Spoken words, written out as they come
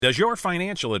Does your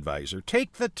financial advisor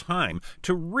take the time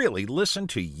to really listen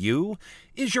to you?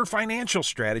 Is your financial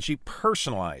strategy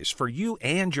personalized for you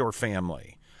and your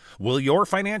family? Will your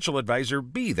financial advisor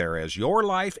be there as your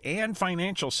life and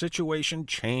financial situation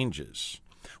changes?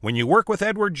 When you work with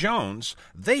Edward Jones,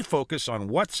 they focus on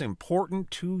what's important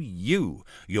to you.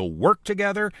 You'll work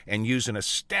together and use an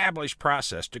established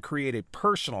process to create a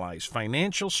personalized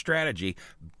financial strategy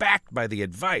backed by the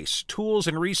advice, tools,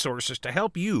 and resources to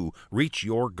help you reach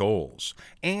your goals.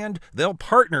 And they'll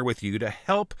partner with you to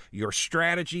help your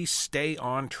strategy stay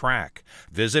on track.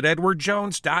 Visit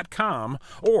edwardjones.com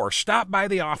or stop by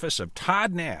the office of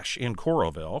Todd Nash in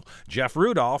Coralville, Jeff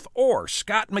Rudolph, or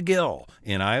Scott McGill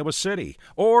in Iowa City,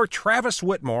 or Travis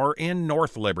Whitmore in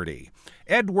North Liberty.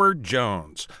 Edward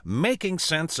Jones, making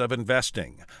sense of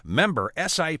investing. Member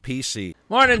SIPC.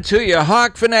 Morning to you,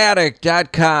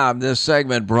 HawkFanatic.com. This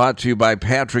segment brought to you by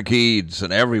Patrick Eads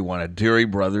and everyone at Deary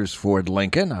Brothers Ford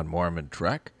Lincoln on Mormon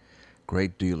Trek.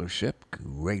 Great dealership,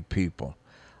 great people.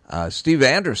 Steve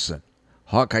Anderson,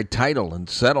 Hawkeye Title and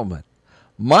Settlement.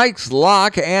 Mike's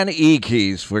Lock and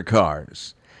E-Keys for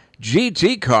cars.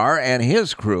 GT Car and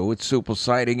his crew at Supple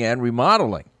Siding and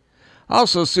Remodeling.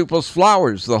 Also, Supple's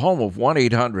Flowers, the home of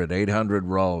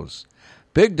 1-800-800-ROSE.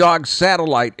 Big Dog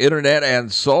Satellite, Internet,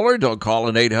 and Solar. Don't call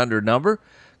an 800 number.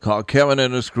 Call Kevin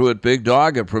and his crew at Big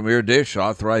Dog, a Premier Dish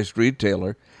authorized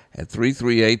retailer, at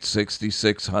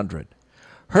 338-6600.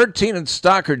 Herteen and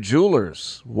Stocker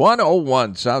Jewelers,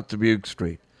 101 South Dubuque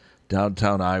Street,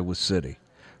 downtown Iowa City.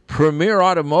 Premier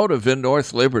Automotive in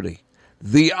North Liberty.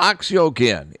 The Oxyoke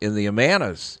Inn in the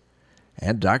Amanas.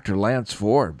 And Dr. Lance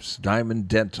Forbes, Diamond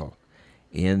Dental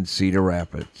in Cedar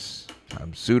Rapids.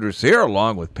 I'm Suitors here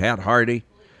along with Pat Hardy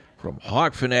from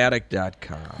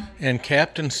HawkFanatic.com. And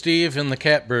Captain Steve in the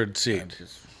catbird seat.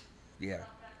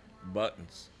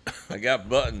 Buttons. I got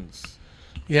buttons.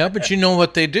 Yeah, but you know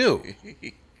what they do.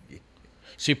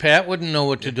 See, Pat wouldn't know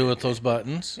what to do with those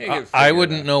buttons. I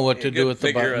wouldn't know what to do with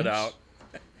the buttons. Figure it out.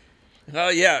 Oh,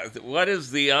 yeah. What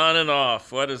is the on and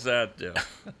off? What does that do?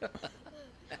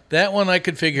 That one I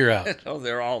could figure out. Oh,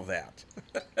 they're all that.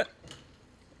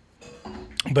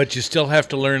 But you still have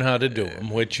to learn how to do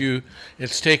them,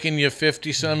 it's taken you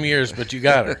 50-some years, but you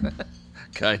got it.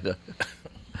 Kind of.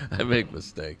 I make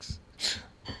mistakes.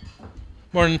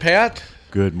 Morning, Pat.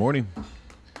 Good morning.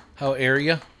 How are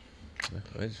you?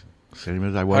 Same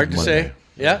as I was Hard to Monday. say.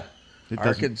 Yeah.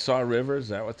 Arkansas River, is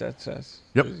that what that says?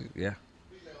 Yep. Yeah.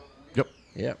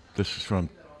 Yep. This is from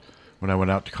when I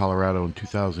went out to Colorado in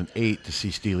 2008 to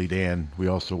see Steely Dan. We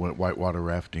also went whitewater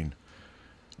rafting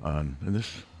and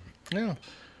this. Yeah.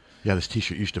 Yeah, this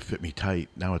T-shirt used to fit me tight.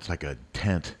 Now it's like a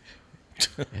tent.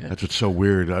 That's what's so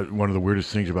weird. One of the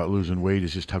weirdest things about losing weight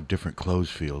is just how different clothes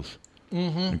feels.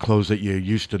 Mm-hmm. And clothes that you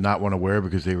used to not want to wear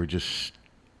because they were just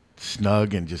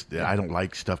snug and just, I don't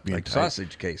like stuff being like tight.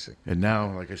 Sausage casing. And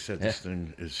now, like I said, this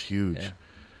thing is huge. Yeah.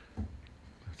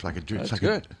 It's like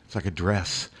a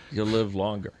dress. You'll live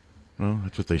longer. Well,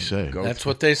 that's what they say. That's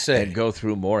what they say. And go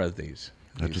through more of these.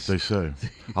 That's what they say.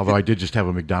 Although I did just have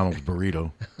a McDonald's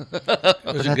burrito.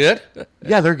 Was it good?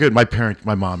 Yeah, they're good. My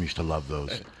mom used to love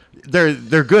those.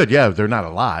 They're good. Yeah, they're not a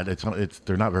lot.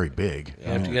 They're not very big. You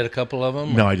have to get a couple of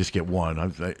them? No, I just get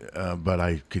one. But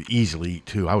I could easily eat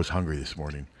two. I was hungry this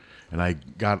morning, and I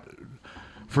got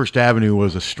First Avenue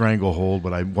was a stranglehold.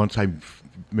 But once I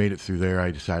made it through there,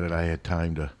 I decided I had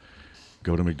time to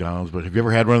go to McDonald's. But have you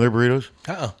ever had one of their burritos?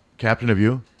 Captain, have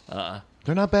you?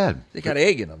 They're not bad. They got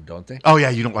egg in them, don't they? Oh, yeah,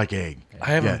 you don't like egg. I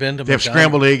haven't been to McDonald's. They have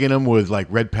scrambled egg in them with like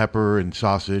red pepper and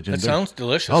sausage. And that sounds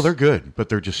delicious. Oh, they're good, but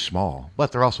they're just small.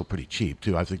 But they're also pretty cheap,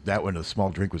 too. I think that one, a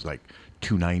small drink was like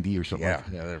 $2.90 or something. Yeah,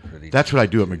 they're pretty cheap. That's what I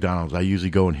do at McDonald's. I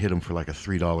usually go and hit them for like a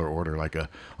 $3 order.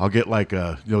 I'll get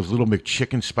those little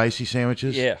McChicken spicy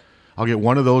sandwiches. Yeah. I'll get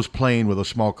one of those plain with a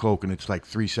small Coke, and it's like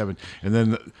 $3.7. And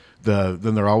then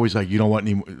then they're always like, you don't want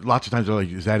any. Lots of times they're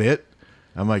like, is that it?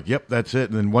 I'm like, yep, that's it.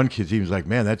 And then one kid's even like,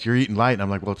 man, you're eating light. And I'm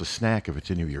like, well, it's a snack if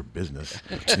it's any of your business.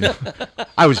 You know?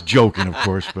 I was joking, of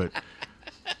course, but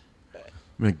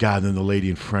I mean, God, then the lady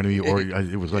in front of me,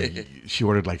 it was like she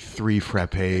ordered like 3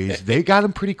 frappes. They got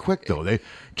them pretty quick though.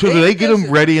 Do they get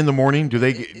them ready in the morning?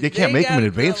 They can't make them in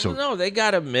advance. No, they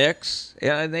got a mix,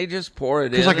 and they just pour it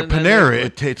in. Because like a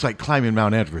Panera, it's like climbing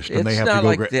Mount Everest, and they have to go.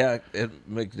 It's not like that at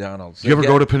McDonald's. Do you ever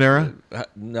go to Panera?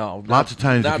 No, lots of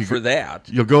times. Not for that.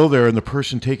 You'll go there, and the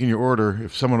person taking your order,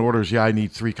 if someone orders, I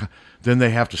need 3. Then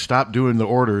they have to stop doing the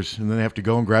orders, and then they have to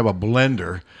go and grab a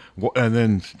blender, and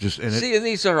then see. And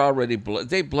these are already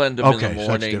they blend them in the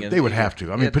morning. So they would have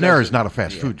to. I mean, Panera is not a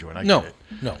fast food joint. No.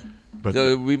 But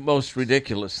the most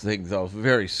ridiculous thing, though,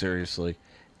 very seriously,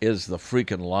 is the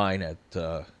freaking line at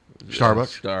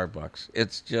Starbucks? Starbucks.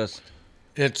 It's just,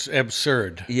 It's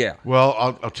absurd. yeah. Well,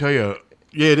 I'll tell you.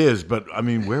 Yeah, it is. But I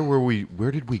mean, where were we?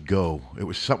 Where did we go? It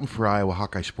was something for Iowa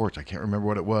Hawkeye Sports. I can't remember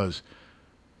what it was.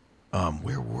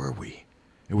 Where were we?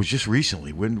 It was just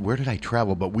recently. Where did I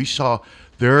travel? But we saw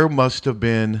there must have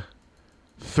been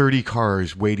 30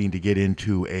 cars waiting to get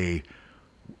into a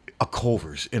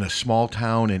Culver's in a small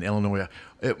town in Illinois.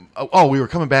 We were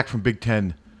coming back from Big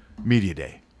Ten Media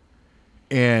Day,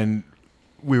 and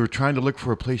we were trying to look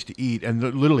for a place to eat, and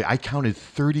literally I counted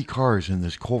 30 cars in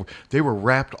this Culver. They were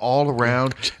wrapped all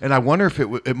around, and I wonder if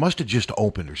it must have just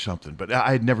opened or something, but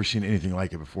I had never seen anything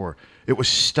like it before. It was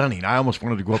stunning. I almost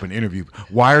wanted to go up and interview.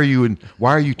 Why are you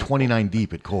 29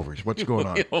 deep at Culver's? What's going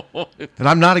on? And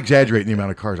I'm not exaggerating the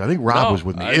amount of cars. I think Rob was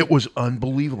with me. It was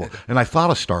unbelievable. And I thought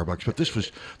of Starbucks, but this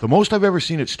was the most I've ever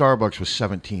seen at Starbucks was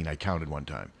 17. I counted one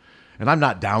time. And I'm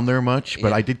not down there much,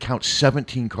 but I did count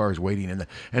 17 cars waiting, and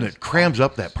it crams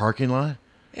up that parking lot.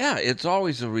 Yeah, it's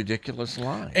always a ridiculous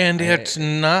line. And it's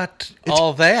not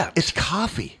all that. It's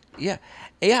coffee. Yeah,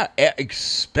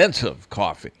 expensive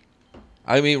coffee.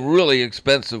 I mean, really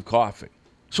expensive coffee.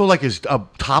 So, like, is a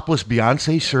topless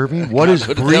Beyonce serving? What is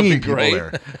Wouldn't that be bringing people great?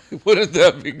 there? Wouldn't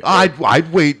that be great?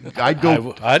 I'd wait. I'd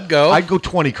go. I'd go. I'd go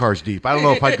 20 cars deep. I don't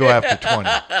know if I'd go after 20.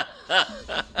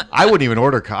 I wouldn't even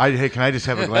order. Hey, can I just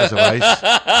have a glass of ice?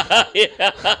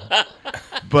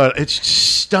 But it's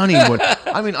stunning.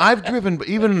 I've driven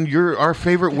even our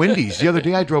favorite Wendy's. The other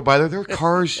day I drove by there. There were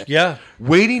cars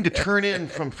waiting to turn in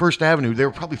from First Avenue. They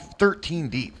were probably 13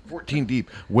 deep, 14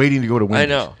 deep, waiting to go to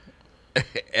Wendy's. I know.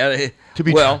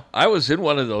 I was in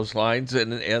one of those lines,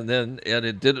 and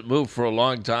it didn't move for a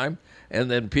long time, and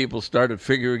then people started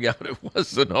figuring out it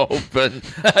wasn't open.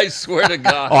 I swear to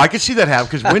God. Oh, I could see that happen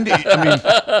because Wendy. I mean,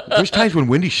 there's times when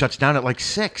Wendy shuts down at like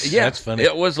 6. Yeah, that's funny.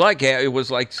 It was like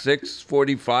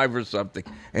 6:45 or something,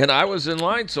 and I was in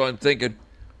line, so I'm thinking,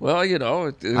 well, I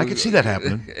could see that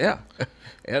happening. Yeah.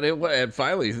 And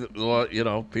finally,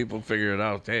 people figured it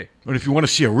out. Hey, But if you want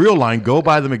to see a real line, go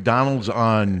by the McDonald's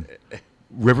on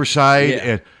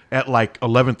Riverside at like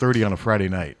 11:30 on a Friday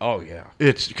night. oh yeah.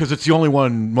 It's because it's the only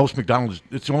one. Most McDonald's.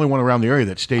 It's the only one around the area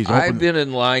that stays open. I've been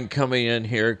in line coming in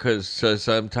here because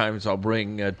sometimes I'll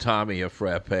bring Tommy a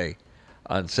frappe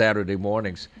on Saturday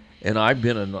mornings, and I've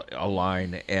been in a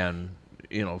line and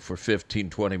for 15,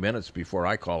 20 minutes before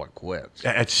I call it quits.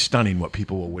 It's stunning what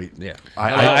people will wait. Yeah.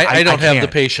 I don't have the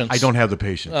can't. patience. I don't have the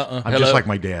patience. I'm Hello? just like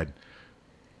my dad.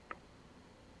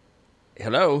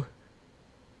 Hello.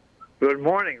 Good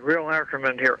morning, Real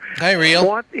Ackerman here. Hi, Real.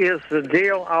 What is the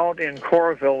deal out in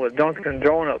Corville with Dunkin'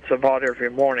 Donuts about every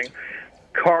morning?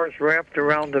 Cars wrapped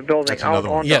around the building That's out another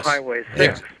one. onto Yes. Highway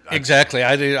 6. Exactly.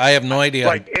 I have no idea.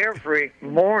 Like every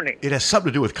morning. It has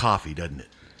something to do with coffee, doesn't it?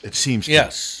 It seems to.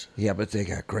 Yes. Yeah, but they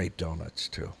got great donuts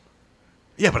too.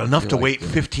 Yeah, but enough to wait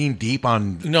 15 deep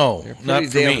on. No, not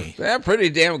for me. They're pretty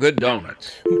damn good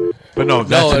donuts. But no,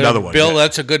 that's another one. Bill,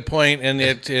 that's a good point, and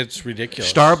it's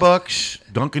ridiculous. Starbucks,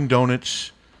 Dunkin'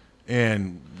 Donuts,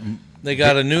 and They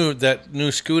got that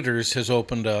new Scooters has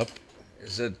opened up.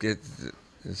 Is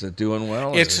it doing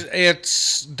well?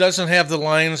 It's doesn't have the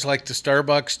lines like the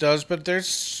Starbucks does, but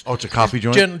there's it's a coffee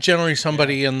joint. Generally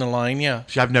somebody in the line. Yeah,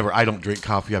 See, I don't drink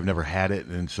coffee. I've never had it,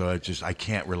 and so I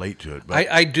can't relate to it. But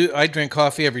I do. I drink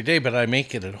coffee every day, but I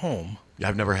make it at home.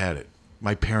 I've never had it.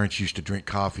 My parents used to drink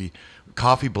coffee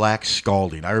black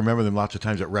scalding. I remember them lots of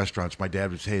times at restaurants. My dad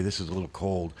would say, "Hey, this is a little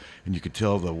cold," and you could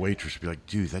tell the waitress would be like,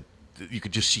 "Dude, that." You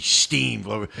could just see steam.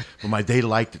 But they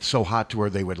liked it so hot to where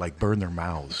they would like burn their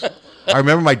mouths. I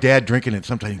remember my dad drinking it.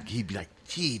 Sometimes he'd be like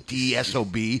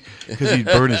TDSOB because he'd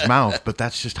burn his mouth. But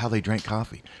that's just how they drank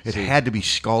coffee. It had to be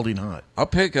scalding hot. I'll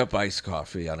pick up iced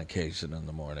coffee on occasion in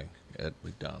the morning at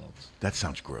McDonald's. That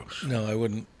sounds gross. No, I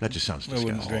wouldn't. That just sounds I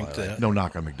disgusting. wouldn't drink that. No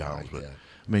knock on McDonald's, but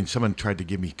I mean, someone tried to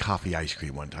give me coffee ice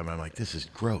cream one time. I'm like, this is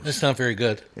gross. It's not very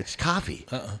good. It's coffee.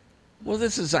 Well,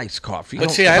 this is iced coffee. But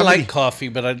see, I like coffee,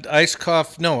 but iced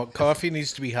coffee. No, coffee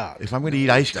needs to be hot. If I'm going to eat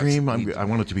ice cream, I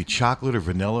want it to be chocolate or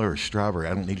vanilla or strawberry.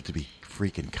 I don't need it to be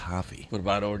freaking coffee. What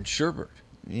about orange sherbet?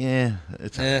 Yeah,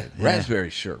 it's all right. Raspberry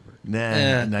sherbet.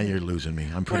 Nah, now you're losing me.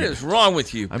 What is wrong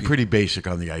with you? I'm pretty basic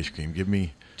on the ice cream. Give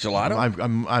me gelato.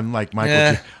 I'm like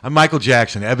Michael. I'm Michael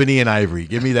Jackson, ebony and ivory.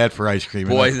 Give me that for ice cream.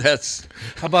 Boy, that's.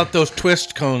 How about those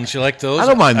twist cones? You like those? I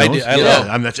don't mind those. I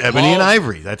love. That's ebony and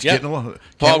ivory. That's getting along.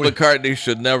 Paul McCartney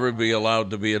should never be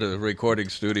allowed to be in a recording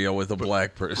studio with a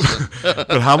black person. But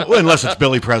unless it's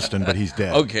Billy Preston, but he's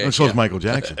dead. Okay, and so is Michael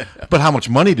Jackson. But how much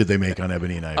money did they make on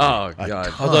ebony and ivory? Oh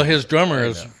God! Although his drummer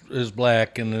is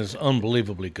black and is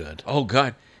unbelievably good. Oh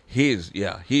God! He is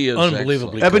Unbelievably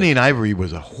excellent. Ebony and Ivory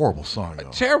was a horrible song, though.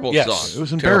 Terrible Yes. song. It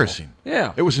was embarrassing.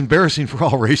 Yeah. It was embarrassing for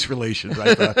all race relations.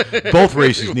 I thought both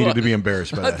races needed to be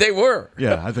embarrassed by that. They were.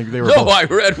 Yeah, I think they were No, both. I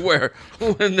read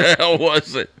when the hell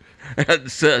was it? And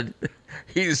said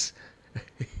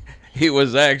he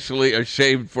was actually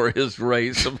ashamed for his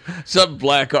race, some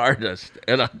black artist,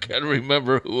 and I can't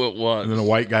remember who it was. And then a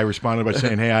white guy responded by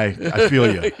saying, "Hey, I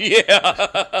feel you."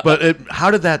 Yeah. But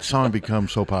how did that song become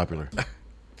so popular?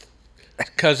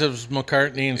 because of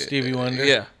McCartney and Stevie Wonder.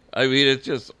 Yeah. I mean, it's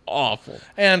just awful.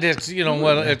 And it's,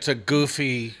 it's a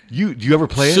goofy Do you ever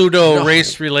play it? pseudo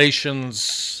race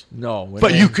relations. No.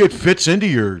 But it fits into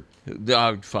your.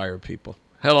 I'd fire people.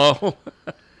 Hello.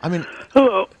 I mean,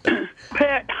 Hello.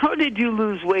 Pat, how did you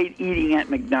lose weight eating at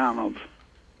McDonald's?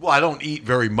 well, I don't eat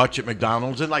very much at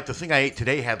McDonald's, and like the thing I ate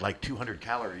today had like 200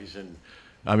 calories, and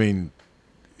I mean,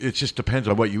 it just depends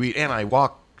on what you eat. And I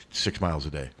walk 6 miles a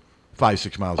day,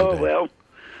 6 miles a Oh, day. well,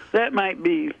 that might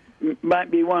be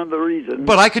one of the reasons.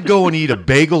 But I could go and eat a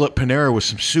bagel at Panera with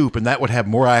some soup, and that would have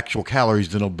more actual calories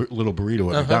than a little burrito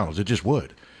at McDonald's. It just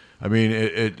would. I mean,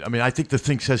 I think the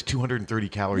thing says 230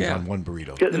 calories on one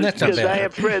burrito. And that's not Because bad. I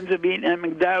have friends that eat at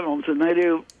McDonald's, and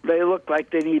they look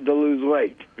like they need to lose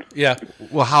weight. Yeah.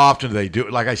 Well, how often do they do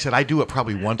it? Like I said, I do it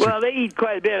probably once. Well, they eat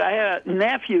quite a bit. I had a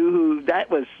nephew who that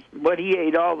was what he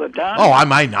ate all the time.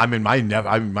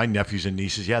 my nephews and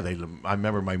nieces. Yeah, I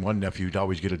remember my one nephew would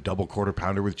always get a double quarter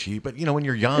pounder with cheese. But when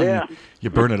you're young, Yeah.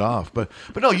 you burn it off. But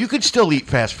no, you could still eat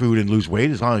fast food and lose weight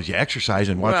as long as you exercise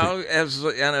and watch it.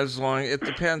 as long it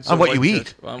depends On what you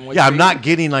eat. on what Yeah, you I'm not eat.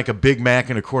 getting like a Big Mac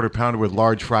and a quarter pounder with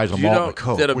large fries, a You malt, know and a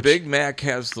Coke. that a which- Big Mac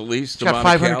has the least It's got amount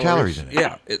 500 of calories in it.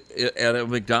 Yeah, at a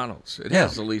McDonald's, it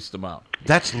has the least amount.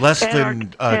 That's less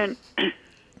and than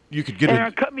you could get our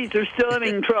a cubbies are still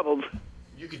having troubles.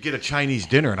 you could get a Chinese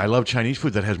dinner, and I love Chinese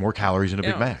food that has more calories than a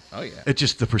Big Yeah. Mac. Oh, yeah. It's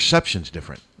just the perception's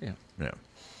different. Yeah. Yeah.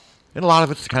 And a lot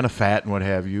of it's kind of fat and what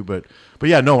have you, but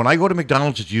yeah, no. When I go to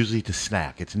McDonald's, it's usually to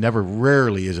snack. It's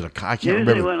rarely is it a. I can't Usually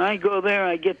remember. when I go there,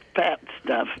 I get fat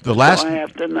stuff. The last- so I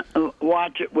have to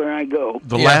watch it where I go.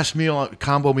 The last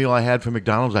combo meal I had from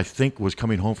McDonald's, I think, was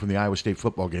coming home from the Iowa State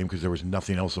football game because there was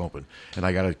nothing else open, and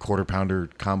I got a quarter pounder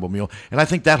combo meal, and I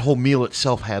think that whole meal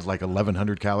itself had like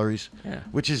 1,100 calories,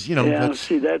 which is Yeah, that's.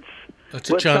 see, that's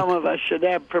a what chunk. some of us should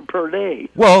have per day.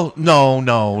 Well,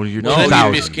 no, you're No, 2,000.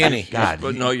 you'd be skinny. God,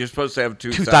 But no, you're supposed to have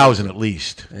 2,000 at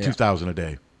least. 2,000 a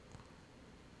day.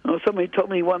 Oh, somebody told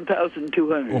me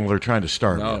 1,200. Well, they're trying to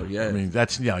start. No, yeah. I mean,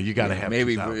 that's you got to have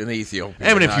maybe 2,000. in Ethiopia.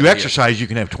 I mean, if not you yet. exercise, you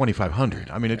can have 2,500.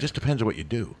 I mean, it just depends on what you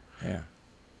do. Yeah.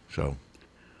 So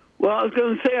Well, I was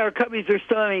going to say our cubbies are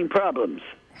still having problems.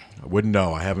 I wouldn't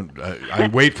know. I haven't. I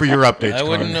wait for your updates. I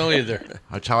wouldn't Carmen. know either.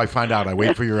 That's how I find out. I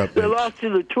wait for your They updates. lost to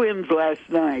the Twins last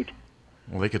night.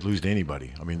 Well, they could lose to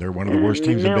anybody. I mean, they're one of the worst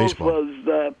teams in Mills baseball.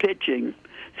 was pitching.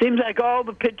 Seems like all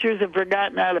the pitchers have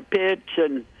forgotten how to pitch,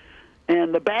 and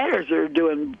the batters are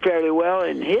doing fairly well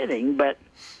in hitting, but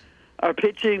our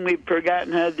pitching, we've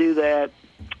forgotten how to do that.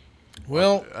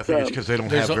 Well, I think it's because they don't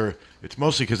There's have very. It's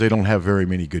mostly because they don't have very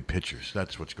many good pitchers.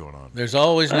 That's what's going on. there's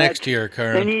always next year, They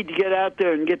Karen. need to get out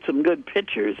there and get some good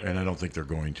pitchers. And I don't think they're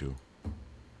going to.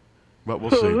 But we'll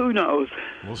Who, see. who knows?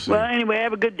 We'll see. Well, anyway,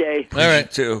 have a good day. All right.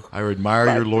 Too. I admire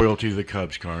your loyalty to the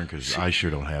Cubs, Karn, because I sure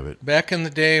don't have it. Back in the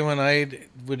day when I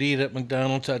would eat at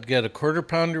McDonald's, I'd get a quarter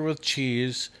pounder with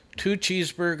cheese, 2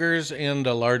 cheeseburgers, and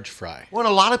a large fry. Well, a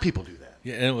lot of people do that.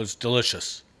 Yeah, and it was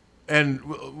delicious. And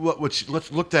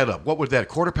let's look that up. What was that? A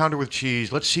quarter pounder with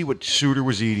cheese. Let's see what Suter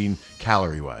was eating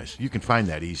calorie-wise. You can find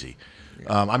that easy.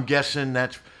 I'm guessing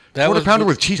that quarter was pounder the-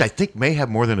 with cheese, I think, may have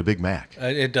more than a Big Mac.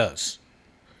 It does.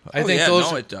 I Oh, think yeah,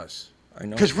 those. no, it does. I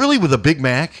know. Because really, with a Big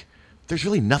Mac, there's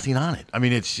really nothing on it. I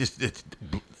mean, it's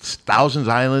Thousand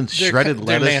Islands, They're shredded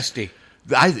they're lettuce. nasty.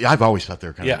 I've always thought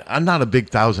they're kind of. Yeah. I'm not a big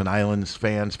Thousand Islands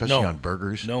fan, especially No. on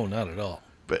burgers. No, not at all.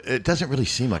 But it doesn't really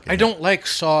seem like it. I don't like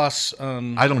sauce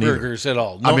on I don't either. burgers at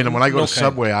all. I mean, when I go no to kind.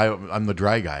 Subway, I'm the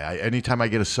dry guy. Anytime I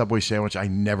get a Subway sandwich, I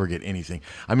never get anything.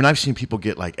 I mean, I've seen people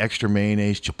get like extra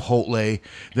mayonnaise, Chipotle,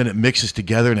 then it mixes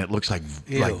together and it looks like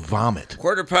Ew. vomit.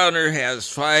 Quarter pounder has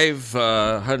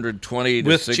 520 to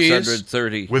With cheese?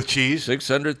 630. With cheese?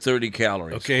 630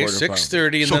 calories. Okay, quarter pounder.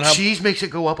 630, and So then how, cheese makes it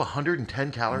go up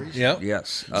 110 calories? Yep.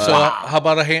 Yes. So how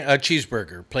about a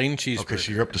cheeseburger, plain cheeseburger? Okay,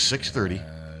 so you're up to 630.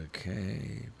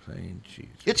 Okay, plain cheese.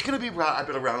 It's going to be around, I've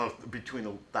been around between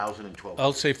 1,000 and 1,200.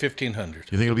 I'll say 1,500.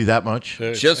 You think it'll be that much?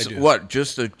 I Just do. what?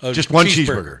 Just a Just one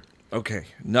cheeseburger. okay,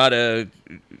 not a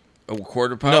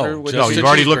quarter pounder. No, with No, Just you've a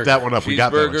already cheeseburger. looked that one up. We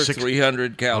got that one. cheeseburger,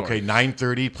 300 calories. Okay,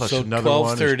 930 plus So another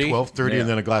one is 1230. 1230 and Yeah.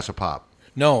 then a glass of pop.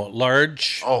 No,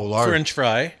 large. Oh, large. French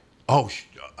fry. Oh,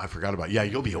 I forgot about it. Yeah,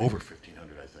 you'll be over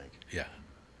 1,500, I think.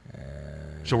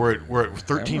 So we're at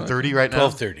 13:30 right now.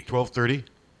 12:30. 12:30.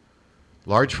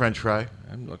 Large French fry.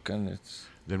 I'm looking. It's.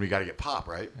 Then we got to get pop,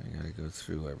 right? I got to go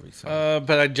through everything.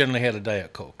 But I generally had a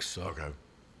Diet Coke. So Okay.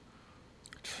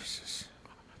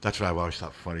 That's what I've always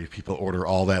thought funny. People order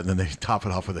all that and then they top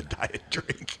it off with a diet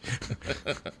drink.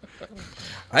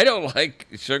 I don't like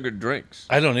sugar drinks.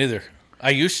 I don't either.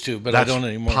 I used to, but I don't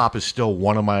anymore. Pop is still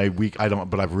one of my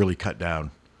but I've really cut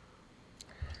down.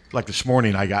 Like this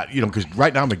morning, I got, because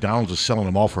right now McDonald's is selling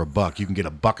them all for $1. You can get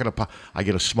a bucket of pop. I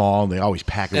get a small, and they always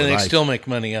pack it and with they ice. still make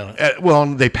money on it. Well,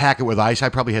 they pack it with ice. I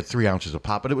probably had 3 ounces of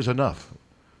pop, but it was enough.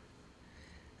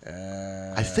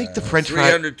 I think the French fry.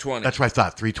 320. That's what I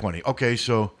thought. 320. Okay,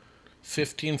 so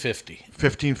 $15.50.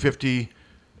 $15.50,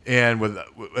 and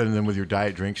then with your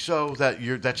diet drink. So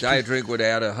that's Diet drink would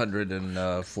add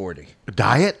 140. a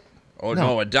diet. Oh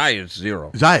no, a diet's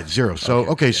zero. Diet 0. So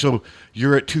okay, so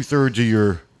you're at 2/3 of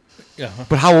your. Yeah.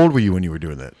 But how old were you when you were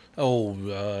doing that?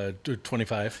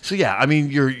 25. So yeah, I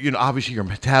mean, you're obviously your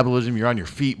metabolism, you're on your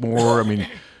feet more. I mean,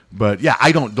 but yeah,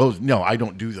 I don't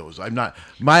do those. I'm not.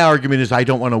 My argument is I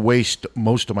don't want to waste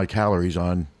most of my calories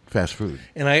on fast food.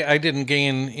 And I didn't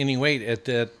gain any weight at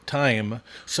that time,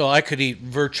 so I could eat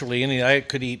virtually any. I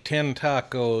could eat 10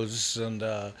 tacos and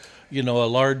a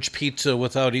large pizza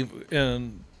without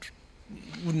even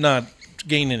not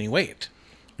gain any weight.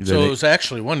 So it was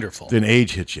actually wonderful. Then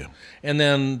age hits you. And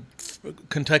then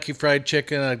Kentucky Fried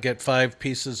Chicken, I'd get 5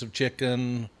 pieces of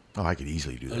chicken. Oh, I could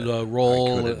easily do that. A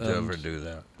roll. I could never do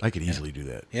that. I could easily do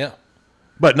that. Yeah.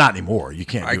 But not anymore. You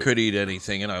can't. I could eat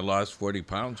anything, and I lost 40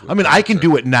 pounds. I mean, I can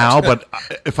do it now, but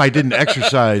if I didn't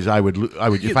exercise, I would.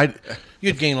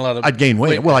 You'd gain a lot of. I'd gain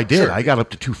weight. Well, I did. Sure. I got up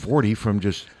to 240 from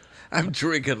just. I'm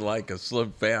drinking like a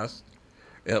Slim Fast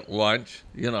at lunch,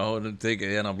 and I'm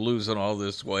thinking, and I'm losing all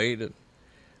this weight. And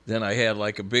then I had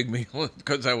like a big meal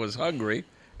because I was hungry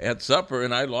at supper,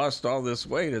 and I lost all this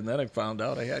weight, and then I found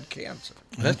out I had cancer.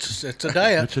 It's a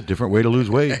diet. It's a different way to lose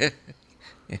weight.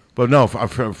 But no,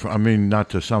 I mean, not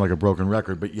to sound like a broken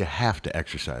record, but you have to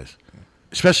exercise,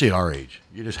 especially at our age.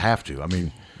 You just have to. I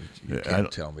mean, You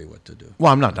can't tell me what to do.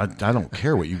 well, I'm not. I don't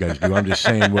care what you guys do. I'm just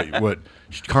saying what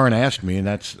Karin asked me, and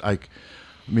that's like,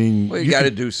 I mean, Well, you got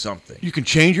to do something. You can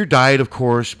change your diet, of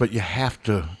course, but you have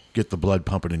to get the blood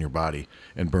pumping in your body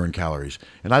and burn calories.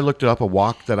 And I looked it up. A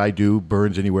walk that I do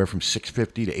burns anywhere from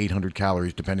 650 to 800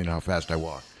 calories, depending on how fast I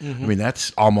walk. Mm-hmm. I mean,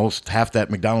 that's almost half that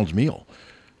McDonald's meal.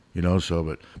 So,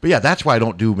 but yeah, that's why I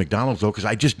don't do McDonald's, though, because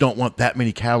I just don't want that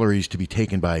many calories to be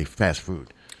taken by fast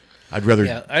food. I'd rather.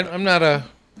 Yeah, I'm not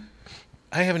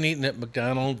I haven't eaten at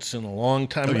McDonald's in a long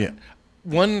time. Oh, yeah.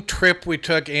 One trip we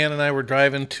took, Ann and I were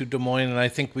driving to Des Moines, and I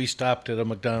think we stopped at a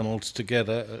McDonald's to get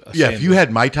a Yeah, sandwich. if you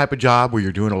had my type of job where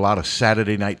you're doing a lot of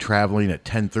Saturday night traveling at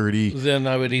 10:30, Then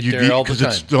I would eat there all the time. because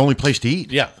it's the only place to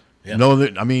eat. Yeah. No,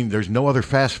 I mean, there's no other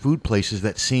fast food places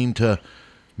that seem to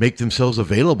make themselves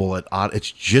available at odd. It's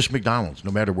just McDonald's.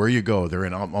 No matter where you go, they're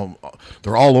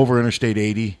they're all over Interstate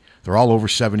 80. They're all over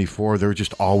 74. They're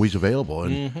just always available.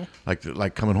 And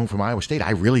like coming home from Iowa State, I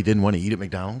really didn't want to eat at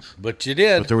McDonald's, But you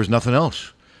did. but there was nothing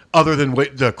else other than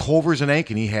the Culver's in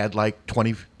Ankeny had like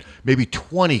 20, maybe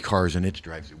 20 cars in its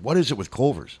drive-thru. What is it with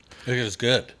Culver's? It was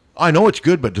good. I know it's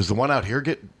good, but does the one out here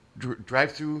get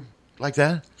drive-thru like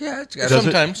that? Yeah, it's got Does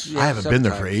it? Sometimes. I haven't been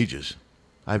there for sometimes. ages.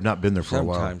 I have not been there for a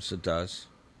while. Sometimes it does.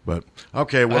 But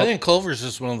okay, well, I think Culver's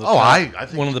is one of the I top,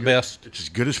 think one of it's the good. best. It's as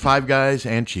good as Five Guys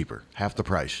and cheaper, half the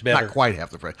price. Better. Not quite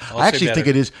half the price. I'll I actually say think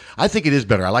better. it is. I think it is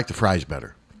better. I like the fries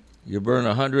better. You burn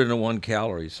 101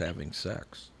 calories having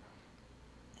sex.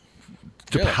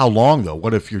 Really? How long though?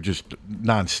 What if you're just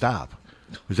nonstop?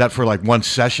 Is that for like one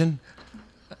session?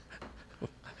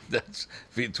 That's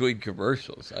between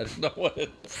commercials. I don't know what it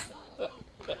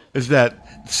Is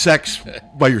that sex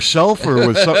by yourself or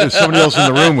with is somebody else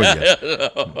in the room with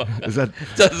you? Is that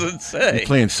doesn't say. you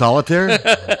playing solitaire?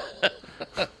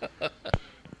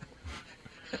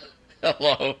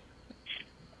 Hello.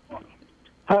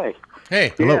 Hi.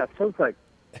 Hey, Hello. Yeah, it sounds like,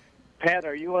 Pat,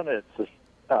 are you on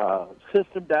a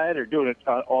system diet or doing it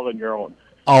all on your own?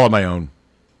 All on my own.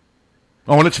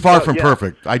 Oh, and it's far Well, from yeah.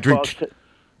 perfect. I drink. Well,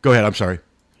 Go ahead. I'm sorry.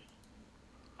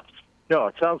 No,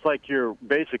 it sounds like you're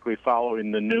basically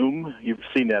following the Noom. You've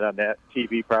seen that on that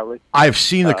TV, probably. I've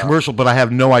seen the commercial, but I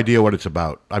have no idea what it's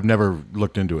about. I've never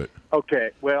looked into it. Okay,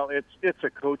 well, it's a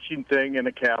coaching thing and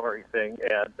a calorie thing,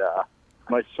 and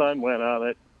my son went on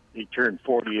it. He turned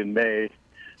 40 in May.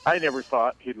 I never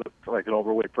thought he looked like an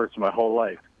overweight person my whole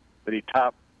life, but he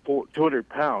topped 200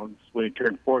 pounds when he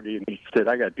turned 40, and he said,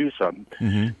 I got to do something.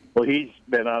 Mm-hmm. Well, he's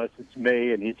been on it since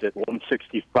May, and he's at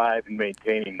 165 and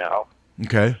maintaining now.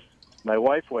 Okay. My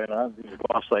wife went on. He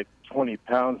lost like 20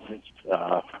 pounds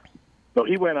No,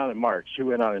 he went on in March. He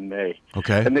went on in May.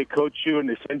 Okay. And they coach you, and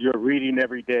they send you a reading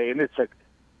every day, and it's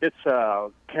a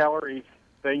calorie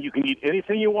thing. You can eat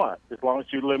anything you want as long as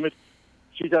you limit.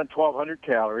 She's on 1,200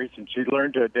 calories, and she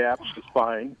learned to adapt. She's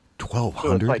fine. So it's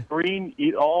 1,200. like green.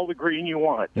 Eat all the green you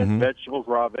want. And vegetables,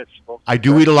 raw vegetables. I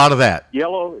do eat a lot of that.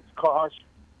 Yellow, it's caution.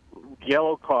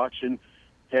 Yellow, caution.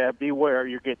 Yeah, beware.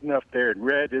 You're getting up there. And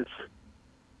red is,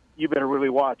 you better really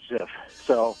watch this.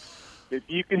 So if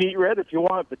you can eat red if you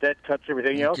want, but that cuts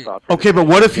everything else off. Okay, but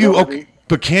what if You know you? what I Okay, mean?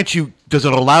 but can't you? Does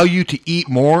it allow you to eat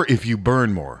more if you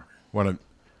burn more?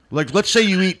 Like, let's say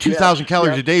you eat 2,000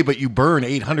 calories a day, but you burn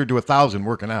 800 to 1,000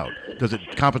 working out. Does it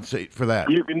compensate for that?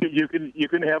 You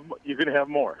can have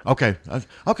more. Okay.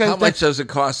 Okay. How much does it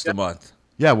cost a month?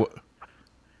 Yeah.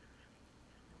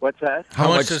 What's that? How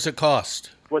much does it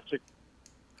cost? What's it?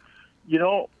 You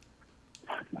know,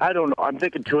 I don't know. I'm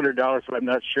thinking $200, but I'm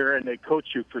not sure. And they coach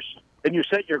you and you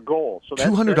set your goal. So that's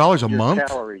 $200 a your month?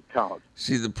 Calorie count.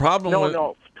 See, the problem No, with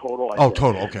no, total. I Oh, think.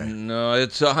 total. Okay. no,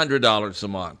 it's $100 a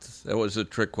month. That was a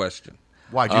trick question.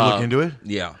 Why'd you look into it?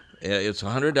 Yeah, it's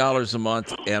 $100 a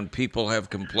month, and people have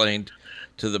complained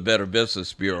to the Better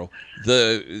Business Bureau.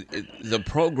 The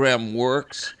program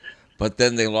works, but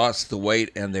then they lost the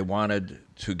weight and they wanted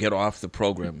to get off the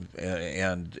program,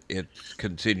 and it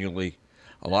continually.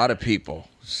 A lot of people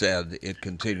said it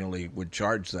continually would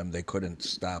charge them. They couldn't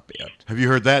stop it. Have you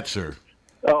heard that, sir?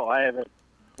 Oh, I haven't.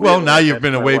 Well, We now haven't you've had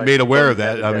been my wife. made aware of We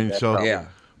that. haven't I had mean, that so problem. Yeah.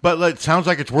 But it sounds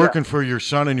like it's working for your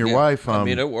son and your Yeah. wife. I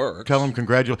mean, it works. Tell them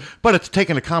congratulations. But it's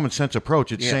taking a common sense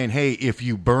approach. It's Yeah. saying, hey, if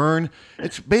you burn,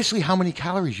 it's basically how many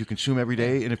calories you consume every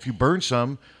day, and if you burn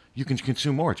some, you can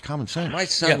consume more. It's common sense. My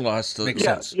son lost the makes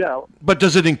sense. Yeah. But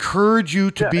does it encourage you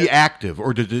to Yeah, be active,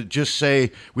 or does it just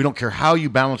say we don't care how you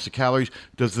balance the calories?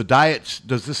 Does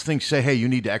this thing say, hey, you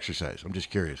need to exercise? I'm just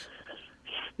curious.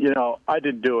 You know, I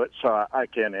didn't do it, so I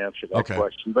can't answer that Okay.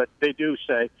 question. But they do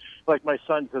say, like my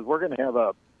son says, we're going to have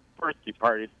a birthday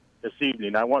party this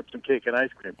evening. I want some cake and ice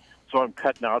cream. So I'm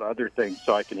cutting out other things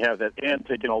so I can have that and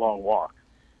taking a long walk.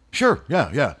 Sure.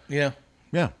 Yeah.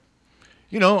 Yeah.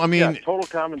 You know, I mean, Yeah, total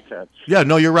common sense. yeah,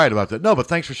 no, you're right about that. No, but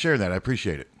thanks for sharing that. I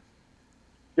appreciate it.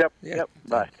 Yep. Yeah. Yep.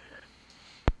 Bye.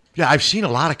 Yeah, I've seen a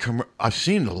lot of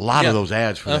Yeah. those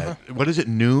ads for that. What is it,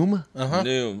 Noom?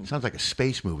 Noom. Sounds like a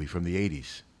space movie from the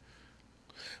 80s.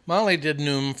 Molly did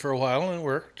Noom for a while and it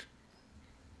worked.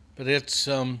 But it's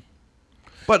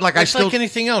But like it's like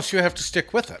anything else, you have to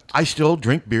stick with it. I still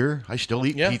drink beer. I still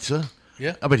eat Yeah. pizza.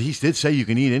 Yeah. But he did say you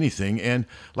can eat anything. And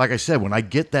like I said, when I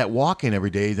get that walk in every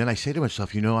day, then I say to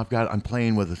myself, you know, I'm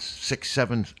playing with 600,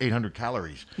 700, 800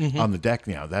 calories on the deck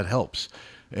now. That helps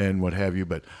and what have you.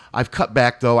 But I've cut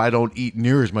back, though. I don't eat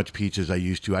near as much pizza as I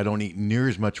used to. I don't eat near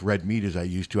as much red meat as I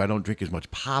used to. I don't drink as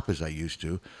much pop as I used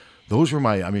to. Those were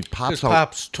Because pop's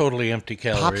pop's totally empty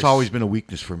calories. Pop's always been a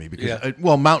weakness for me because,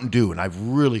 Yeah. Mountain Dew, and I've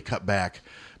really cut back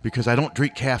because I don't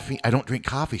drink caffeine. I don't drink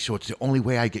coffee, so it's the only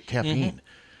way I get caffeine.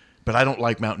 But I don't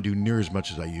like Mountain Dew near as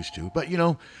much as I used to. But, you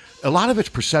know, a lot of it's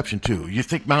perception, too. You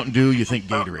think Mountain Dew, you think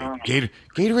Gatorade.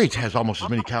 Gatorade has almost as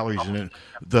many calories in it.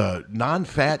 The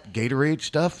non-fat Gatorade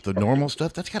stuff, the normal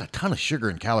stuff, that's got a ton of sugar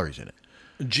and calories in it.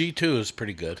 G2 is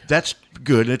pretty good. That's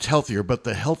good. It's healthier, but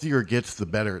the healthier it gets, the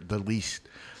better,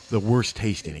 the worse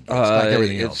tasting it gets. Like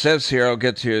everything It else. says here, I'll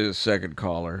get to the second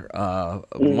caller.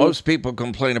 Most people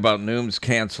complain about Noom's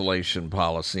cancellation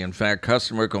policy. In fact,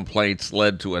 customer complaints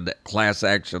led to a class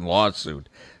action lawsuit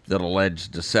that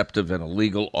alleged deceptive and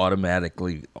illegal automatic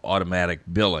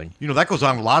billing. You know, that goes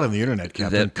on a lot on the internet,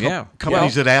 Captain.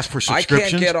 Companies Well, that ask for subscriptions. I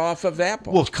can't get off of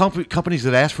Apple. Well, companies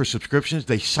that ask for subscriptions,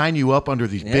 they sign you up under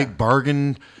these big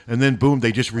bargain, and then boom,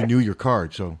 they just renew your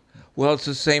card. So, well, it's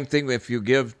the same thing if you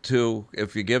give to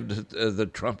the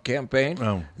Trump campaign.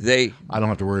 Oh. I don't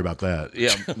have to worry about that.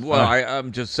 Yeah. Well,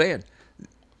 I'm just saying,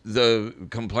 the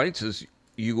complaints is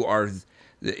you are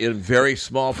in very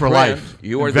small For print. life.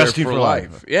 You are Investing there for for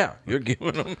life. life. Yeah, you're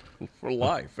giving them for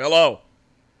life. Hello.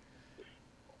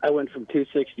 I went from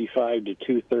 265 to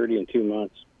 230 in 2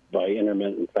 months by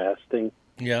intermittent fasting.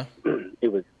 Yeah.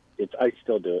 I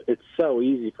still do it. It's so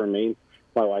easy for me.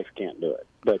 My wife can't do it,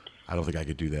 but I don't think I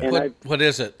could do that. And What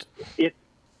is it?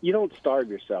 you don't starve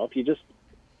yourself. You just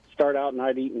start out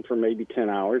not eating for maybe 10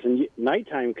 hours, and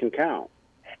nighttime can count.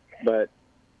 But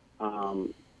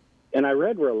and I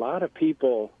read where a lot of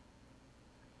people,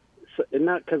 and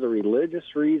not because of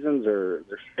religious reasons or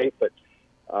their faith,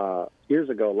 but years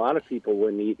ago, a lot of people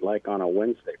wouldn't eat like on a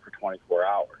Wednesday for 24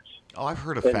 hours. Oh, I've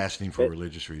heard of fasting for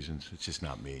religious reasons. It's just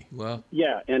not me. Well,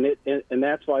 yeah, and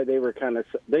that's why they were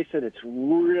they said it's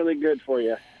really good for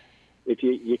you if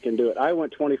you can do it. I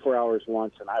went 24 hours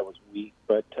once and I was weak,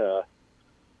 but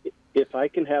if I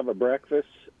can have a breakfast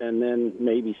and then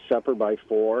maybe supper by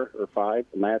 4 or 5,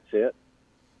 and that's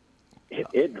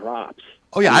it drops.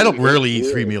 Oh yeah, I don't mean, rarely it's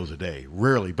eat 3 good. meals a day,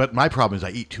 rarely. But my problem is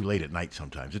I eat too late at night.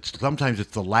 Sometimes it's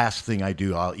the last thing I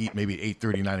do. I'll eat maybe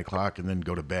 8:30, 9 o'clock, and then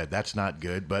go to bed. That's not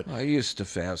good. But I used to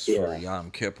fast for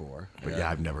Yom Kippur. But yeah,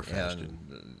 I've never fasted.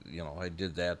 And, I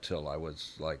did that till I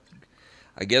was like,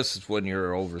 I guess it's when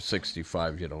you're over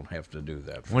 65, you don't have to do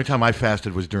that. the only time I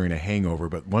fasted was during a hangover.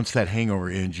 But once that hangover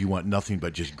ends, you want nothing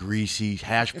but just greasy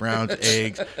hash browns,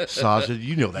 eggs, sausage.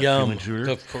 You know that Yum, feeling,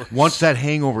 Shooter. of course. Once that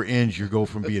hangover ends, you go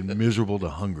from being miserable to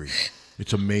hungry.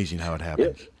 It's amazing how it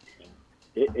happens.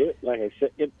 It like I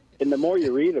said, and the more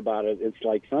you read about it, it's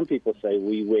like some people say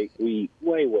we eat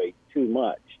way too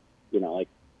much. Like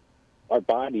our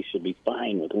body should be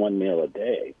fine with 1 meal a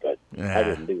day, but I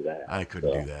didn't do that. I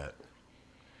couldn't do that.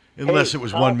 Unless it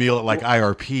was one meal at like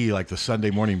IRP, like the Sunday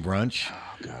morning brunch.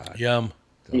 Yum.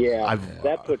 Yeah,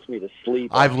 that puts me to sleep.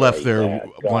 I've left like there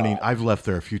that. wanting. God. I've left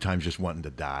there a few times just wanting to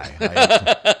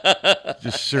die.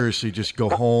 Just seriously, just go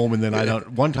home, and then I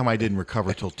don't. One time I didn't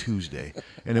recover till Tuesday,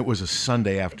 and it was a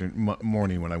Sunday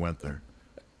morning when I went there.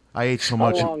 I ate so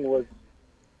much. How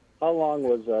long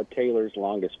was Taylor's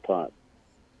longest punt?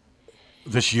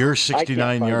 This year,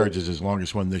 69 find yards it. is his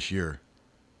longest one this year.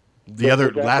 Was that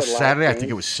the Last last Saturday, I game?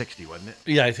 think it was 60, wasn't it?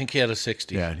 Yeah, I think he had a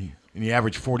 60. Yeah, and he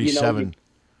averaged 47.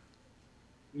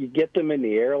 You get them in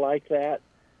the air like that,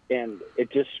 and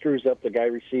it just screws up the guy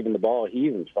receiving the ball. He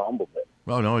even fumbled it.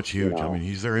 Oh no, it's huge. know. I mean,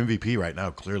 he's their MVP right now,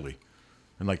 clearly.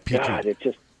 And like Peter, God, it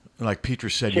just like Peter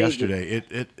said changes. yesterday,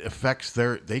 it affects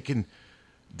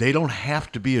they don't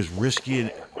have to be as risky,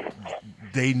 and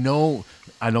they know.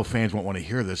 I know fans won't want to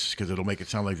hear this because it'll make it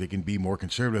sound like they can be more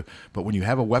conservative. But when you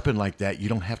have a weapon like that, you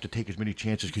don't have to take as many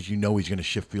chances because you know he's going to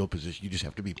shift field position. You just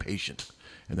have to be patient,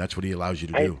 and that's what he allows you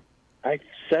to do. I've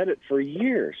said it for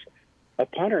years. A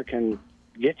punter can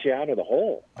get you out of the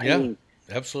hole. Yeah, I mean,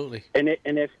 absolutely. and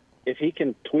if he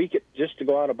can tweak it just to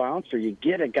go out of bounds, or you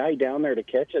get a guy down there to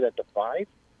catch it at the 5,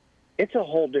 it's a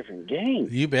whole different game.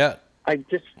 You bet. I've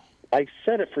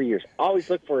said it for years. Always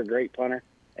look for a great punter,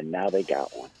 and now they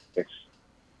got one.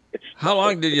 How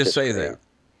long did you it's say great. that?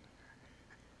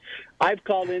 I've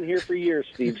called in here for years,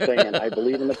 Steve, saying I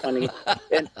believe in the punting,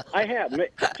 and I have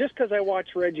just because I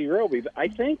watched Reggie Roby. But I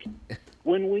think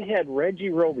when we had Reggie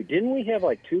Roby, didn't we have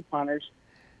like 2 punters,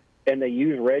 and they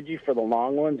used Reggie for the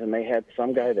long ones, and they had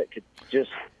some guy that could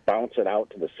just bounce it out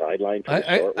to the sideline for the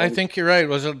short I ones? think you're right.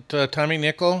 Was it Tommy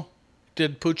Nickel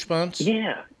did pooch bunts?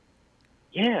 Yeah.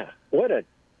 What a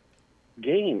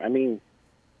game! I mean,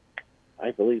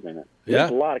 I believe in it. Yeah.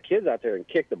 There's a lot of kids out there and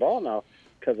kick the ball now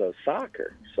because of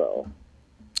soccer. So.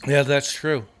 Yeah, that's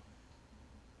true.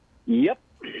 Yep.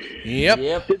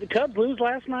 Yep. Did the Cubs lose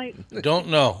last night? Don't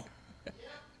know.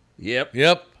 Yep.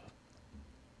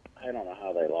 I don't know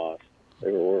how they lost.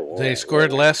 They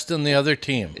scored less than the other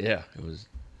team. Yeah, it was.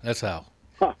 That's how.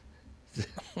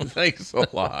 Thanks a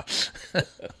lot.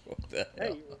 Hey,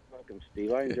 you're welcome,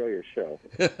 Steve. I enjoy your show.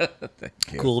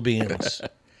 Cool beans.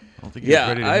 I don't think he was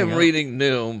ready to I hang am out. reading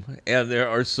Noom, and there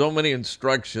are so many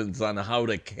instructions on how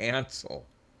to cancel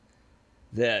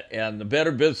that. And the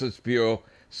Better Business Bureau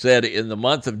said in the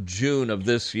month of June of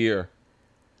this year,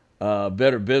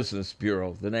 Better Business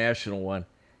Bureau, the national one,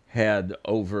 had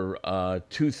over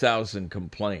 2,000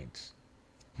 complaints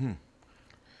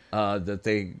that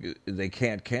they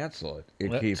can't cancel it. It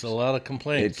That's keeps a lot of it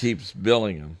complaints. keeps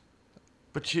billing them.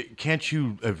 But can't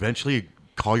you eventually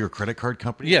call your credit card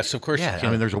company? Yes, of course you Yeah, can.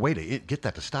 I mean, there's a way to get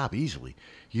that to stop easily.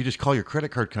 You just call your credit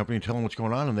card company and tell them what's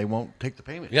going on, and they won't take the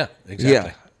payment. Yeah,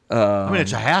 exactly. I mean,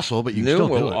 it's a hassle, but you can Noom still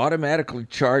do will it. automatically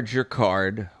charge your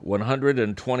card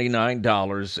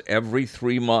 $129 every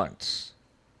 3 months.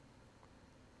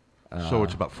 So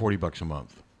it's about $40 a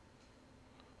month.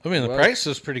 I mean, the price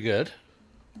is pretty good.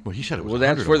 Well, he said it was. Well,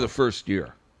 that's 100 for a the month. first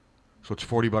year. So it's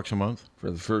 $40 a month.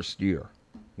 For the first year,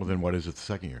 Well, then what is it the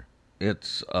second year?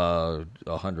 it's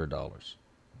 $100.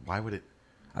 Why would it?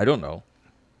 I don't know.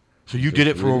 So you did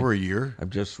it for over a year? I'm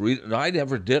just reading. No, I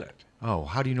never did it. Oh,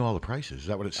 how do you know all the prices? Is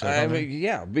that what it said? I on there? mean,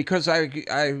 yeah, because I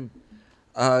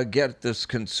get this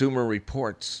Consumer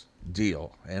Reports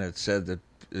deal, and it said that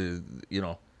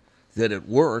that it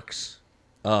works,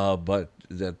 but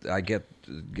that I get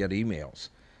emails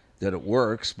that it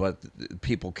works, but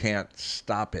people can't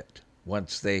stop it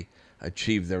once they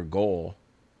achieve their goal.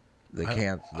 They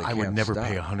can't. I would never stop.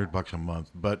 pay $100 a month,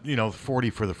 but 40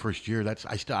 for the first year.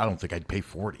 I don't think I'd pay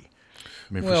 40.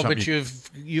 I mean, Well, for but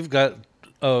you've got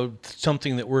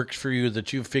something that works for you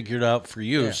that you've figured out for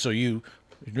you, Yeah. so you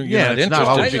You're Yeah, not it's not interested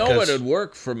always- I know because it'd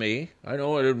work for me. I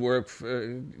know it'd work.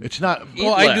 It's not. Eat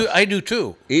well, less. I do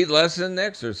too. Eat less and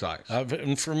exercise.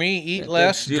 And for me, eat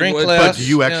less, you drink would- But less, do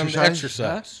you and exercise?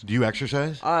 exercise. Do you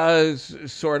exercise?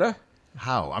 Sorta.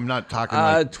 How? I'm not talking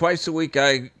like. Twice a week,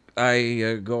 I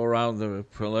go around the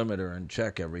perimeter and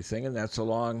check everything, and it's a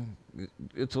long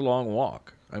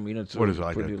walk. I mean, it's What a is it,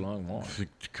 like pretty a- long walk.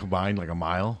 Combined like a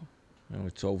mile? No,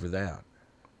 it's over that.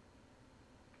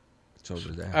 It's over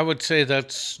that. I would say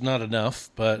that's not enough,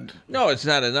 but No, it's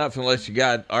not enough unless you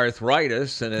got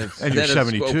arthritis, and it's And you're then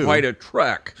 72. It's quite a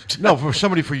trek. No, for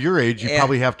somebody for your age, you Yeah.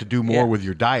 probably have to do more Yeah. with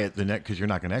your diet than that because you're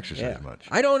not going to exercise much.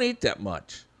 I don't eat that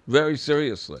much. Very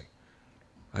seriously,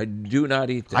 I do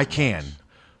not eat that. I can,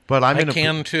 but I'm I in a.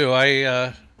 can too.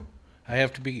 I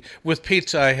have to be with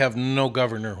pizza. I have no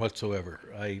governor whatsoever.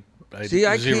 I See,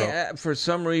 I zero. can't for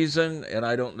some reason, and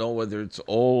I don't know whether it's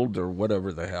old or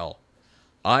whatever the hell.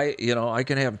 I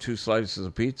can have 2 slices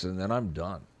of pizza and then I'm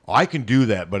done. I can do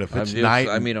that, but if it's just- night,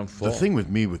 I mean, I'm full. The thing with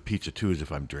me with pizza too is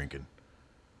if I'm drinking,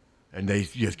 and they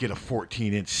just get a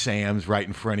 14-inch Sam's right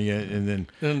in front of you, and then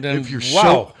if you're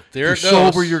wow, there if you're it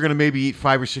goes. sober, you're going to maybe eat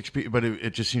 5 or 6 pieces. But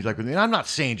it just seems like, and I'm not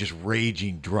saying just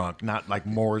raging drunk, not like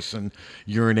Morrison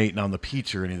urinating on the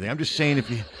pizza or anything. I'm just saying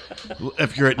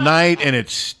if you're at night and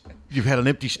you've had an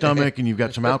empty stomach and you've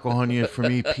got some alcohol in you, for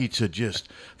me, pizza just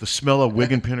the smell of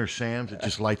Wigan Pin or Sam's, it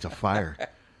just lights a fire.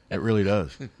 It really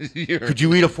does. Could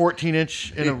you eat a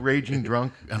 14-inch in a raging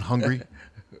drunk and hungry?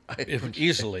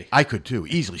 Easily. I could too,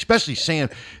 easily, especially Sam.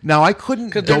 Now I couldn't.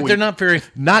 Because they're not very.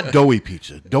 Not doughy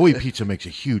pizza. Doughy pizza makes a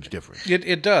huge difference.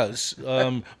 It does,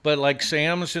 but like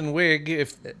Sam's and Wig,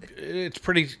 if it's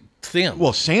pretty thin.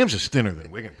 Well, Sam's is thinner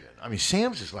than Wigan Pin. I mean,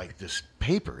 Sam's is like this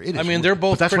paper. It is. I mean, they're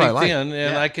both but that's pretty what I like. thin,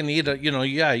 and Yeah. I can eat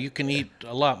you can eat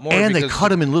a lot more. And they because- cut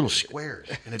them in little squares,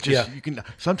 and it just Yeah. you can.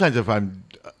 Sometimes if I'm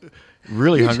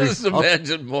really hungry, Just I'll-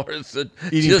 imagine Morrison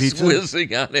Eating just pizza?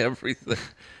 whizzing on everything.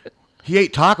 he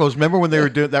ate tacos. Remember when they were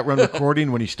doing that run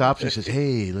recording? When he stops, he says,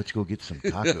 "Hey, let's go get some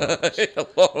tacos."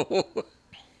 Hello.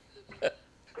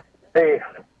 Hey,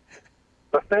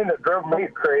 the thing that drove me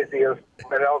crazy is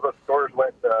when all the stores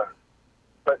went to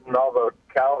putting all the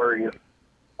calories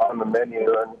on the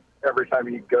menu, and every time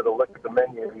you go to look at the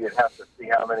menu, you'd have to see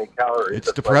how many calories.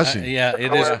 It's depressing. Yeah,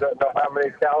 it I is. wanted to know how many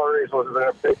calories was in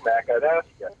a Big Mac. I'd ask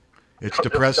you. It's Just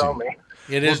depressing. tell me.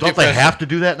 It Well, is. don't they depressing. have to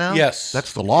do that now? Yes.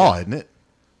 That's the law, isn't it?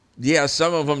 Yeah,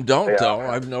 some of them don't Yeah. though.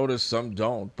 I've noticed some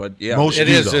don't, but yeah, Most It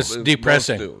do, is. though. It's most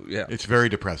depressing. do, Yeah, It's very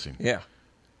depressing. yeah.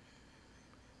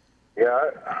 Yeah,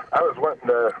 I was wanting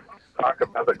to talk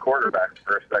about the quarterback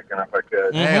for a second, if I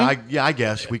could. Hey, I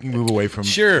guess we can move away from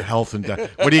Sure. health and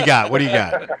what do you got? What do you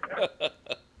got?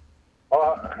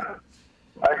 Well,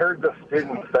 I heard the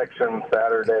student section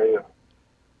Saturday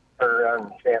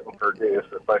around chanting for Deuce.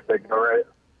 It's like they go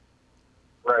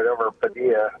right over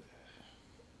Padilla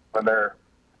when they're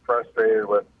frustrated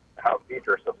with how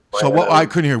Peterson's So playing. what? I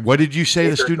couldn't hear. What did you say?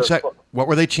 The students. Peterson's- What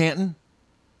were they chanting?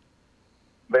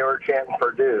 They were chanting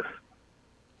for Deuce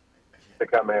to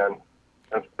come in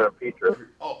instead of Peterson.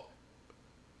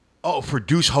 Oh, for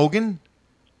Deuce Hogan?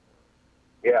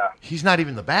 Yeah, He's not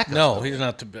even the backup. No, though. he's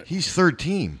not the best. He's third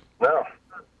team. no.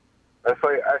 That's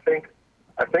like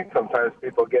I think sometimes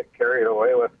people get carried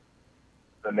away with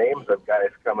the names of guys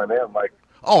coming in, like.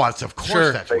 Oh, that's of course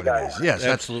Sure. that's what it is. Yes,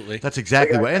 Absolutely. That's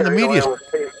exactly they what. got And the carried media away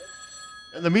with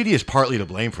and the media is partly to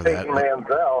blame for that. Peyton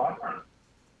Manziel.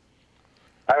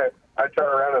 I turn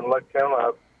around and looked him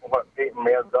up. What Peyton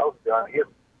Manziel's doing?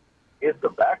 He's the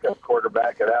backup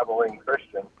quarterback at Abilene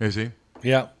Christian. Is he?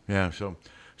 Yeah. Yeah. So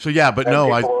yeah, but And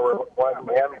no, people were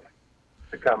wanting him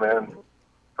to come in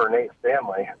for Nate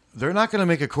Stanley. they're not going to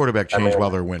make a quarterback change mean- while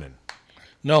they're winning.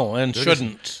 No, and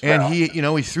shouldn't. And he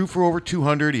threw for over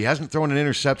 200. He hasn't thrown an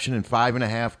interception in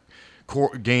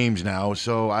 5.5 games now.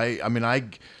 So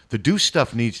the Deuce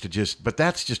stuff needs to but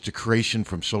that's just a creation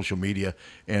from social media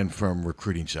and from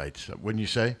recruiting sites, wouldn't you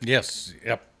say? Yes.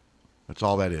 Yep. That's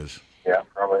all that is. Yeah,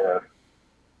 probably is.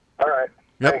 All right.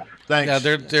 Yep. Thanks.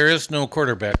 Yeah, there is no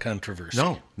quarterback controversy.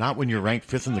 No, not when you're ranked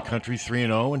 5th in the country,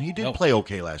 3-0, and he did Nope. play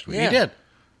okay last week. He did.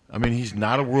 I mean, he's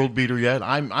not a world beater yet.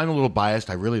 I'm a little biased.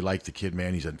 I really like the kid,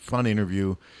 man. He's a fun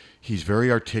interview. He's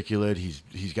very articulate.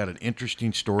 He's got an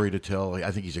interesting story to tell.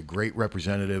 I think he's a great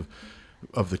representative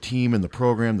of the team and the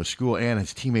program, the school, and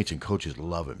his teammates and coaches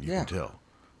love him. You Yeah. can tell.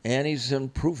 And he's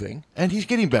improving. And he's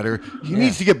getting better. He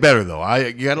needs to get better, though.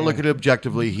 You got to look at it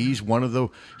objectively. He's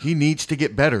he needs to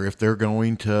get better if they're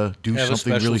going to do Have a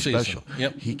something special really season. special.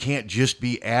 Yep. He can't just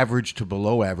be average to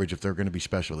below average if they're going to be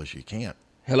special this year. He can't.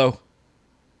 Hello.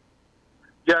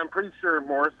 Yeah, I'm pretty sure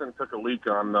Morrison took a leak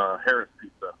on Harris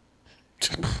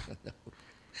Pizza.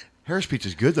 Harris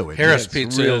Pizza's good though. Harris it's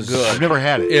Pizza real is good. I've never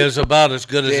had it. is about as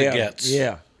good as it gets.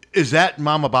 Yeah. Is that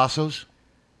Mama Basso's?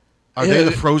 Are they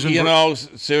the frozen? You know,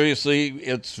 seriously,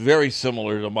 it's very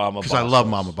similar to Mama Because Basso's. I love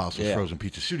Mama Basso's Yeah. frozen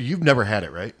pizza. Sudie, you've never had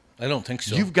it, right? I don't think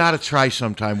so. You've got to try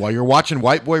sometime while you're watching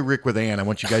White Boy Rick with Ann. I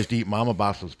want you guys to eat Mama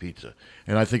Basso's pizza,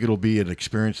 and I think it'll be an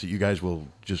experience that you guys will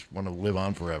just want to live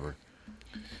on forever.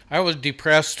 I was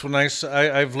depressed when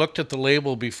I've looked at the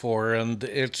label before, and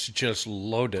it's just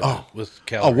loaded with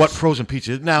calories. Oh, what frozen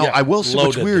pizza? Now, Yeah, I will say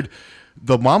what's loaded. weird.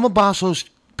 The Mama Basso's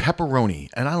pepperoni,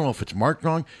 and I don't know if it's marked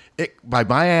wrong. By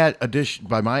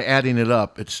my adding it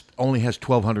up, it's only has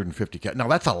 1,250 calories. Now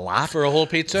that's a lot For a whole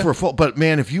pizza? For a full, but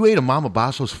man, if you ate a Mama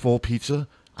Basso's full pizza,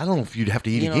 I don't know if you'd have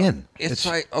to eat You know, again. it's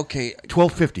like, okay,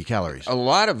 1,250 calories. a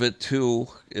lot of it, too,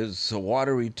 is the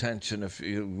water retention if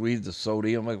you read the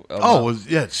sodium.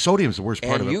 Yeah, sodium's the worst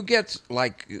part and of it. you get,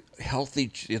 like,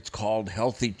 it's called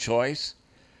Healthy Choice.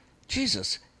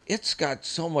 Jesus, it's got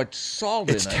so much salt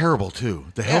in it. It's terrible too.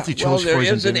 The Healthy well, Choice there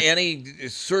frozen isn't dinner- any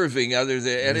serving other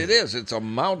than, and it is. It's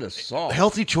amount of salt.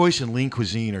 Healthy Choice and Lean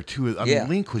Cuisine are two. I Yeah. mean,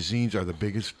 Lean Cuisines are the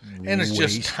biggest. And it's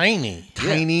just waste. tiny.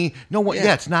 Tiny. No, what? Yeah.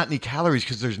 Yeah, it's not any calories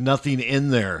because there's nothing in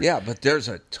there. Yeah, but there's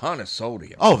a ton of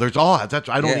sodium. Oh, there's all that's.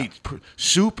 I don't Yeah. eat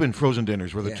soup and frozen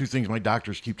dinners were the Yeah. two things my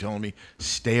doctors keep telling me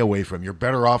stay away from. You're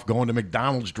better off going to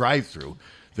McDonald's drive-through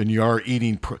than you are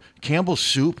eating Campbell's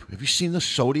soup. Have you seen the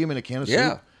sodium in a can of Yeah.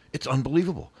 soup? It's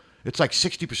unbelievable. It's like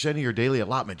 60% of your daily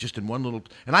allotment just in one little.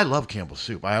 And I love Campbell's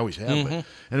soup. I always have. But,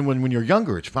 and when you're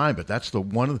younger, it's fine. But that's the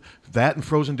one that and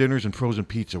frozen dinners and frozen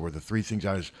pizza were the three things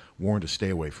I was warned to stay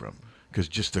away from because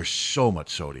just there's so much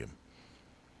sodium.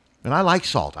 And I like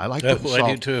salt. I like putting well, salt.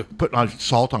 I do too. Putting on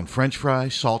salt on French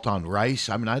fries, salt on rice.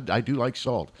 I mean, I do like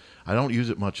salt. I don't use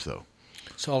it much though.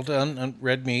 Salt on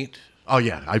red meat. Oh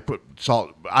yeah, I put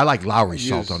salt. I like Lowry's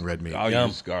salt on red meat. I'll Yum.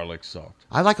 use garlic salt.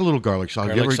 I like a little garlic salt.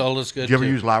 Garlic salt is good, Do you ever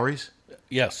too. use Lowry's?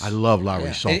 Yes. I love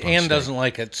Lowry's salt. on Ann steak. doesn't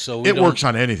like it, so we It don't- works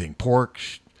on anything. Pork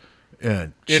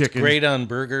and chicken. It's great on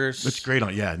burgers. It's great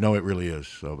on. Yeah, no, it really is.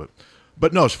 So,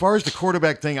 but no. As far as the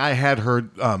quarterback thing, I had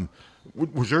heard.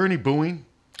 Was there any booing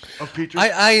of Petrie?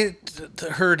 I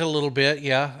heard a little bit.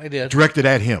 Yeah, I did. Directed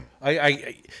at him.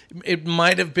 It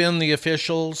might have been the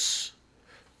officials.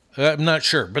 I'm not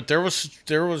sure, but there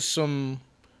was some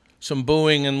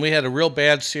booing, and we had a real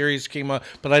bad series came up.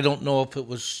 But I don't know if it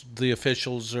was the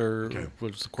officials or was the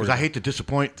Because I quarterback. hate to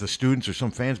disappoint the students or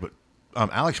some fans, but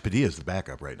Alex Padilla is the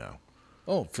backup right now.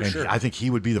 Oh, for And sure. I think he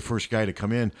would be the first guy to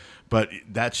come in. But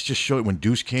that's just showing when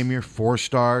Deuce came here,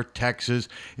 4-star, Texas.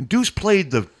 And Deuce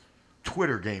played the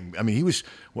Twitter game. I mean,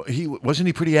 wasn't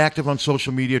he pretty active on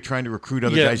social media trying to recruit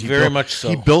other Yeah, guys? very much so.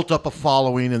 He built up a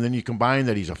following, and then you combine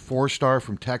that he's a 4-star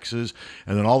from Texas,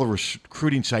 and then all the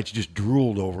recruiting sites just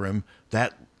drooled over him.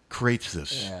 That creates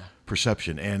this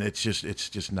perception, and it's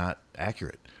just not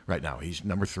accurate right now. He's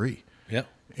number 3. Yeah.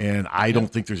 And I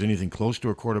don't think there's anything close to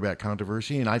a quarterback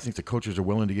controversy. And I think the coaches are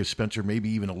willing to give Spencer maybe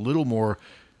even a little more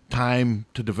time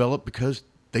to develop because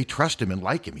they trust him and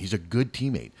like him. He's a good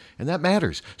teammate. And that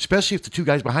matters, especially if the two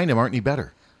guys behind him aren't any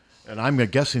better. And I'm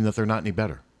guessing that they're not any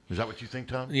better. Is that what you think,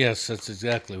 Tom? Yes, that's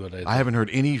exactly what I think. I haven't heard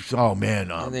any. Oh,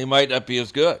 man. And they might not be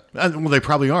as good. Well, they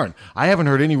probably aren't. I haven't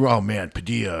heard any. Oh, man,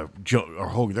 Padilla or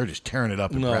Hogan, they're just tearing it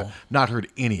up. No. Not heard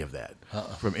any of that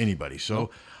from anybody.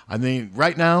 So. I mean,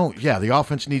 right now, yeah, the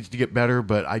offense needs to get better,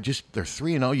 but they're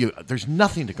 3-0. There's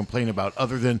nothing to complain about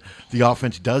other than the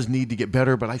offense does need to get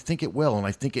better, but I think it will, and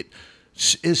I think it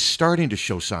is starting to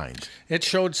show signs. It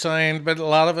showed signs, but a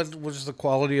lot of it was the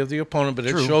quality of the opponent. But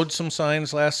True. it showed some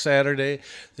signs last Saturday.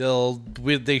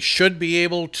 They should be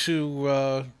able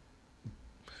to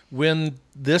win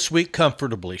this week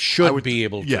comfortably. Be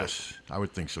able to. Yes, I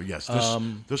would think so. Yes,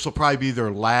 this will probably be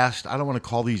their last. I don't want to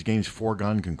call these games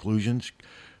foregone conclusions.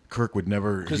 Kirk would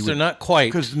never Because they're not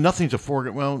quite. Because nothing's a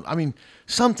foregone. Well, I mean,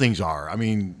 some things are. I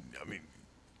mean,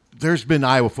 there's been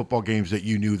Iowa football games that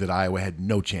you knew that Iowa had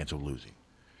no chance of losing.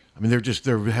 I mean,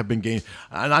 there have been games,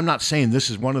 and I'm not saying this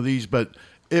is one of these, but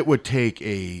it would take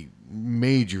a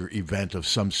major event of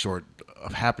some sort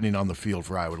of happening on the field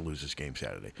for Iowa to lose this game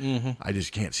Saturday. Mm-hmm. I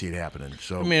just can't see it happening.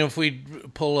 So I mean, if we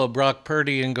pull a Brock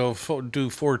Purdy and go do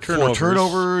 4 turnovers. 4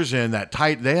 turnovers and that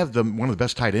tight. They have one of the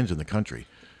best tight ends in the country.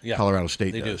 Yeah, Colorado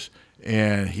State they do. does.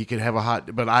 and he could have a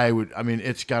hot. But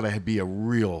it's got to be a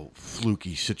real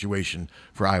fluky situation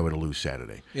for Iowa to lose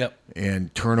Saturday. Yep.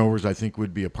 And turnovers, I think,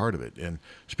 would be a part of it. And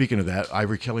speaking of that,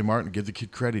 Ivory Kelly Martin, give the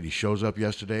kid credit. He shows up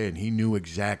yesterday, and he knew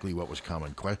exactly what was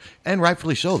coming. And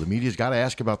rightfully so. The media's got to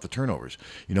ask about the turnovers.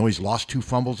 He's lost 2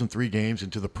 fumbles in 3 games.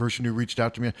 And to the person who reached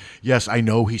out to me, yes, I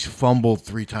know he's fumbled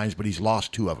 3 times, but he's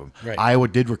lost 2 of them. Right. Iowa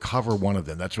did recover 1 of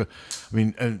them. That's what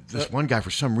and this one guy,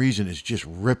 for some reason, is just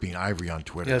ripping Ivory on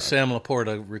Twitter. Yeah, Sam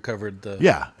Laporta recovered the.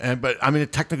 Yeah, but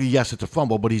technically, yes, it's a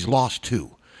fumble, but he's lost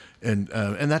 2, and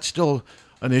that's still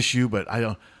an issue. But I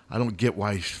don't get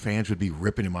why fans would be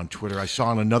ripping him on Twitter. I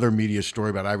saw in another media story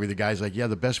about Ivory, the guy's like, yeah,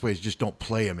 the best way is just don't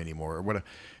play him anymore or whatever.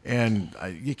 And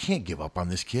you can't give up on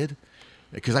this kid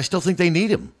because I still think they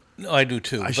need him. No, I do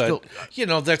too.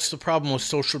 But that's the problem with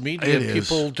social media.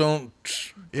 People don't.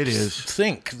 It is.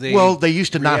 Think they. Well, they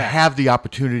used to not have the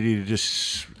opportunity to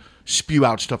just spew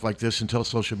out stuff like this until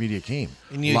social media came.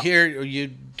 And you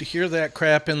hear that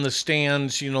crap in the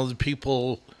stands. The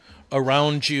people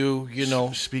around you.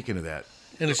 Speaking of that,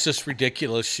 and it's just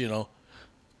ridiculous. Yeah.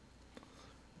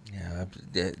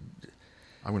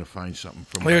 I'm going to find something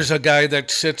from. There's a guy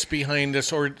that sits behind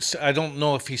us, or I don't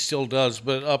know if he still does,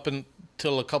 but up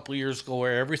until a couple of years ago,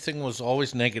 where everything was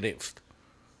always negative.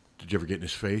 Did you ever get in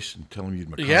his face and tell him you'd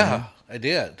McConnell? Yeah, I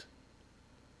did.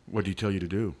 What did he tell you to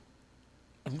do?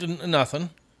 Nothing.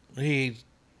 I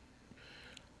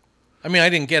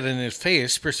didn't get in his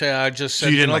face per se. I just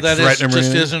said,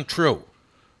 that isn't true.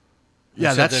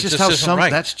 Yeah, that's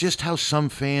just how some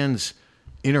fans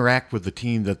interact with the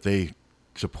team that they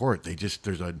support. There's just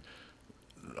a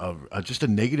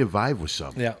negative vibe with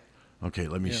some. Yeah. Okay,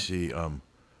 let me see.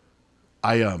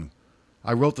 I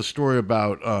wrote the story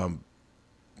about how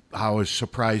I was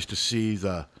surprised to see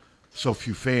so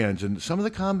few fans and some of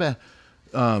the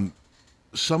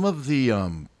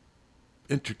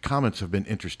comments have been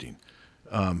interesting.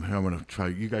 I'm going to try.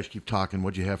 You guys keep talking.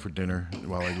 What'd you have for dinner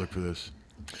while I look for this?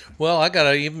 Well, I got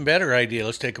an even better idea.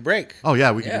 Let's take a break. Oh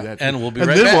yeah, we can do that too. And we'll be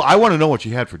right back. I want to know what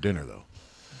you had for dinner though.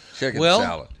 Chicken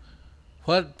salad.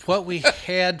 What we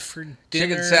had for dinner?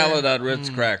 Chicken salad on Ritz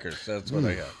crackers. That's what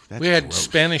I got. We had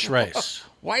Spanish rice.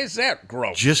 Why is that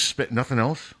gross? Just nothing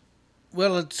else?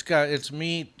 Well, it's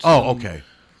meat. Oh, okay.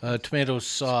 Tomato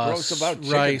sauce. What's gross about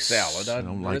rice. chicken salad? I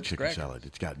don't like chicken salad.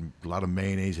 It's got a lot of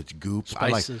mayonnaise. It's goop.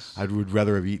 Spices. I would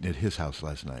rather have eaten at his house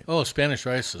last night. Oh, Spanish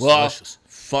rice is delicious.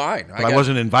 Fine. But I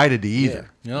wasn't invited to either.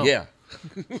 Yeah. No. Yeah.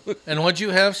 And what'd you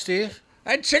have, Steve?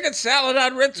 I had chicken salad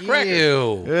on Ritz crackers.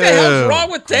 Ew. What the hell's wrong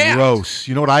with that? Gross.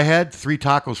 You know what I had? 3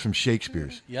 tacos from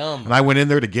Shakespeare's. Yum. And I went in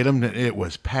there to get them, and it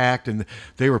was packed, and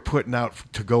they were putting out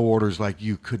to-go orders like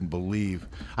you couldn't believe.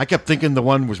 I kept thinking the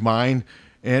one was mine,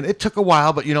 and it took a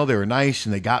while, but, they were nice,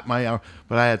 and they got my...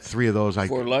 But I had 3 of those.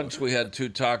 For lunch, we had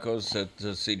 2 tacos at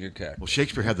Senior Cack. Well,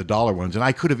 Shakespeare had the dollar ones, and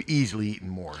I could have easily eaten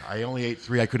more. I only ate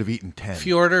 3. I could have eaten 10. If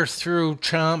you order through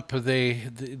Chomp, they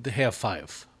have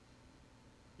 5.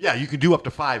 Yeah, you can do up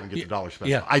to 5 and get the dollar special.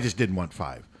 Yeah. I just didn't want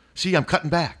 5. See, I'm cutting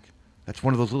back. That's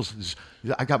one of those little...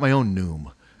 I got my own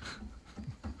Noom.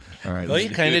 All right. Well,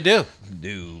 you kind of do.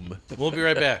 Doom. We'll be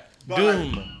right back.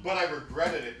 Doom. But I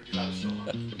regretted it because I was so...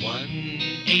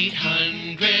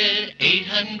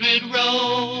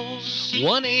 1-800-800-ROSE.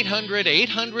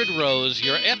 1-800-800-ROSE.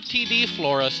 Your FTD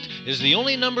florist is the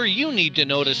only number you need to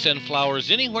know to send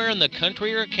flowers anywhere in the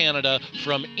country or Canada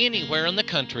from anywhere in the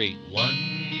country.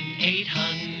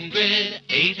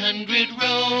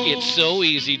 1-800-800-ROSE. It's so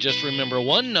easy. Just remember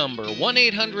one number.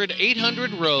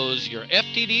 1-800-800-ROSE. Your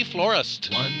FTD florist.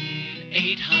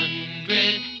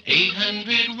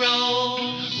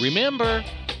 1-800-800-ROSE. Remember...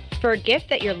 For a gift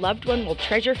that your loved one will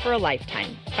treasure for a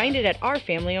lifetime, find it at our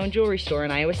family-owned jewelry store in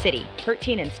Iowa City,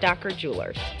 Hertine and Stocker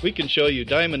Jewelers. We can show you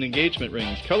diamond engagement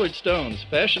rings, colored stones,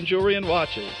 fashion jewelry, and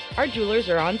watches. Our jewelers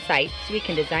are on site so we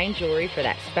can design jewelry for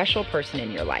that special person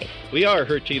in your life. We are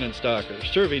Hertine and Stocker,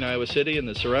 serving Iowa City and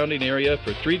the surrounding area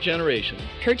for 3 generations.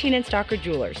 Hertine and Stocker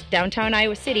Jewelers, downtown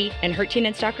Iowa City, and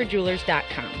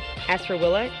HertineandStockerJewelers.com. Ask for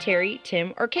Willa, Terry,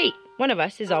 Tim, or Kate. One of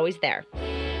us is always there.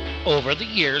 Over the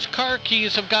years, car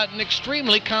keys have gotten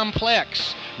extremely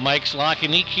complex. Mike's Lock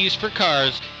and E-Keys for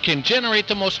Cars can generate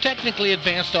the most technically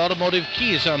advanced automotive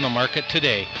keys on the market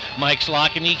today. Mike's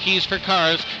Lock and E-Keys for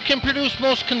Cars can produce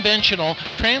most conventional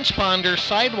transponder,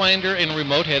 sidewinder, and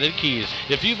remote-headed keys.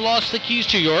 If you've lost the keys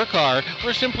to your car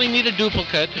or simply need a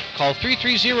duplicate, call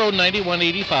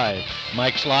 330-9185.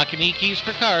 Mike's Lock and E-Keys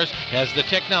for Cars has the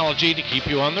technology to keep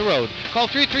you on the road. Call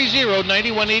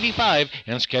 330-9185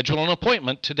 and schedule an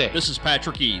appointment today. This is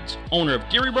Patrick Eads, owner of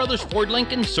Geary Brothers Ford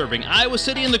Lincoln, serving Iowa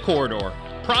City in the corridor.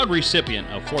 proud recipient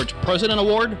of Ford's President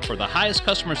Award for the highest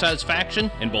customer satisfaction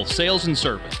in both sales and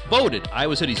service. Voted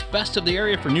Iowa City's best of the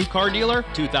area for new car dealer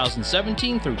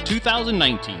 2017 through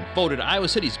 2019. Voted Iowa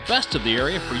City's best of the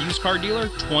area for used car dealer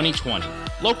 2020.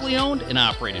 Locally owned and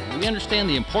operated, we understand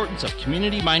the importance of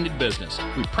community-minded business.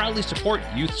 We proudly support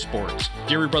youth sports.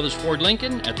 Deary Brothers Ford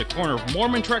Lincoln at the corner of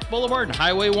Mormon Trek Boulevard and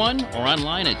Highway 1 or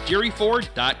online at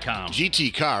DearyFord.com.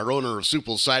 GT Carr, owner of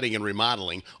Supple Siding and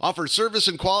Remodeling, offers service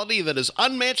and quality that is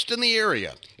unmatched in the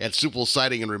area. At Supple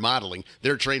Siding and Remodeling,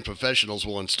 their trained professionals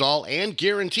will install and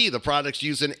guarantee the products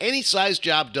used in any size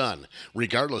job done,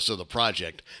 regardless of the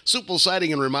project. Supple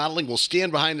Siding and Remodeling will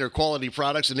stand behind their quality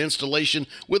products and installation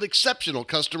with exceptional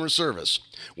customer service.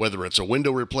 Whether it's a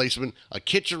window replacement, a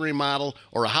kitchen remodel,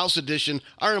 or a house addition,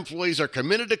 our employees are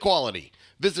committed to quality.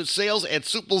 Visit sales at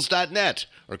supples.net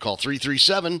or call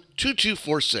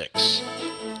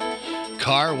 337-2246.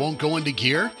 Car won't go into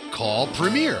gear? Call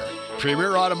Premier.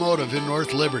 Premier Automotive in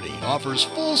North Liberty offers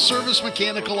full-service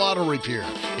mechanical auto repair,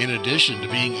 in addition to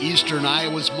being Eastern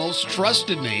Iowa's most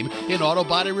trusted name in auto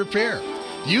body repair.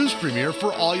 Use Premier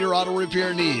for all your auto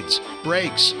repair needs: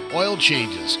 brakes, oil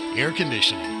changes, air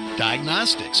conditioning,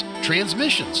 diagnostics,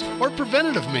 transmissions, or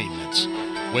preventative maintenance.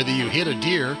 Whether you hit a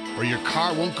deer or your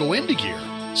car won't go into gear,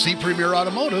 see Premier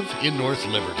Automotive in North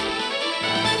Liberty.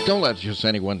 Don't let just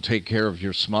anyone take care of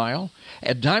your smile.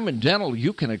 At Diamond Dental,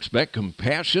 you can expect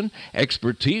compassion,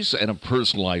 expertise, and a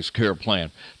personalized care plan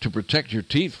to protect your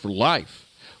teeth for life.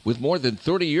 With more than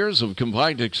 30 years of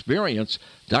combined experience,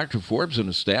 Dr. Forbes and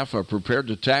his staff are prepared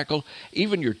to tackle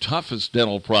even your toughest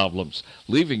dental problems,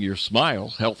 leaving your smile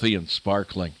healthy and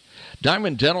sparkling.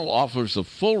 Diamond Dental offers a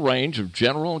full range of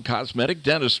general and cosmetic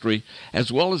dentistry,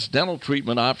 as well as dental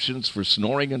treatment options for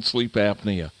snoring and sleep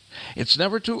apnea. It's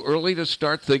never too early to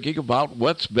start thinking about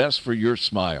what's best for your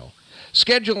smile.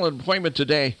 Schedule an appointment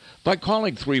today by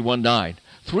calling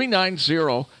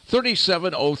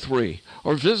 319-390-3703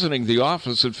 or visiting the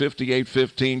office at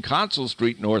 5815 Consul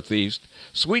Street Northeast,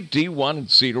 Suite D1 in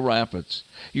Cedar Rapids.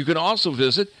 You can also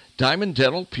visit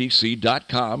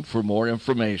DiamondDentalPC.com for more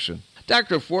information.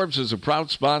 Dr. Forbes is a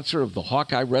proud sponsor of the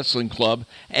Hawkeye Wrestling Club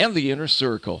and the Inner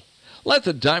Circle. Let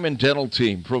the Diamond Dental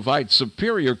team provide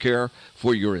superior care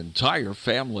for your entire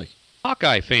family.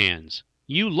 Hawkeye fans,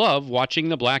 you love watching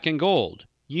the black and gold.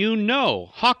 You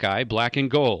know Hawkeye Black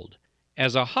and Gold.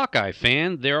 As a Hawkeye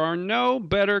fan, there are no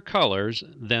better colors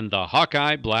than the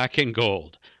Hawkeye Black and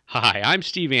Gold. Hi, I'm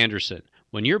Steve Anderson.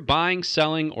 When you're buying,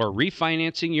 selling, or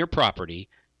refinancing your property,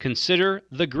 consider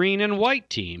the green and white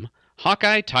team,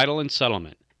 Hawkeye Title and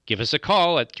Settlement. Give us a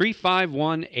call at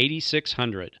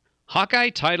 351-8600. Hawkeye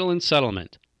Title and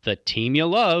Settlement. The team you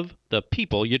love, the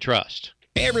people you trust.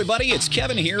 Hey everybody, it's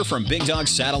Kevin here from Big Dog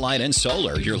Satellite and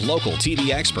Solar, your local TV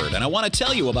expert, and I want to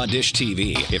tell you about Dish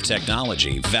TV. If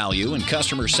technology, value, and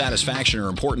customer satisfaction are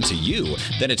important to you,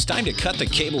 then it's time to cut the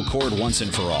cable cord once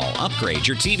and for all. Upgrade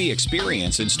your TV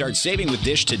experience and start saving with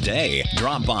Dish today.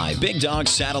 Drop by Big Dog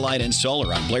Satellite and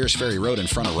Solar on Blair's Ferry Road in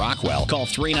front of Rockwell. Call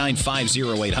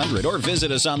 395-0800 or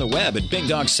visit us on the web at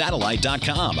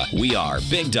BigDogSatellite.com. We are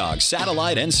Big Dog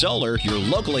Satellite and Solar, your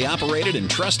locally operated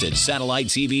and trusted satellite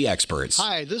TV experts.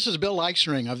 Hi, this is Bill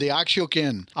Eichstring of the Oxyoke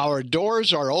Inn. Our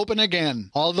doors are open again.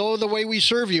 Although the way we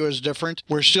serve you is different,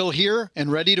 we're still here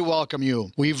and ready to welcome you.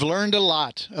 We've learned a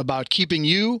lot about keeping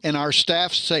you and our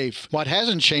staff safe. What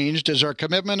hasn't changed is our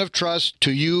commitment of trust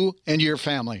to you and your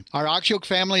family. Our Oxyoke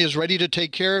family is ready to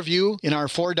take care of you in our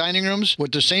 4 dining rooms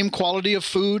with the same quality of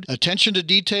food, attention to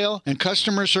detail, and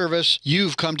customer service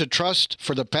you've come to trust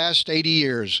for the past 80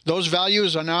 years. Those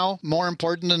values are now more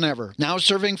important than ever. Now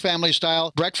serving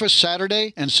family-style breakfast Saturday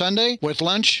and Sunday with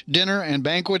lunch, dinner, and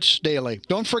banquets daily.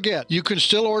 Don't forget, you can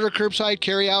still order curbside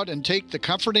carryout and take the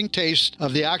comforting taste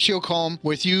of the Oxyoke home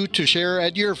with you to share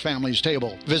at your family's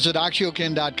table. Visit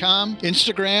oxyokeinn.com,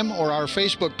 Instagram, or our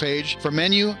Facebook page for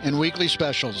menu and weekly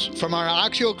specials. From our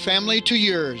Oxyoke family to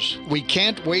yours, we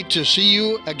can't wait to see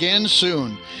you again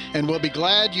soon, and we'll be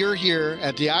glad you're here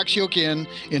at the Oxyoke Inn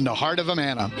in the heart of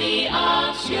Amana. The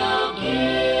Oxyoke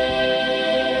Inn.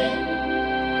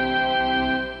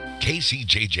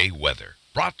 KCJJ Weather,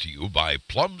 brought to you by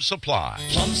Plum Supply.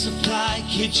 Plum Supply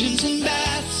kitchens and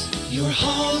baths. Your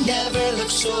home never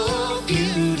looks so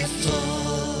beautiful.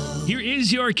 Here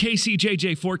is your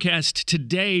KCJJ forecast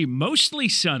today. Mostly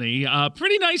sunny.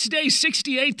 Pretty nice day.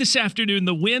 68 this afternoon.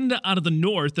 The wind out of the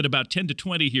north at about 10 to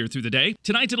 20 here through the day.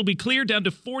 Tonight it'll be clear down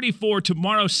to 44.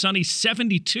 Tomorrow sunny,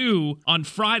 72. On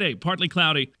Friday, partly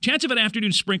cloudy. Chance of an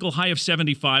afternoon sprinkle, high of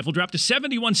 75. We'll drop to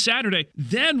 71 Saturday.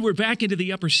 Then we're back into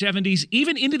the upper 70s,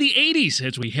 even into the 80s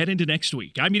as we head into next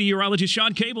week. I'm meteorologist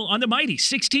Sean Cable on the mighty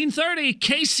 1630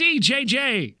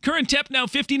 KCJJ. Current temp now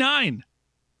 59.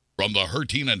 From the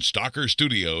Hertine and Stalker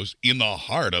Studios in the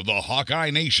heart of the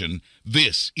Hawkeye Nation,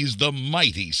 this is the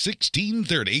mighty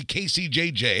 1630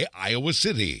 KCJJ, Iowa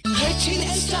City. Hertine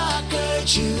and Stalker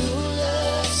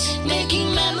Jewelers,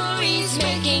 making memories,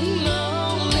 making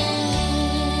moments.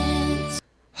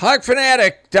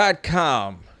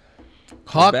 HawkFanatic.com.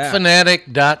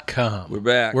 HawkFanatic.com. We're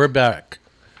back. We're back.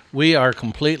 We are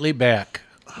completely back.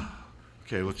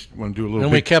 Okay, let's want to do a little.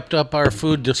 And we kept up our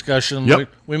food discussion. Yep.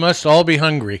 We must all be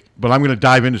hungry. But I'm going to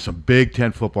dive into some Big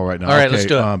Ten football right now. All right, let's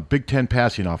do it. Big Ten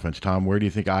passing offense, Tom. Where do you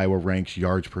think Iowa ranks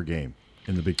yards per game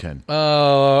in the Big Ten?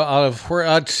 Out of where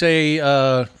I'd say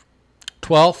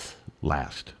 12th.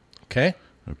 Last. Okay.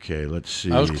 Okay, let's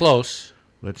see. I was close.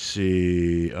 Let's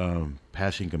see.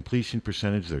 Passing completion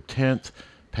percentage, they're 10th.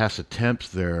 Pass attempts,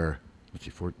 they're,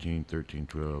 14, 13,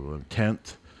 12, 11,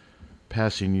 10th.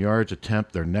 Passing yards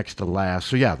attempt, they're next to last.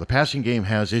 So, yeah, the passing game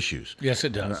has issues. Yes,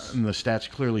 it does. And the stats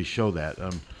clearly show that.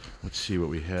 Let's see what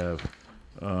we have.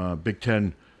 Big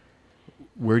Ten,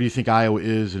 where do you think Iowa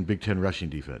is in Big Ten rushing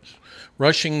defense?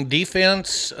 Rushing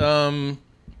defense,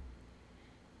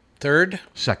 third?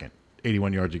 Second,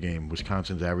 81 yards a game.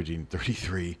 Wisconsin's averaging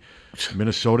 33.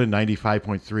 Minnesota,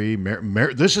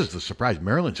 95.3. This is the surprise.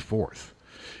 Maryland's fourth.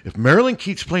 If Maryland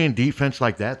keeps playing defense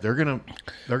like that, they're gonna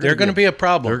be a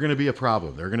problem. They're gonna be a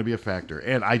problem. They're gonna be a factor.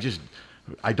 And I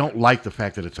don't like the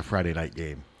fact that it's a Friday night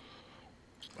game.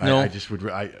 No.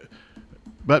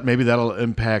 But maybe that'll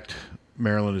impact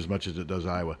Maryland as much as it does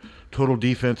Iowa. Total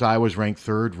defense, Iowa's ranked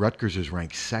third. Rutgers is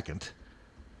ranked second.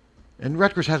 And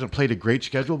Rutgers hasn't played a great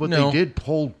schedule, but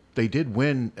they did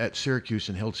win at Syracuse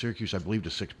and held Syracuse, I believe,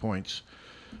 to 6 points.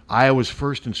 Iowa's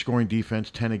first in scoring defense,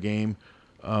 10 a game.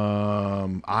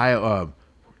 Iowa's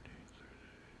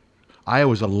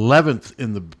 11th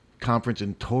in the conference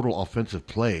in total offensive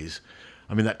plays.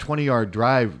 I mean, that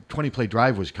 20-play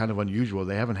drive was kind of unusual.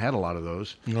 They haven't had a lot of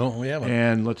those. No, we haven't.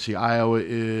 And let's see, Iowa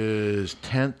is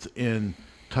 10th in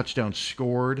touchdowns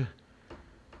scored.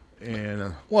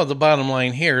 And well, the bottom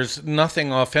line here is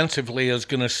nothing offensively is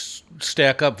going to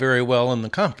stack up very well in the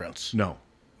conference. No.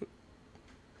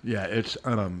 Yeah, it's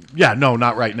no,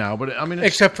 not right now. But I mean,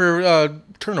 except for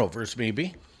turnovers,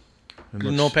 maybe.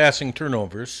 No passing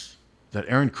turnovers. That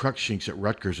Aaron Cruikshank's at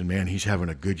Rutgers, and man, he's having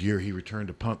a good year. He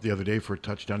returned a punt the other day for a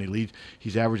touchdown.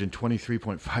 He's averaging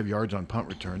 23.5 yards on punt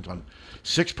returns, on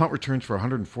 6 punt returns for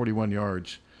 141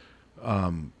 yards.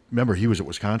 Remember, he was at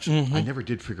Wisconsin. Mm-hmm. I never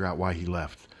did figure out why he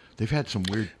left. They've had some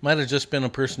weird. Might have just been a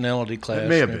personality clash. It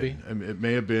may have maybe. been. It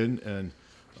may have been. And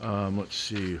let's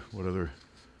see what other.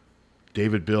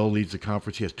 David Bill leads the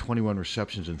conference. He has 21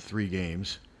 receptions in 3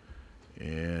 games.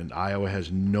 And Iowa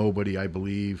has nobody, I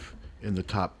believe, in the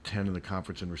top 10 in the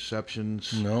conference in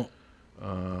receptions. No.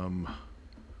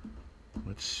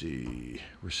 Let's see.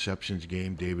 Receptions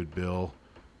game, David Bill.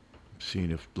 I'm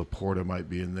seeing if Laporta might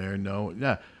be in there. No.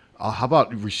 Yeah. How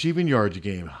about receiving yards a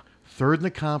game? Third in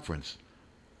the conference.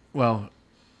 Well,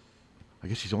 I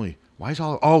guess he's only... Why is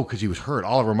because he was hurt.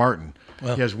 Oliver Martin.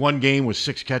 Well, he has 1 game with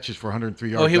 6 catches for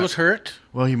 103 yards. Oh, he was hurt?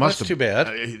 Well, he must have. That's too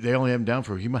bad. They only have him down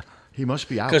for... He must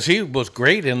be out. Because he was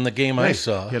great in the game I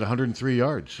saw. He had 103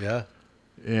 yards. Yeah.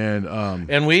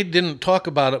 And we didn't talk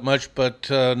about it much, but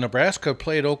Nebraska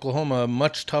played Oklahoma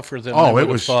much tougher than I would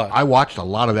have thought. I watched a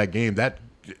lot of that game.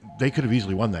 They could have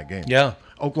easily won that game. Yeah.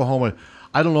 Oklahoma...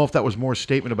 I don't know if that was more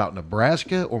statement about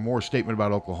Nebraska or more statement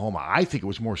about Oklahoma. I think it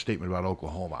was more statement about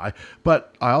Oklahoma.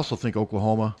 But I also think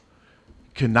Oklahoma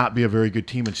cannot be a very good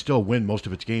team and still win most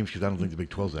of its games because I don't think the Big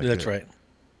 12 is that good. That's right.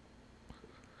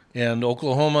 And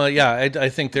Oklahoma, I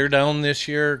think they're down this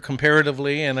year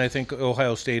comparatively, and I think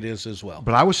Ohio State is as well.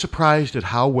 But I was surprised at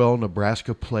how well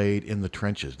Nebraska played in the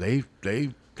trenches. They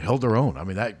held their own. I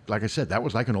mean, that, like I said, that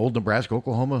was like an old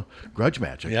Nebraska-Oklahoma grudge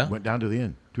match. It went down to the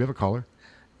end. Do we have a caller?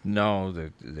 No,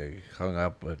 they hung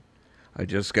up, but I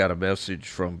just got a message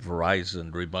from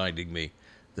Verizon reminding me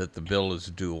that the bill is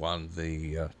due on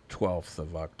the 12th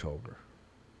of October.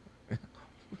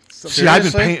 See,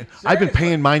 I've been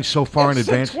paying mine so far in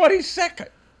advance. 22nd.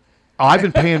 Oh, I've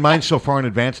been paying mine so far in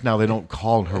advance now they don't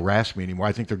call and harass me anymore.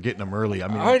 I think they're getting them early. I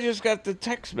mean, I just got the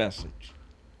text message.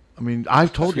 I mean,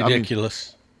 I've told you.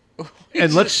 Ridiculous.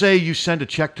 And let's say you send a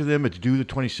check to them. It's due the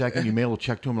 22nd. You mail a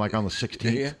check to them like on the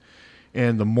 16th. Yeah.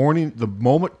 And the moment the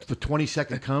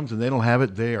 22nd comes and they don't have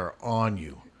it, they are on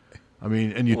you. I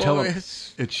mean, and you tell them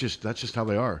that's just how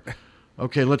they are.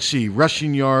 Okay, let's see.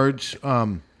 Rushing yards.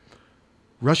 Kenneth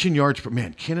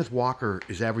Walker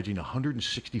is averaging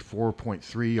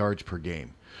 164.3 yards per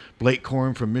game. Blake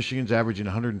Corum from Michigan's averaging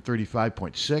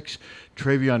 135.6.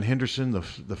 Travion Henderson, the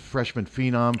freshman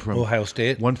phenom from Ohio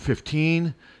State,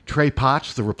 115. Trey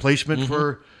Potts, the replacement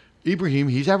for Ibrahim,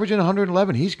 he's averaging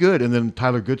 111. He's good. And then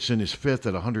Tyler Goodson is fifth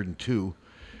at 102.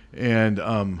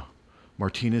 And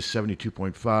Martinez,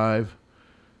 72.5.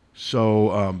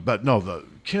 So, but no, the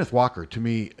Kenneth Walker, to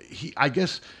me, I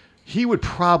guess he would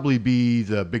probably be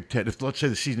the Big Ten. If let's say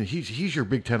the season, he's your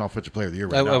Big Ten Offensive Player of the Year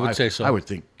right now. I would say so. I would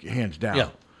think hands down. Yeah.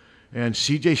 And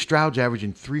C.J. Stroud's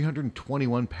averaging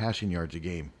 321 passing yards a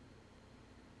game.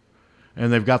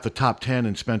 And they've got the top 10,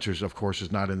 and Spencer's, of course, is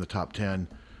not in the top 10.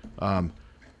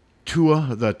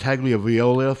 Tua, the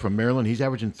Tagliaviola from Maryland, he's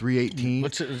averaging 318.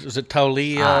 Is it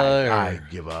Taulia? I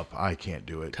give up. I can't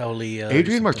do it. Taulia.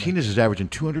 Adrian Martinez is averaging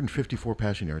 254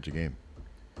 passing yards a game.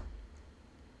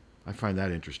 I find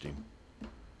that interesting.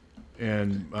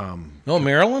 And no,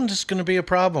 Maryland is going to be a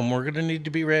problem. We're going to need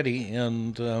to be ready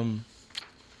and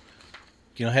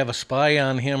have a spy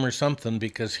on him or something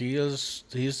because he's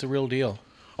the real deal.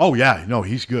 Oh, yeah. No,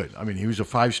 he's good. I mean, he was a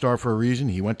 5-star for a reason.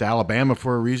 He went to Alabama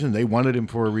for a reason. They wanted him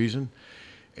for a reason.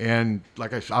 And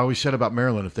like I always said about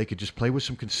Maryland, if they could just play with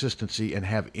some consistency and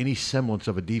have any semblance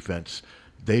of a defense,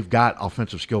 they've got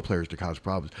offensive skill players to cause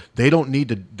problems. They don't need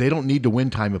to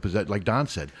win time of possession. Like Don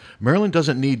said, Maryland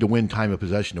doesn't need to win time of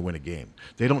possession to win a game.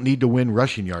 They don't need to win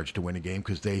rushing yards to win a game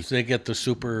because they get the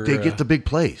super. They get the big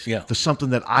plays. Yeah, the something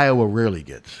that Iowa rarely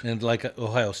gets, and like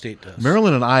Ohio State does.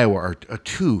 Maryland and Iowa are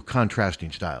two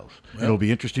contrasting styles. Well, it'll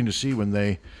be interesting to see when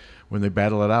they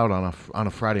battle it out on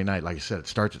a Friday night. Like I said, it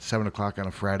starts at 7:00 on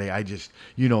a Friday. I just,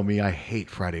 me, I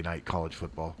hate Friday night college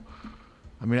football.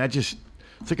 I mean,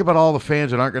 think about all the fans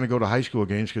that aren't going to go to high school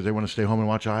games because they want to stay home and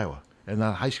watch Iowa. And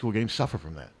the high school games suffer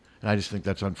from that. And I just think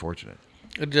that's unfortunate.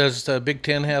 Does the Big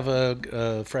Ten have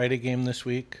a Friday game this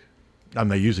week?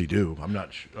 They usually do. I'm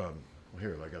not sure.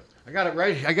 Here, I got it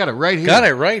right here. Got it right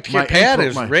here. Pat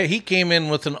is right. He came in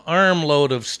with an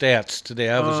armload of stats today.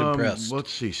 I was impressed.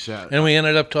 Let's see. And we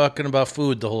ended up talking about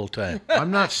food the whole time. I'm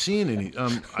not seeing any.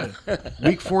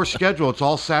 Week 4 schedule, it's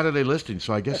all Saturday listing,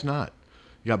 so I guess not.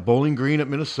 You got Bowling Green at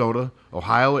Minnesota,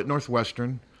 Ohio at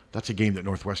Northwestern. That's a game that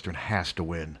Northwestern has to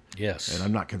win. Yes. And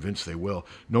I'm not convinced they will.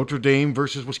 Notre Dame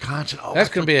versus Wisconsin. Oh, that's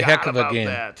going to be a heck of a game.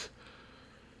 That.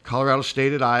 Colorado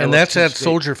State at Iowa. And that's at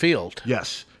Soldier Field.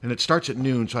 Yes. And it starts at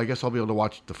noon, so I guess I'll be able to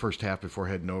watch the first half before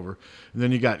heading over. And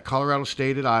then you got Colorado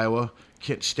State at Iowa,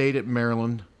 Kent State at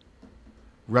Maryland,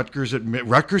 Rutgers at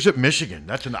Michigan.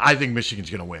 I think Michigan's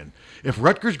going to win. If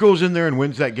Rutgers goes in there and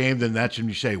wins that game, then that's when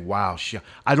you say, wow,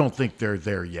 I don't think they're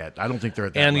there yet. I don't think they're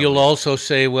at that And level. You'll also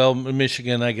say, well,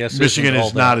 Michigan, I guess, Michigan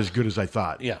is not as good as I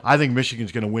thought. Yeah. I think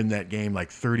Michigan's going to win that game like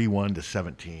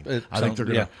 31-17. I think they're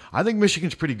going to. I think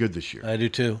Michigan's pretty good this year. I do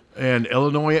too. And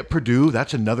Illinois at Purdue,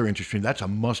 that's another interesting. That's a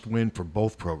must-win for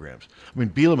both programs. I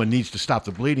mean, Bielema needs to stop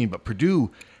the bleeding, but Purdue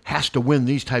has to win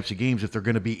these types of games if they're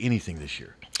going to be anything this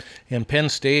year. And Penn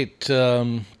State,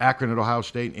 Akron at Ohio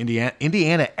State,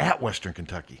 Indiana at Western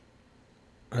Kentucky.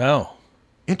 Oh,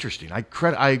 interesting. I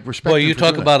respect. Well, you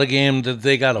talk about a game that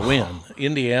they got to win.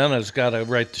 Indiana's got to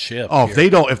right the ship. Oh,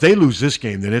 if they lose this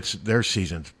game, then it's their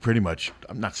season's pretty much.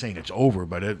 I'm not saying it's over,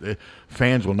 but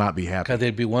fans will not be happy. Because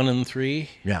they'd be 1-3.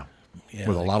 Yeah.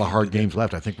 With a lot of hard games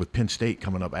left, I think, with Penn State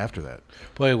coming up after that.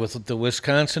 Boy, with the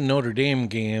Wisconsin-Notre Dame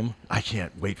game. I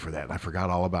can't wait for that. I forgot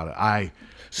all about it.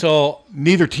 So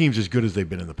neither team's as good as they've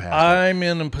been in the past. I'm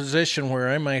in a position where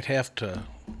I might have to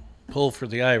pull for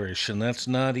the Irish, and that's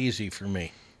not easy for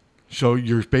me. So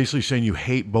you're basically saying you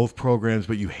hate both programs,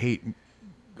 but you hate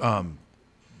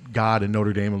God and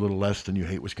Notre Dame a little less than you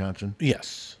hate Wisconsin?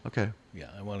 Yes. Okay. Yeah,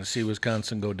 I want to see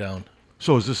Wisconsin go down.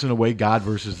 So is this in a way God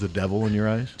versus the devil in your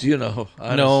eyes? Do you know?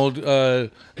 No,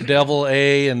 Devil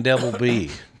A and Devil B.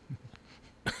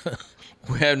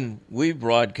 When we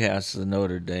broadcast the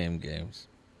Notre Dame games,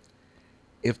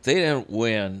 if they didn't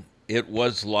win, it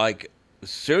was like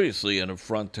seriously an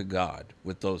affront to God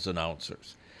with those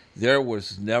announcers. There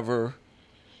was never,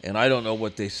 and I don't know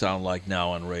what they sound like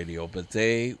now on radio, but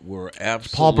they were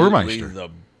absolutely Paul Burmeister, the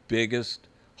biggest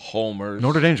homers.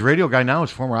 Notre Dame's radio guy now is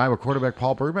former Iowa quarterback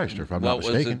Paul Burmeister, if I'm not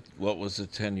mistaken. What was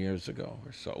it 10 years ago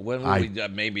or so? When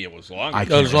maybe it was longer. It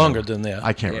was longer than that.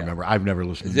 I can't remember. I've never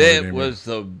listened to Notre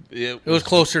Dame. It was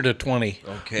closer to 20.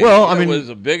 Okay. Well, I mean, it was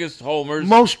the biggest homers.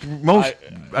 Most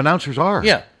announcers are.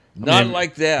 Yeah. Not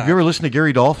like that. Have you ever listened to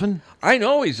Gary Dolphin? I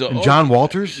know he's and John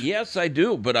Walters. Yes, I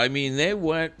do. But I mean, they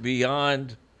went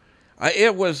beyond.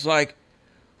 It was like,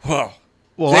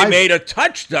 they made a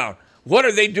touchdown. What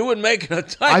are they doing making a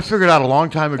touchdown? I figured out a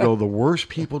long time ago the worst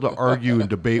people to argue and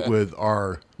debate with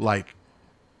are like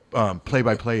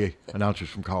play-by-play announcers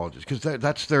from colleges because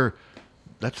that's their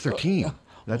team.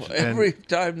 Every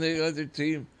time the other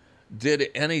team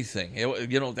did anything,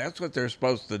 that's what they're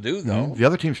supposed to do, though. The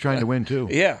other team's trying to win too.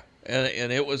 Yeah,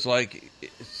 And it was like,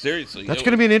 seriously. That's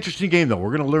going to be an interesting game, though.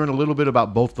 We're going to learn a little bit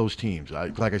about both those teams.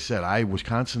 Like I said,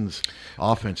 Wisconsin's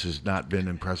offense has not been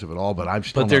impressive at all, but I'm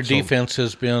still. But their not so- defense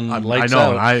has been I lights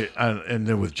know, out. and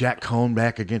then with Jack Cohn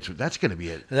back against, that's going to be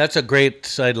it. That's a great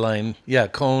sideline. Yeah,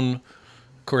 Cohn,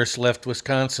 of course, left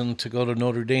Wisconsin to go to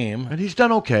Notre Dame. And he's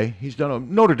done okay.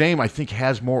 Notre Dame, I think,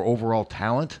 has more overall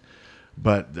talent.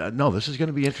 But no, this is going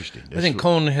to be interesting. I think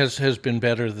Cohn has been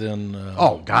better than.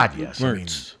 Oh God, yes.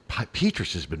 Mertz. I mean,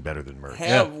 Petrus has been better than Mertz.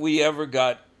 Have we ever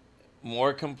got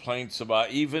more complaints about,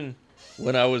 even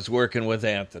when I was working with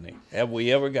Anthony, have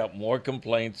we ever got more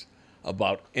complaints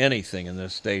about anything in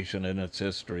this station in its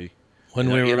history,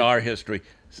 in our history,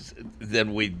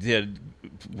 than we did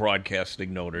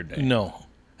broadcasting Notre Dame? No.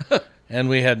 And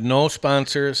we had no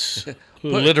sponsors,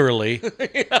 literally.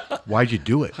 Why'd you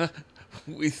do it?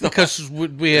 Because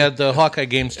we had the Hawkeye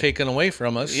games taken away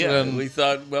from us. Yeah, and we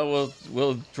thought, well,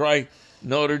 we'll try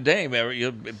Notre Dame.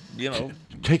 You know,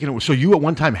 Taking it. So you at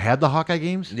one time had the Hawkeye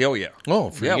games? Oh yeah.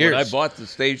 For years. years. When I bought the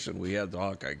station, we had the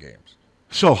Hawkeye games.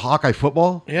 So Hawkeye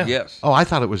football? Yeah. Yes. Oh, I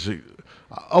thought it was.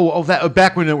 That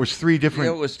back when there was three different.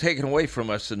 It was taken away from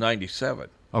us in '97.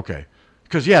 Okay.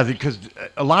 Because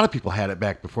a lot of people had it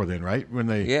back before then, right? When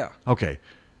they. Yeah. Okay,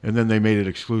 and then they made it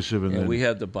exclusive, and And then we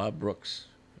had the Bob Brooks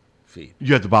feed.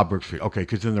 You had the Bob Brooks feed. Okay,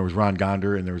 because then there was Ron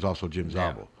Gonder and there was also Jim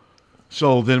Zabel.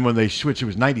 So then when they switched, it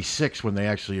was '96 when they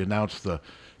actually announced the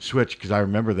switch, because I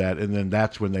remember that, and then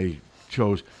that's when they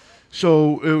chose.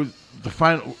 So it was the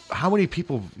final. How many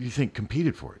people do you think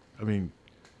competed for it? I mean,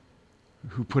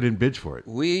 who put in bids for it?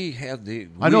 We had the.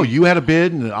 I know you had a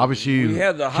bid, and obviously we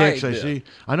had the high KXIC. bid.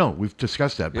 I know we've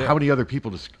discussed that. But Yeah. how many other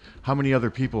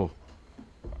people?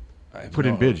 Put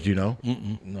in bids? Do you know?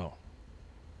 No.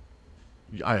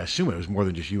 I assume it was more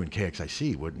than just you and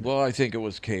KXIC, wouldn't it? Well, I think it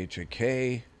was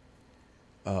KHK.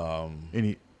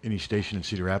 Any station in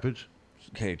Cedar Rapids?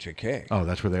 KHK. Oh,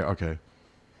 that's where they are. Okay.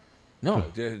 No,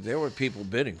 there were people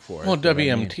bidding for it. Well, but I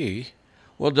mean- WMT.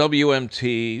 Well,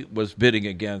 WMT was bidding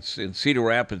against, in Cedar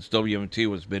Rapids, WMT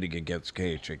was bidding against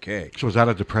KHK. So was that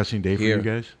a depressing day for Here. you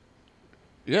guys?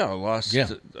 Yeah, I lost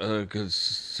a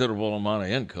considerable amount of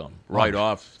income right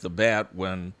off the bat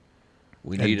when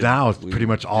we And needed. now it's we pretty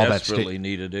much all that desperately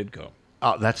needed income.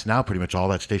 That's now pretty much all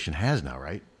that station has now,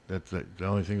 right? That's the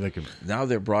only thing they can. Now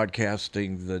they're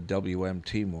broadcasting the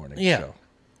WMT morning Yeah. show.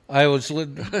 I was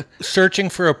searching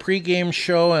for a pregame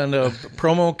show, and a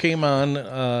promo came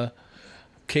on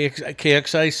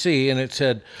KXIC, and it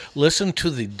said, "Listen to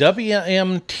the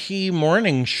WMT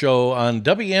morning show on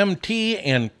WMT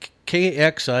and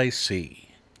KXIC."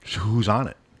 So who's on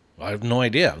it? I have no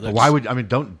idea. But why would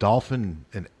don't Dolphin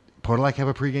and Portalac have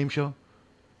a pregame show?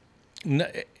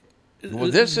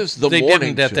 Well, this is the they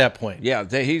morning didn't at show. that point. Yeah,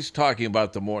 he's talking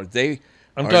about the morning.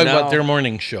 I'm are talking now about their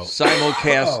morning show.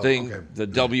 Simulcasting the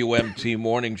WMT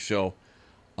morning show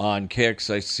on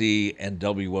KXIC and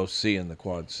WOC in the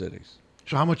Quad Cities.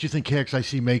 So how much do you think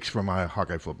KXIC makes from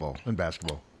Hawkeye football and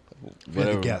basketball? If you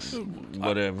had to guess.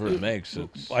 Whatever it makes.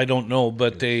 I don't know,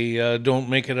 but they don't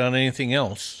make it on anything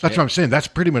else. That's what I'm saying. That's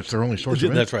pretty much their only source of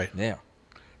income. That's right. Yeah.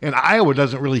 And Iowa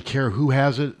doesn't really care who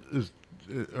has it,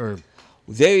 or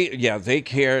they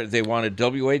care. They wanted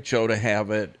WHO to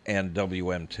have it and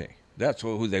WMT. That's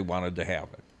who they wanted to have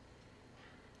it.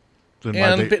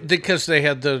 And because they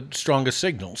had the strongest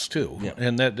signals too,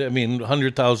 and that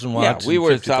 100,000 watts. Yeah, we and were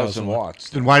 50,000 1,000 watts.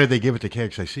 Then why did they give it to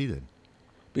KXIC then?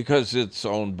 Because it's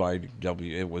owned by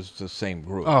It was the same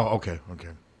group. Oh, okay.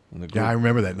 And the Yeah, I group-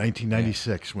 remember that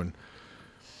 1996 when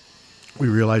we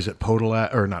realized that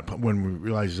Podolak, or not, when we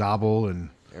realized Zabel and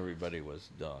Everybody was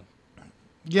done.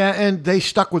 yeah, and they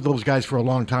stuck with those guys for a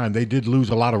long time. They did lose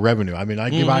a lot of revenue. I mean, I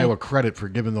give Mhm. Iowa credit for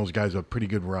giving those guys a pretty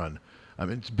good run. I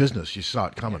mean, it's business. You saw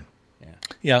it coming.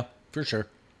 Yeah, for sure.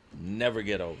 Never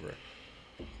get over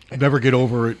it. Never get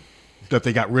over it that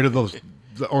they got rid of those,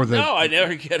 or the No, I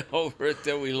never get over it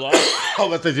that we lost. oh,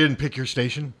 that they didn't pick your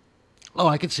station. Oh,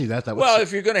 I can see that. That was Well,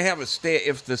 if you're going to have a state,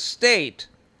 if the state,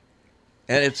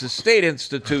 and it's a state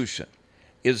institution,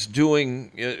 is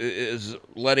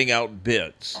letting out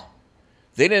bids,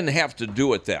 they didn't have to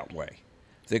do it that way.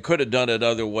 They could have done it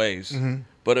other ways. Mhm.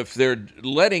 But if they're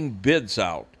letting bids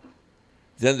out,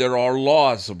 then there are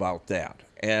laws about that.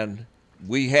 And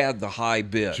we had the high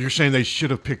bid. So you're saying they should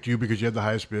have picked you because you had the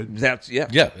highest bid?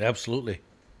 Yeah, absolutely.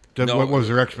 What was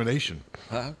their explanation?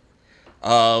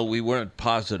 We weren't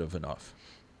positive enough.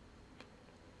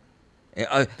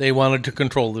 They wanted to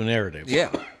control the narrative. Yeah,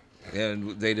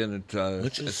 and they didn't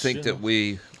think that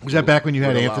we... Was that back when you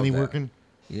had would allow Anthony that. working?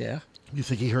 Yeah. You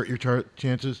think he hurt your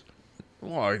chances?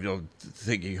 Well, I don't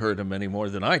think he heard him any more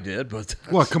than I did, but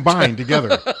well, combined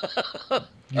together,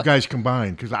 you guys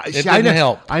combined because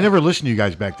help. I never listened to you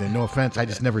guys back then. No offense, I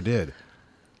just never did.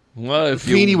 Well, if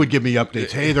Feeney would give me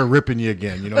updates. Hey, they're ripping you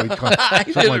again. You know, he'd call,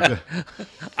 something like that.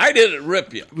 I didn't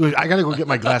rip you. I got to go get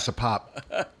my glass of pop.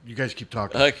 You guys keep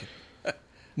talking. Okay.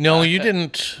 No, you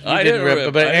didn't. You I didn't didn't rip,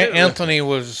 rip. but I didn't Anthony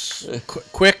was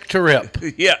quick to rip.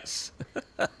 Yes,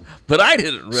 but I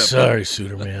didn't rip. Sorry,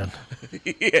 Suitor Man.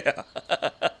 Yeah.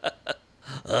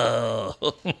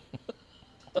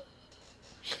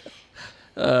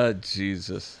 Oh,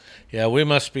 Jesus. Yeah, we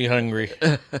must be hungry.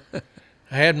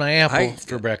 I had my apple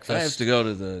for breakfast. I have to go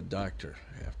to the doctor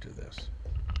after this.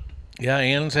 Yeah,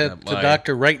 Ann's at the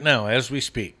doctor right now as we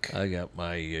speak. I got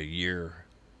my year.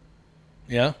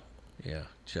 Yeah? Yeah,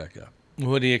 checkup.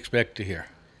 What do you expect to hear?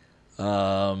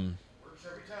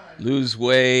 Lose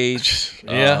weight.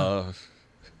 Yeah.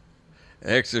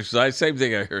 Exercise. Same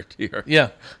thing I heard here.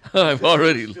 Yeah. I've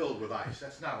already filled with ice.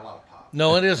 That's not a lot of pop.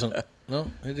 No, it isn't. No,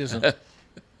 it isn't.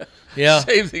 Yeah.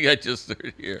 Same thing I just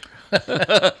heard here.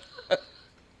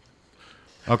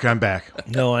 Okay, I'm back.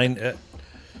 No,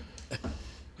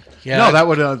 yeah. No, that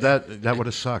would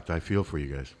have sucked. I feel for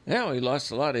you guys. Yeah, we lost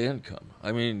a lot of income.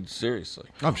 I mean, seriously.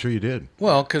 I'm sure you did.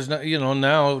 Well, because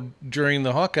now during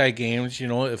the Hawkeye games,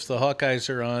 if the Hawkeyes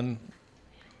are on,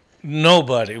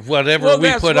 whatever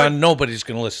we put on, nobody's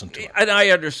going to listen to it. And I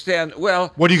understand.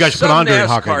 Well, what do you guys put on during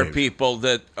Hawkeye NASCAR games? people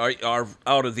that are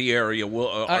out of the area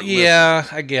will. Yeah,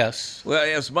 I guess. Well,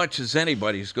 as much as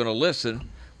anybody's going to listen,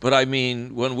 but I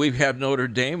mean, when we've had Notre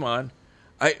Dame on,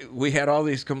 we had all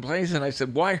these complaints, and I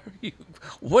said, "Why are you?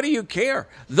 What do you care?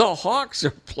 The Hawks are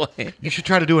playing." You should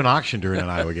try to do an auction during an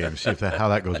Iowa game. See how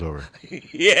that goes over.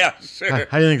 Yeah, sure.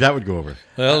 How do you think that would go over?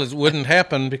 Well, it wouldn't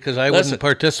happen because I wouldn't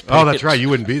participate. Oh, that's right. You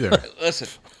wouldn't be there. Listen,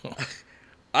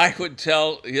 I would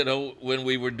tell, when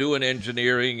we were doing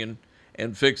engineering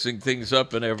and fixing things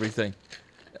up and everything,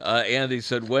 Andy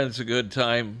said, when's a good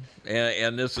time,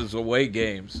 and this is away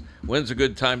games, when's a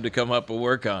good time to come up and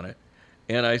work on it?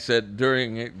 And I said,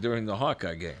 during the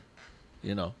Hawkeye game,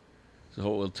 so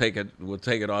we'll take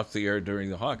it off the air during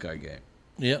the Hawkeye game.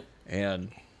 Yep.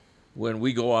 And when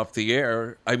we go off the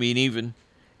air, I mean, even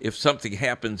if something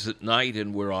happens at night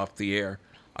and we're off the air,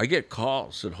 I get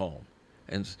calls at home.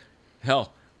 And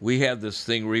hell, we had this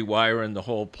thing rewiring the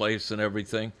whole place and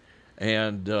everything,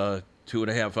 and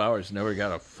 2.5 hours, never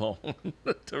got a phone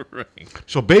to ring.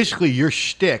 So basically, your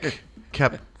shtick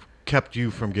kept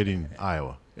you from getting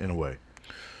Iowa in a way.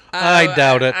 I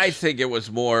doubt it. I think it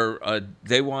was more it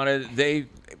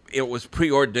was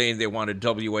preordained. They wanted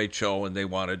WHO and they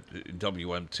wanted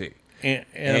WMT,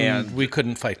 and we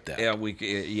couldn't fight that.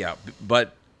 Yeah,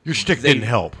 but your shtick didn't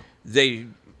help. That's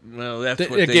what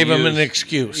it they gave used. them an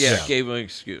excuse. Yeah, it gave them an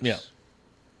excuse. Yeah.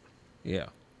 Yeah.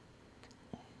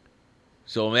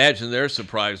 So imagine they're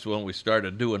surprised when we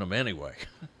started doing them anyway.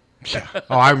 Yeah.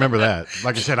 Oh, I remember that.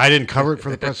 Like I said, I didn't cover it for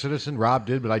the Press Citizen. Rob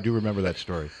did, but I do remember that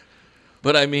story.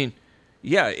 But I mean,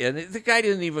 yeah, and the guy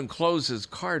didn't even close his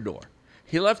car door.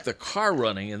 He left the car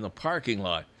running in the parking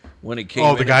lot when he came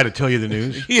in. Oh, the guy to tell you the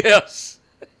news? Yes.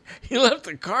 He left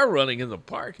the car running in the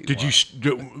parking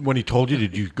lot. When he told you,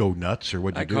 did you go nuts, or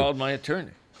what did you do? I called my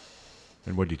attorney.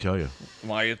 And what did he tell you?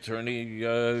 My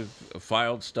attorney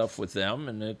filed stuff with them,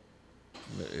 and it.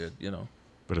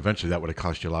 But eventually that would have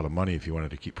cost you a lot of money if you wanted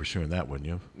to keep pursuing that, wouldn't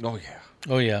you? Oh, yeah.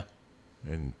 Oh, yeah.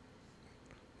 And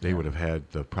they would have had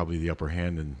probably the upper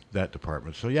hand in that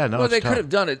department. So, yeah, no, well, it's they tough. could have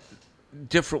done it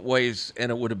different ways, and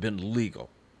it would have been legal.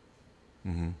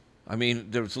 Mm-hmm. I mean,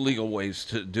 there's legal ways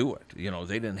to do it.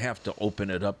 They didn't have to open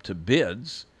it up to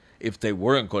bids if they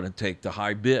weren't going to take the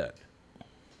high bid.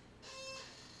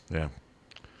 Yeah.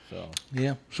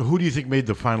 So who do you think made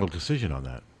the final decision on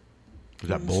that? Was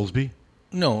that Bowlesby?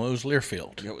 No, it was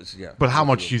Learfield. It was, yeah. But how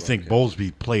much do you think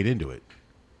Bowlesby played into it?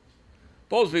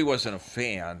 Bowlesby wasn't a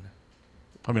fan.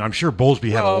 I mean, I'm sure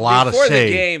Bowlesby had a lot of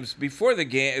say. Before the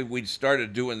game, we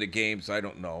started doing the games. I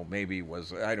don't know. Maybe it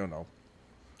was. I don't know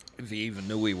if he even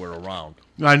knew we were around.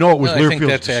 I know it was Learfield's. I think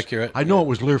that's accurate. I know it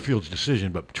was Learfield's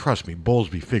decision, but trust me,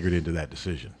 Bowlesby figured into that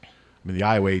decision. I mean, the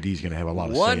Iowa AD is going to have a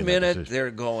lot of say in that decision. 1 minute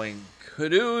they're going,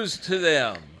 kudos to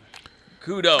them.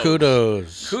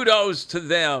 Kudos to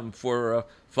them for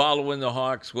following the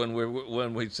Hawks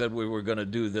when we said we were going to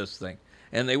do this thing,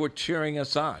 and they were cheering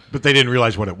us on. But they didn't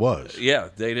realize what it was. Yeah,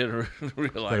 they didn't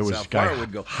realize it was how far it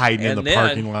would go. Hiding in the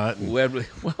parking lot.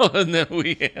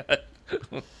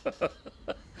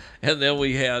 And then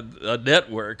we had a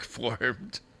network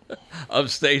formed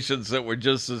of stations that were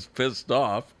just as pissed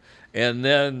off, and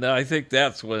then I think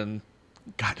that's when.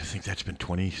 God, I think that's been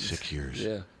 26 years.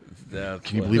 Yeah.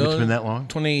 Can you believe it's been that long?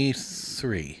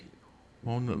 23.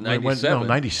 Well, no, 97.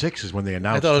 96 is when they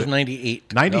announced I thought it was it.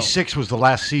 98. 96 was the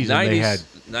last season they had.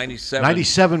 97.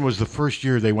 97 was the first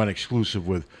year they went exclusive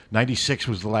with. 96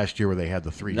 was the last year where they had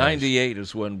the 3 guys. 98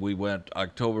 is when we went,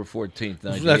 October 14th,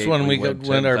 98. That's when we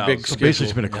went our big So basically,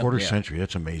 it's been a quarter Yeah. century.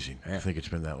 That's amazing. I think it's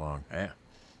been that long. Yeah.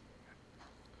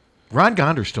 Ron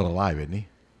Gonder's still alive, isn't he?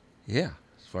 Yeah,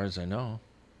 as far as I know.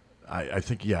 I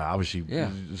think, yeah, obviously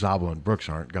Yeah. Zabel and Brooks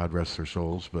aren't, God rest their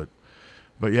souls, but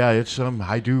yeah, it's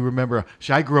I do remember.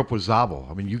 See, I grew up with Zabel.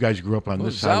 I mean, you guys grew up on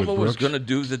this side with Zabel Brooks. was going to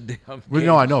do the damn Well, no,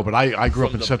 game I know, but I grew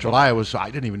up from in the Central front. Iowa, so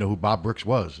I didn't even know who Bob Brooks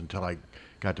was until I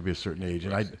got to be a certain age,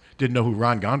 and I didn't know who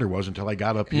Ron Gonder was until I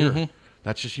got up here. Mhm.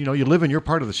 That's just, you live in your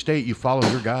part of the state, you follow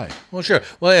your guy. Well, sure.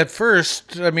 Well, at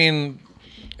first, I mean,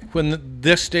 when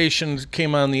this station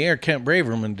came on the air, Kent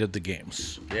Braverman did the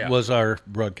games. Yeah. Was our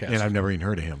broadcaster. And I've never even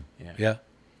heard of him. Yeah.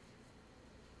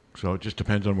 So it just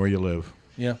depends on where you live.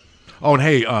 Yeah. Oh, and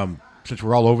hey, since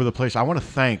we're all over the place, I want to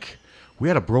thank. We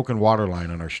had a broken water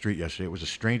line on our street yesterday. It was the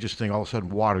strangest thing. All of a sudden,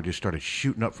 water just started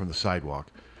shooting up from the sidewalk,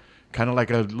 kind of like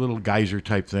a little geyser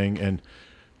type thing. And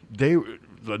the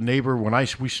neighbor, when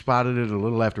we spotted it a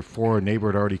little after 4, a neighbor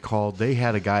had already called. They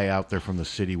had a guy out there from the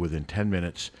city within 10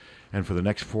 minutes, and for the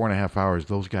next 4.5 hours,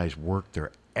 those guys worked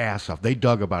their ass off. They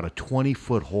dug about a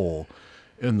 20-foot hole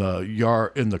in the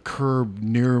yard, in the curb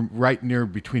right near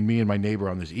between me and my neighbor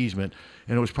on this easement,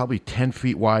 and it was probably 10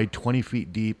 feet wide, 20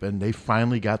 feet deep, and they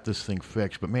finally got this thing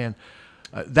fixed. But man,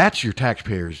 that's your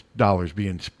taxpayers' dollars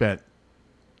being spent,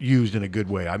 used in a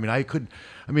good way. I mean,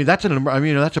 that's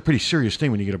a pretty serious thing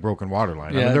when you get a broken water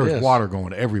line. I Yeah, mean, there it was is. water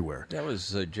going everywhere. That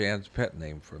was Jan's pet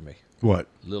name for me. What?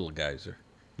 Little Geyser.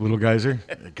 Little geyser?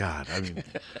 God, I mean,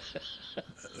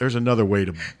 there's another way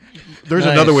to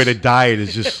die. It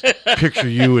is just picture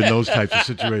you in those types of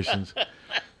situations.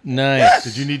 Nice.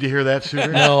 Did you need to hear that,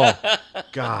 Suter? No.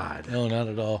 God. No, not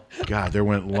at all. God, there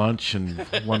went lunch and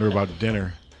wonder about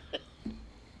dinner.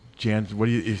 Jan, what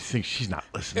do you think? She's not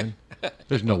listening?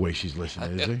 There's no way she's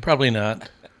listening, is there? Probably not.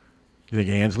 You think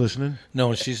Ann's listening?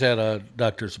 No, she's had a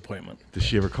doctor's appointment. Does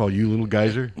she ever call you Little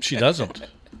Geyser? She doesn't.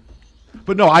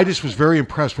 But no, I just was very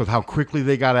impressed with how quickly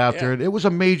they got out there. It was a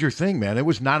major thing, man. It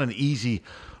was not an easy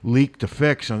leak to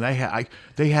fix, and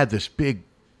they had this big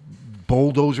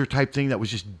bulldozer type thing that was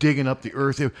just digging up the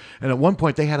earth. And at one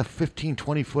point, they had a 15,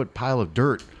 20-foot pile of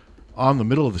dirt on the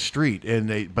middle of the street,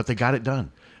 but they got it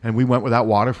done. And we went without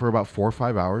water for about 4 or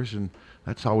 5 hours, and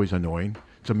that's always annoying.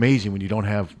 It's amazing when you don't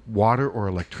have water or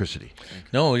electricity.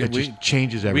 No, it just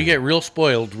changes everything. We get real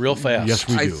spoiled real fast. Yes,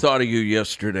 we do. I thought of you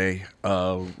yesterday.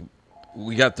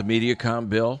 We got the MediaCom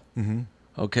bill, Mhm.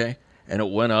 okay, and it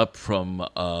went up from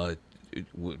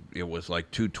it was like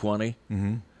 $220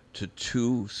 to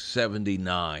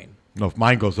 $279. No, if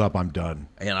mine goes up, I'm done.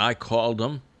 And I called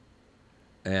them,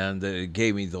 and they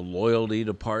gave me the loyalty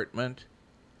department,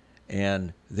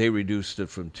 and they reduced it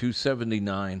from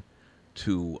 $279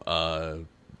 to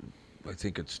I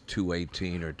think it's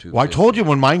 $218 or $250. Well, I told you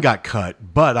when mine got cut,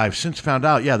 but I've since found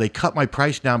out, they cut my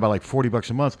price down by like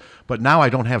 $40 a month, but now I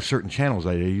don't have certain channels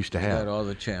I used to I have. got all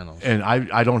the channels. And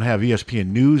I don't have ESPN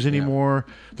News anymore.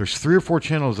 There's 3 or 4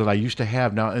 channels that I used to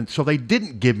have now, and so they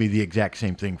didn't give me the exact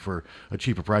same thing for a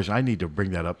cheaper price. I need to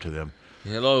bring that up to them.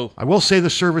 Hello. I will say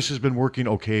the service has been working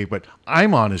okay, but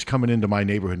IMON is coming into my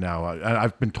neighborhood now.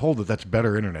 I've been told that that's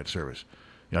better internet service.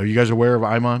 Are you guys aware of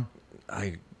IMON?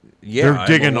 Yeah,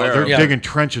 they're digging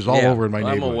trenches all over in my I'm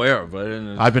neighborhood. aware of it.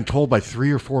 And I've been told by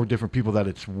 3 or 4 different people that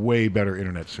it's way better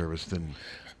internet service than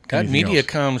God, anything else.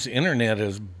 MediaCom's internet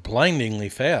is blindingly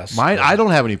fast. I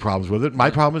don't have any problems with it. My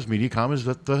problem is MediaCom is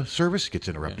that the service gets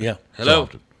interrupted. Yeah. Hello.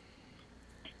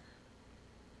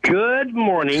 Good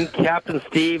morning, Captain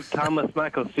Steve, Thomas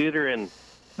Michael Suter, and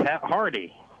Pat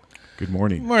Hardy. Good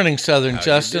morning. Morning, Southern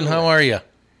Justin. How are you?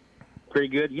 Pretty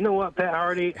good. You know what, Pat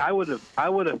Hardy? I would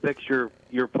have fixed your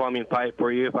plumbing pipe for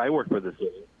you if I worked for the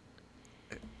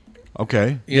city.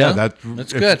 Okay. Yeah,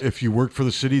 that's good. If you worked for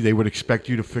the city, they would expect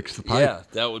you to fix the pipe. Yeah,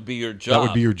 that would be your job. That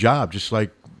would be your job, just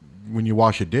like when you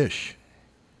wash a dish.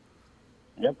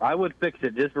 Yep, I would fix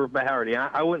it just for Pat Hardy.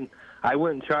 I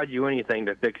wouldn't charge you anything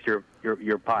to fix your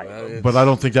pipe. But I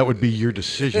don't think that would be your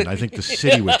decision. I think the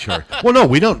city would charge. Well, no,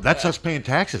 we don't. That's us paying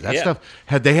taxes. That stuff,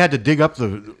 had they had to dig up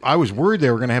I was worried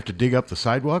they were going to have to dig up the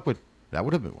sidewalk, but that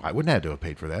would have been, I wouldn't have had to have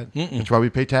paid for that. That's why we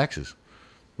pay taxes.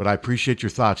 But I appreciate your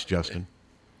thoughts, Justin.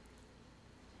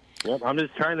 Yep, I'm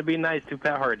just trying to be nice to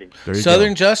Pat Hardy.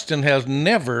 Southern Justin has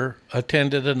never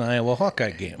attended an Iowa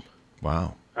Hawkeye game.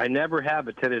 Wow. I never have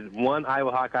attended one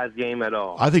Iowa Hawkeyes game at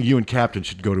all. I think you and Captain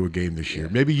should go to a game this year.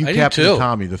 Maybe you, I do Captain, too. and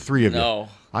Tommy, the 3 of you. No.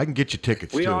 I can get you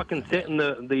tickets We too. all can sit in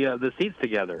the seats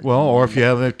together. Well, or if you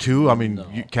have two, I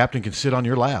mean, Captain can sit on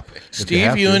your lap. if Steve, you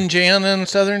have to. and Jan and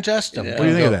Southern Justin. What do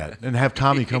you think of that? And have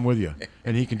Tommy come with you,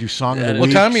 and he can do song of the Well,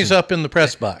 week. Tommy's up in the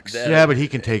press box. Yeah, but he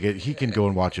can take it. He can go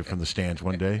and watch it from the stands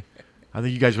one day. I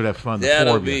think you guys would have fun. The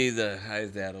That'll four of you.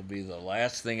 be the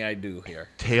last thing I do here.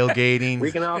 Tailgating.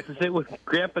 We can also sit with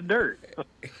Grandpa Dirt.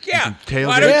 Yeah. Tailgate.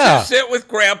 Why don't Yeah. you sit with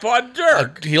Grandpa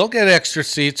Dirk? He'll get extra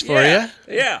seats for Yeah,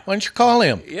 you. yeah. Why don't you call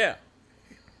him? Yeah.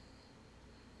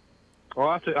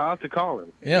 I'll have to call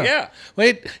him. Yeah.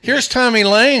 Wait, here's Tommy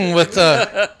Lang with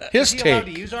his Is he allowed to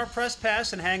take. use our press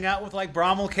pass and hang out with like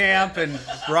Brommelkamp and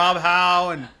Rob Howe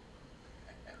and?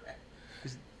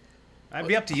 That'd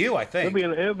be up to you, I think.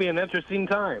 It'll be an interesting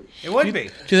time. It would be.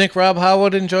 Do you think Rob Howe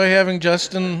would enjoy having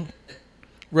Justin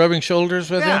rubbing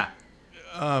shoulders with Yeah.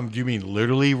 him? Do you mean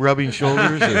literally rubbing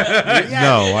shoulders? Or? Yeah.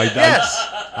 No, Yes.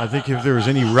 I think if there was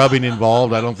any rubbing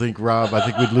involved, I think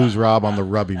we'd lose Rob on the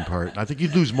rubbing part. I think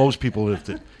you'd lose most people if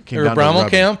it came Or down to rubbing.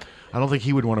 Brommelkamp? I don't think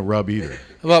he would want to rub either.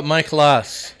 How about Mike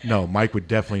Loss? No, Mike would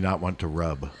definitely not want to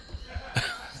rub.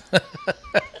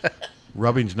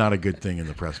 Rubbing's not a good thing in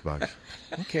the press box.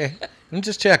 Okay, I'm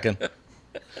just checking.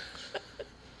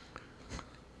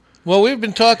 Well, we've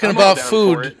been talking about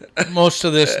food most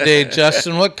of this day,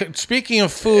 Justin. Speaking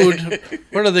of food,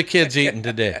 what are the kids eating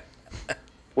today?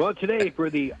 Well, today for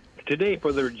the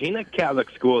Regina Catholic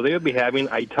School, they'll be having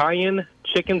Italian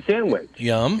chicken sandwich,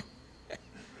 Yum,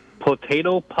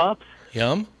 potato puffs,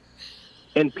 yum.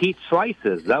 and peach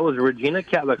slices. That was Regina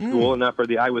Catholic School, and now for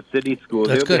the Iowa City School,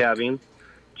 That's they'll good. be having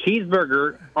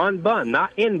cheeseburger on bun,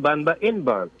 not in bun, but in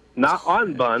bun. Not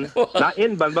on bun, not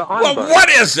in bun, but on Well, bun. what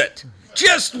is it?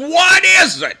 Just what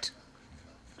is it?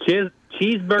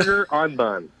 Cheeseburger on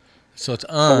bun. So it's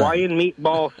on. Hawaiian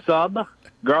meatball sub,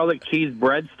 garlic cheese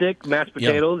breadstick, mashed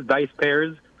potatoes, diced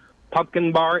pears,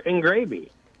 pumpkin bar, and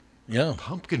gravy. Yeah.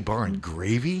 Pumpkin bar and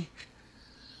gravy?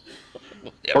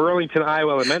 Burlington,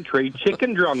 Iowa Elementary,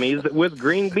 chicken drummies with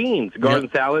green beans, garden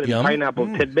salad, and Yum.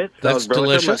 pineapple tidbits. That That's was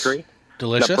Burlington delicious. Elementary.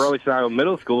 Delicious. The Burlington, Iowa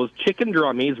Middle School's chicken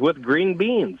drummies with green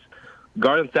beans,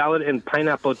 garden salad, and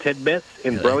pineapple tidbits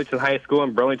in Burlington High School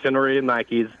and Burlington Oriented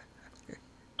Nikes.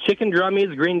 Chicken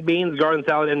drummies, green beans, garden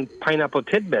salad, and pineapple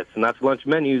tidbits. And that's lunch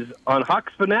menus on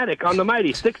Hawks Fanatic on the Mighty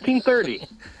 1630.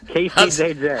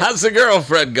 KCJJ. How's the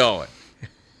girlfriend going?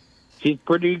 She's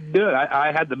pretty good.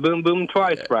 I had the boom boom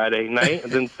twice Friday night,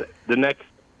 and then the next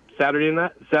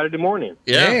Saturday morning.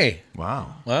 Yeah. Hey.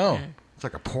 Wow. Wow. It's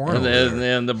like a porn. And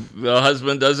then the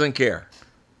husband doesn't care.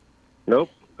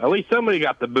 Nope. At least somebody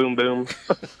got the boom boom.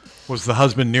 Was the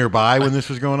husband nearby when this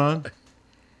was going on?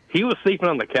 He was sleeping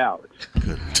on the couch.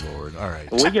 Good Lord. All right.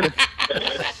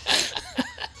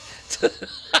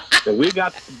 We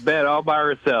got to bed all by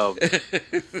ourselves.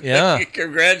 Yeah.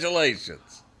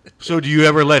 Congratulations. So do you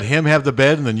ever let him have the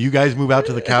bed and then you guys move out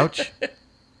to the couch?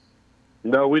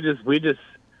 No, we just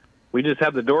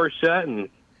have the door shut and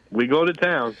we go to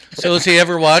town. So has he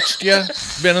ever watched you?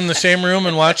 Been in the same room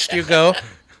and watched you go?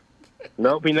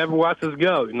 Nope, he never watched us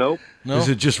go. Nope. No. Is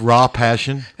it just raw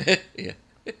passion? Yeah.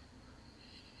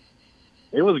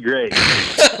 It was great.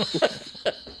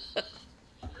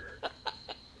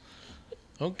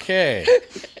 Okay.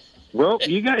 Well,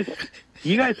 you guys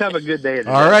have a good day today.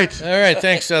 All right. All right.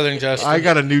 Thanks, Southern Justin. I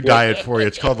got a new diet for you.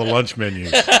 It's called the lunch menu.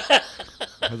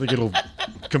 I think it'll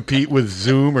compete with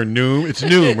Zoom or Noom. It's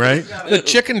Noom, right? The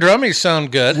chicken drummies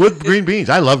sound good. With green beans.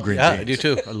 I love green beans. I do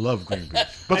too. I love green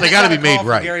beans. But they got to be made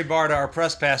right. Gary Barta, our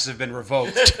press passes have been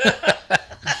revoked.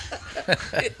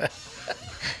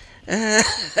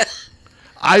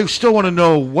 I still want to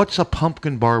know, what's a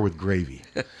pumpkin bar with gravy?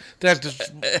 That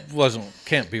just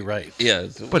can't be right. Yeah.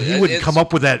 But he wouldn't come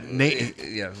up with that name.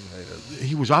 Yeah.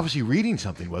 He was obviously reading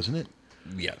something, wasn't it?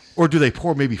 Yes. Or do they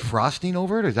pour maybe frosting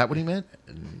over it? Is that what he meant?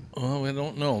 Well, we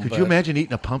don't know. Could you imagine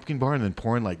eating a pumpkin bar and then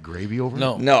pouring like gravy over it?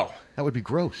 No. That would be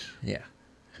gross. Yeah.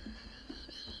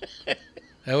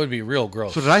 That would be real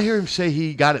gross. So did I hear him say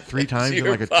he got it 3 times in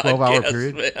like a 12-hour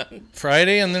period? Man.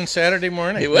 Friday and then Saturday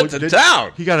morning. He went to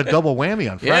town. He got a double whammy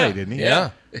on Friday, didn't he? Yeah.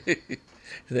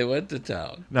 They went to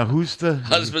town. Now who's the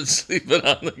Husband sleeping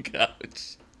on the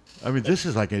couch. I mean, this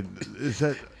is like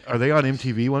are they on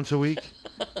MTV once a week?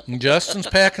 Justin's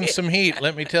packing some heat,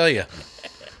 let me tell you.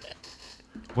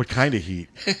 What kind of heat?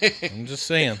 I'm just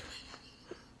saying.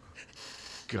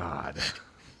 God.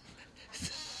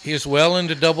 He's well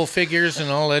into double figures, and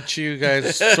I'll let you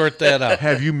guys sort that out.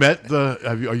 Have you met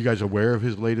are you guys aware of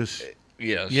his latest?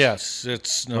 Yes. Yes.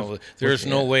 There's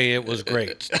no way it was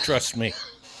great. Trust me.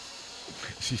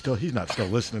 He's not still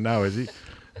listening now, is he?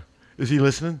 Is he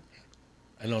listening?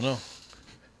 I don't know.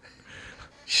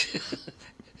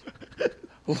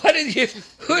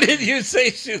 Who did you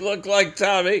say she looked like,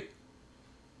 Tommy?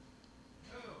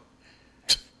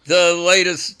 The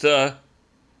latest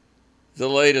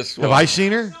one. Have I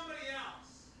seen her?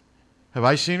 Have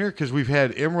I seen her? Because we've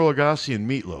had Emeril Lagasse and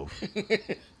Meatloaf.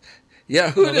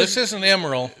 Yeah, this isn't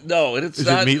Emeril. No, it's Is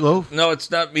not. it Meatloaf? No,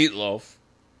 it's not Meatloaf.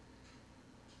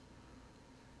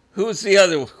 Who's the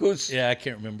other? Yeah, I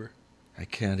can't remember. I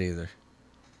can't either.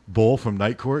 Bull from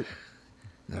Night Court?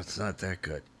 No, it's not that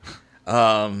good.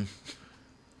 I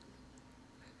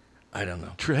don't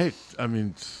know. Hey, I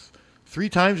mean, 3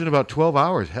 times in about 12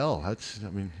 hours. Hell, that's. I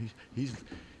mean,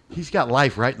 he's got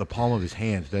life right in the palm of his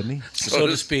hands, doesn't he? So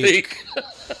to speak.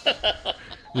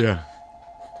 Yeah.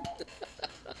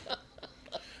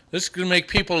 This is going to make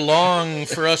people long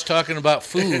for us talking about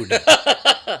food.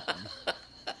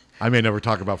 I may never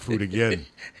talk about food again.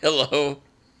 Hello.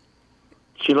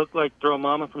 She looked like Throw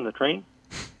Mama from the Train.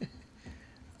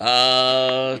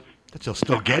 That's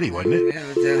still Getty, wasn't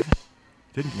it?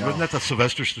 Wasn't that the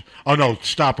Sylvester? Oh no,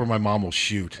 Stop or My Mom Will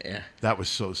Shoot. Yeah, that was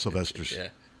Sylvester. Yeah.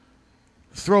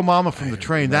 Throw Mama from the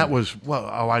Train. That was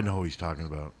I know who he's talking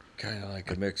about. Kind of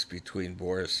like a mix between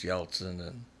Boris Yeltsin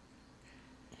and.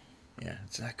 Yeah,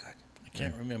 it's not good. I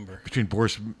can't remember. Between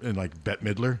Boris and like Bette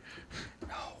Midler.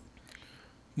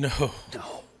 No.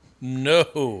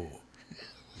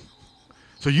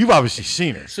 So you've obviously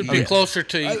seen her. This would be closer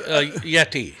to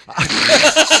Yeti.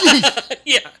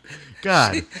 Yeah.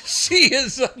 God. She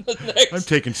is on the next. I'm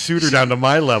taking Suter down to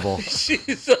my level.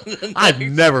 She's on the next. I've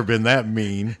never been that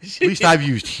mean. At least I've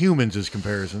used humans as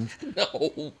comparisons.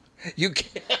 No, you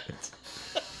can't.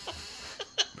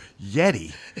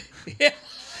 Yeti. Yeah.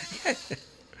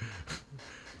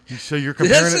 So you're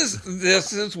comparing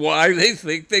This is why they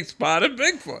think they spotted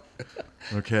Bigfoot.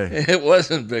 Okay. It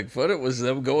wasn't Bigfoot. It was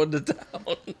them going to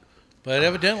town. But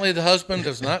evidently the husband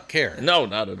does not care. No,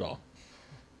 not at all.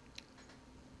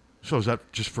 So is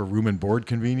that just for room and board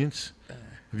convenience?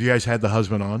 Have you guys had the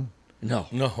husband on?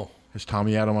 No. Has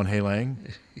Tommy had him on Hey Lang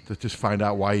to just find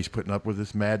out why he's putting up with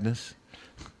this madness?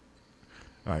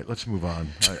 All right, let's move on.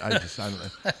 I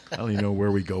don't even know where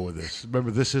we go with this.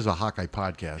 Remember, this is a Hawkeye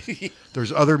podcast.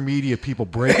 There's other media people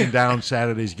breaking down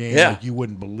Saturday's game like you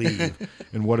wouldn't believe.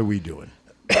 And what are we doing?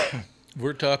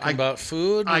 We're talking about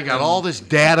food. I got all this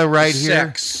data right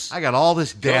sex. here. I got all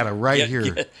this data right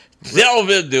here. Delve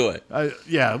into it.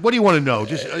 Yeah. What do you want to know?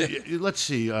 Just let's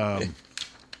see.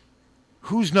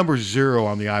 Who's number 0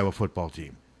 on the Iowa football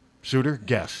team? Suter,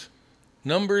 guess.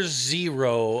 Number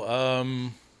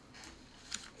 0.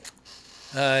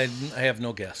 I have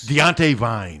no guess. Deontay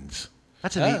Vines.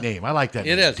 That's a neat name. I like that.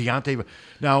 It name. is. Deontay.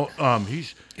 Now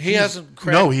he hasn't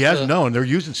cracked. No, he hasn't. No, and they're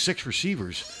using 6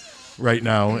 receivers right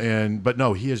now, but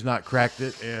no, he has not cracked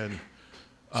it. And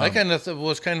I kind of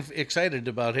was kind of excited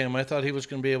about him. I thought he was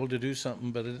going to be able to do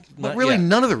something, but but really,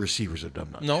 none of the receivers have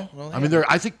done that. No, I mean,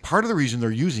 I think part of the reason they're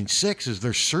using 6 is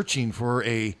they're searching for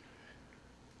a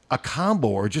combo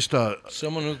or just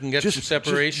someone who can get some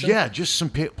separation. Just some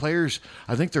players.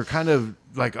 I think they're kind of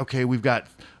like, okay,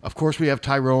 of course we have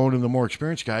Tyrone and the more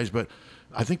experienced guys, but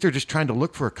I think they're just trying to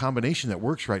look for a combination that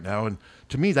works right now. And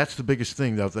to me, that's the biggest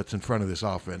thing that's in front of this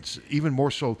offense. Even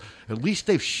more so, at least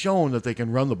they've shown that they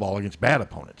can run the ball against bad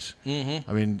opponents. Mm-hmm.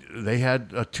 I mean, they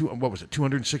had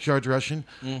 206 yards rushing.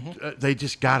 Mm-hmm. They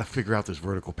just got to figure out this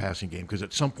vertical passing game because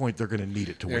at some point they're going to need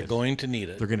it to win. They're going to need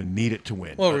it. They're going to need it to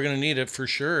win. Well, we're going to need it for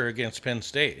sure against Penn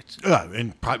State.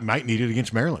 And probably might need it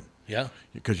against Maryland. Yeah.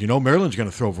 Because Maryland's going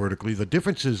to throw vertically. The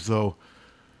difference is, though,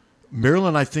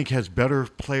 Maryland, I think, has better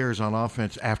players on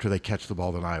offense after they catch the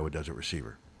ball than Iowa does at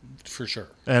receiver. For sure.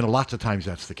 And lots of times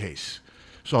that's the case.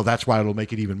 So that's why it'll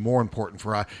make it even more important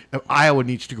for Iowa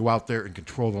needs to go out there and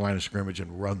control the line of scrimmage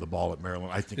and run the ball at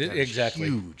Maryland. I think that's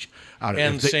huge.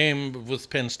 Same with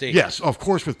Penn State. Yes, of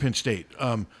course with Penn State.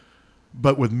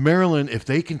 But with Maryland, if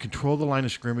they can control the line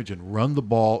of scrimmage and run the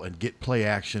ball and get play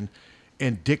action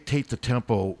and dictate the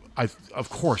tempo, of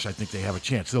course I think they have a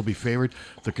chance. They'll be favored.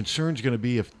 The concern's going to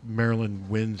be if Maryland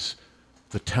wins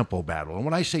the tempo battle. And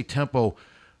when I say tempo,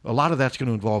 a lot of that's going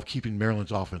to involve keeping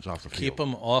Maryland's offense off the field. Keep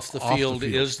them off the field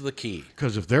is the key.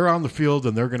 Because if they're on the field,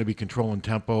 then they're going to be controlling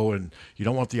tempo, and you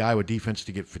don't want the Iowa defense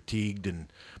to get fatigued.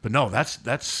 But no, that's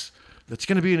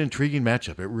going to be an intriguing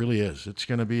matchup. It really is. It's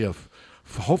going to be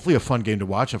hopefully a fun game to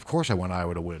watch. Of course, I want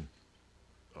Iowa to win.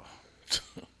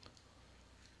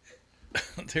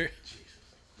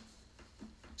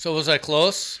 So was I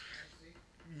close?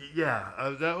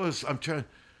 Yeah, that was. I'm trying.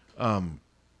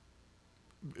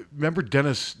 Remember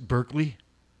Dennis Berkeley?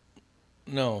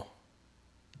 No.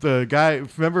 the guy.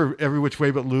 Remember Every Which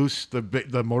Way But Loose,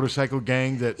 the motorcycle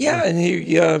gang that. Yeah, and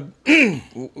he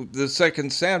the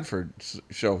second Sanford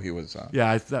show he was on.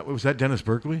 Yeah, was that Dennis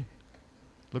Berkeley?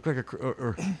 Looked like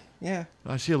or yeah.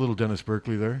 I see a little Dennis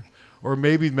Berkeley there, or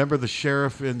maybe remember the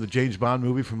sheriff in the James Bond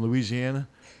movie from Louisiana.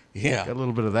 Yeah, got a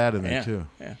little bit of that in there too.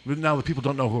 Yeah. But now the people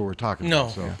don't know who we're talking No.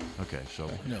 about. So Yeah. okay, so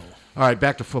No. All right,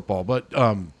 back to football. But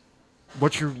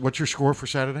what's your score for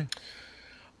Saturday?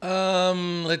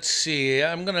 Let's see.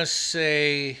 I'm gonna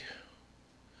say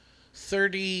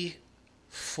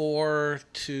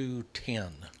 34-10.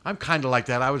 I'm kind of like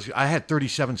that. I had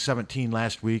 37-17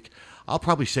 last week. I'll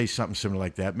probably say something similar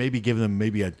like that. Maybe give them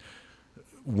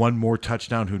one more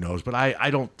touchdown. Who knows? But I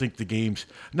don't think the games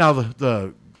now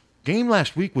the game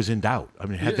last week was in doubt. I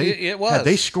mean, had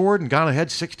they scored and gone ahead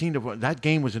 16-1, that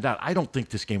game was in doubt. I don't think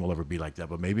this game will ever be like that.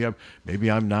 But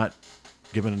maybe I'm not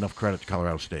giving enough credit to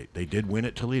Colorado State. They did win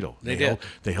at Toledo.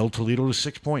 They held Toledo to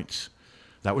 6 points.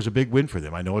 That was a big win for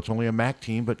them. I know it's only a MAC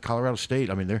team, but Colorado State.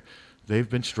 I mean, they've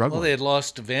been struggling. Well, they had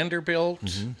lost to Vanderbilt.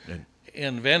 Mm-hmm.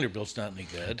 And Vanderbilt's not any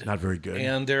good. Not very good.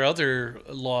 And their other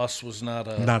loss was not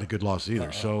a good loss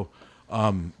either. So,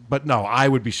 but no, I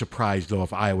would be surprised though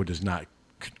if Iowa does not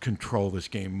control this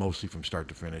game mostly from start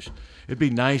to finish. It'd be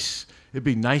nice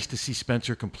to see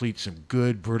Spencer complete some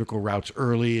good vertical routes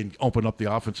early and open up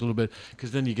the offense a little bit,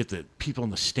 because then you get the people in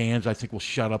the stands, I think, will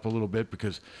shut up a little bit,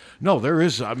 because there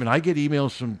is. I mean, I get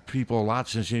emails from people a lot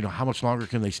since how much longer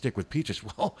can they stick with Peaches?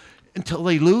 Well, until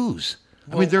they lose.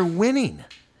 I mean, they're winning.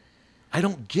 I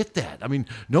don't get that. I mean,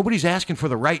 nobody's asking for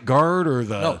the right guard or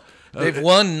the. No, they've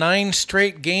won 9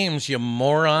 straight games, you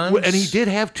morons. And he did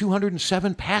have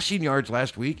 207 passing yards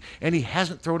last week, and he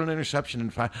hasn't thrown an interception in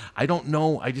 5. I don't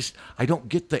know. I don't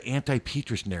get the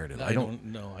anti-Petrus narrative. I don't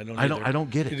know. I don't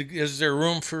get it. Is there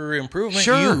room for improvement?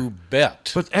 Sure. You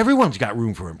bet. But everyone's got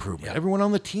room for improvement. Yeah. Everyone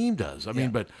on the team does. I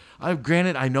mean, but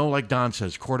granted, I know, like Don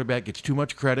says, quarterback gets too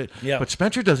much credit. Yeah. But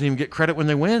Spencer doesn't even get credit when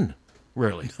they win.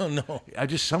 Really? No.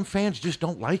 Some fans just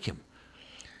don't like him.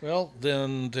 Well,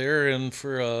 then they're in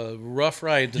for a rough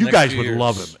ride. You guys would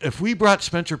love him. If we brought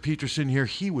Spencer Petras in here,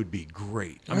 he would be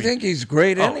great. I think he's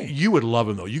great. You would love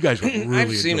him though. You guys would really.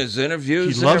 I've seen his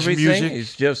interviews. He loves and everything. music.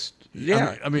 He's just He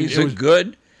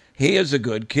is a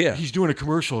good kid. He's doing a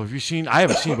commercial. Have you seen? I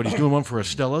haven't seen, but he's doing one for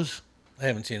Estella's. I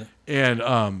haven't seen it. And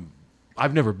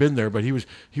I've never been there, but he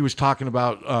was talking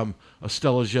about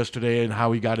Estella's yesterday and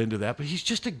how he got into that. But he's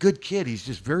just a good kid. He's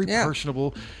just very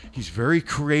personable. He's very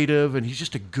creative, and he's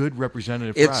just a good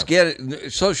representative.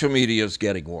 Social media is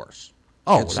getting worse.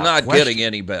 Oh, it's not getting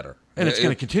any better, and it's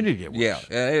going to continue to get worse.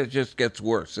 Yeah, it just gets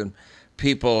worse, and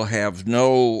people have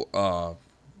no.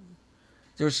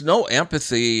 There's no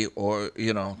empathy or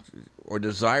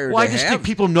desire to have. Well, I just think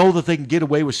people know that they can get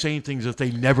away with saying things that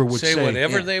they never would say. Say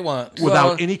whatever they want.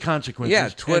 Without any consequences. Yeah,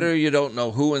 Twitter, you don't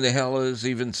know who in the hell is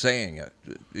even saying it.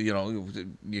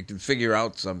 You can figure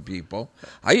out some people.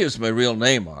 I use my real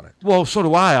name on it. Well, so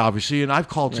do I, obviously, and I've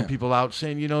called some people out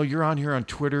saying, you're on here on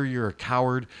Twitter, you're a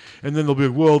coward, and then they'll be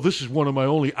like, well, this is one of my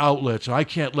only outlets, and I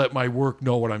can't let my work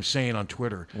know what I'm saying on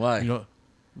Twitter. Why?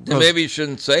 Then maybe you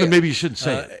shouldn't say it. Maybe you shouldn't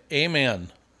say it. Amen.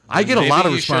 I get a lot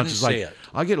of responses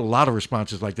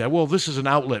like that. Well, this is an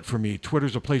outlet for me.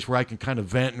 Twitter's a place where I can kind of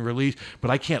vent and release, but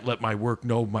I can't let my work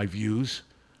know my views.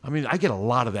 I mean, I get a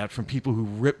lot of that from people who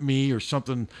rip me or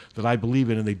something that I believe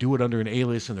in, and they do it under an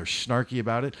alias, and they're snarky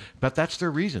about it. But that's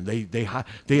their reason.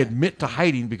 They admit to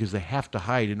hiding because they have to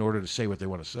hide in order to say what they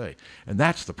want to say, and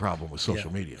that's the problem with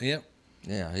social media. Yep.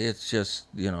 Yeah, it's just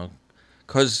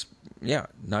because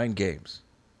 9 games.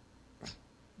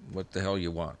 What the hell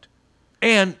you want?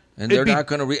 And they're not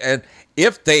going to and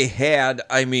if they had,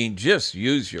 just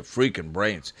use your freaking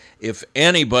brains. If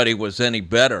anybody was any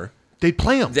better, they'd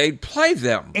play them. They'd play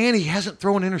them. And he hasn't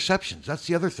thrown interceptions. That's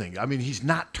the other thing. I mean, he's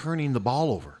not turning the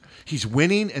ball over. He's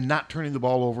winning and not turning the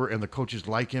ball over, and the coaches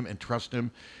like him and trust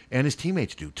him, and his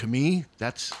teammates do. To me,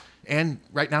 and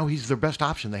right now he's their best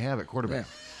option they have at quarterback.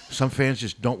 Yeah. Some fans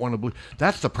just don't want to believe.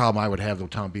 That's the problem I would have, though,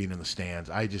 Tom, being in the stands.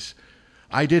 I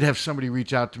did have somebody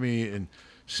reach out to me and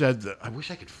said that I wish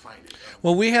I could find it.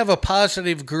 Well, we have a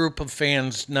positive group of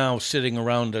fans now sitting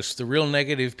around us. The real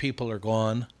negative people are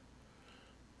gone,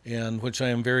 and which I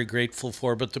am very grateful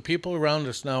for. But the people around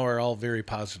us now are all very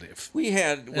positive.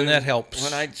 That helps.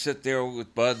 When I'd sit there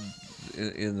with Bud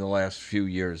in the last few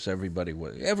years, everybody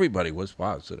was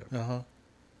positive. It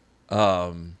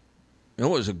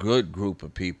was a good group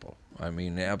of people.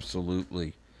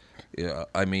 Absolutely.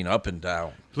 Up and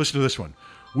down. Listen to this one.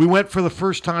 We went for the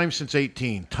first time since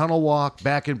 18. Tunnel walk,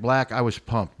 back in black. I was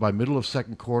pumped. By middle of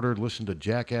second quarter, listened to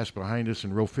Jackass behind us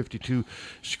in row 52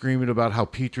 screaming about how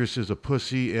Petrus is a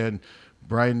pussy and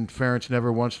Brian Ferentz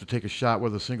never wants to take a shot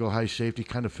with a single high safety.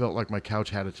 Kind of felt like my couch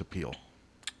had its appeal.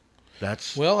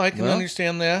 That's Well, I can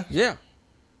understand that. Yeah.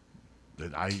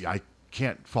 I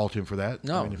can't fault him for that.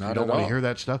 No, I mean, if not you don't at want to all. hear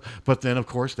that stuff. But then, of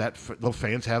course, the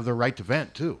fans have the right to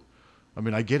vent too. I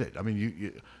mean, I get it. I mean,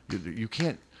 you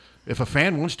can't. If a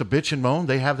fan wants to bitch and moan,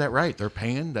 they have that right. They're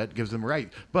paying. That gives them a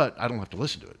right. But I don't have to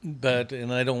listen to it.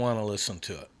 And I don't want to listen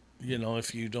to it. You know,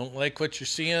 if you don't like what you're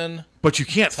seeing. But you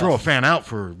can't throw a fan out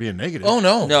for being negative. Oh,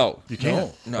 no. No. You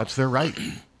can't. No. That's their right.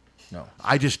 No.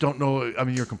 I just don't know. I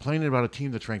mean, you're complaining about a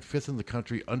team that's ranked 5th in the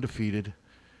country, undefeated,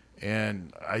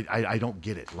 and I don't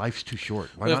get it. Life's too short.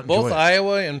 Why not If both enjoy it?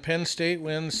 Iowa and Penn State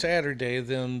win Saturday,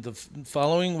 then the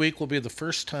following week will be the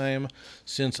first time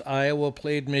since Iowa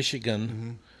played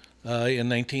Michigan in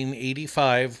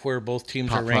 1985 where both teams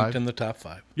Top are ranked five? in the top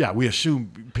 5. Yeah, we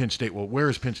assume Penn State. Well, where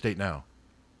is Penn State now?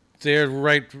 They're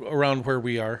right around where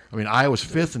we are. I mean, Iowa's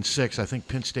 5th and 6th. I think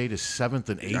Penn State is 7th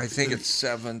and 8th. I think it's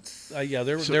 7th. Yeah,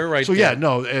 they're right So, there. yeah,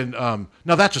 no. And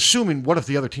now that's assuming what if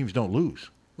the other teams don't lose?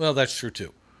 Well, that's true,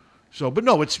 too. So, but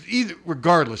no, it's either,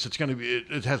 regardless, it's going to be,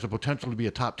 it has the potential to be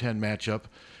a top 10 matchup.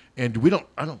 And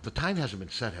the time hasn't been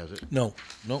set, has it? No.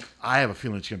 I have a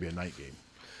feeling it's going to be a night game.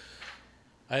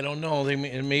 I don't know.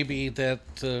 It may be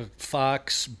that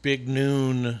Fox Big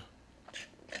Noon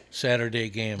Saturday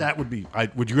game. That would be,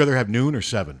 would you rather have noon or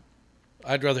 7?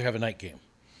 I'd rather have a night game.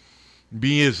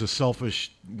 Me as a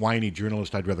selfish, whiny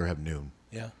journalist, I'd rather have noon.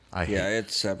 Yeah.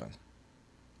 It's 7.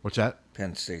 What's that?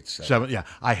 Penn State 7. 7, yeah.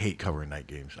 I hate covering night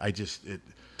games.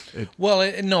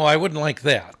 No, I wouldn't like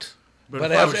that. But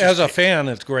if I was as just- a fan,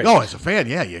 it's great. No, as a fan,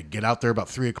 yeah. You get out there about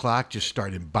 3 o'clock, just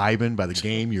start imbibing by the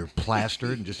game. You're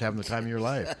plastered and just having the time of your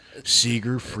life.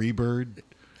 Seager, Freebird,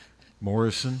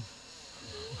 Morrison.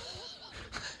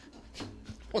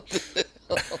 Do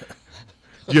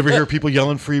you ever hear people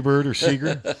yelling Freebird or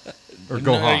Seager? Or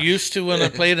Go I Hawks? used to when I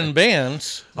played in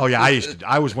bands. Oh, yeah,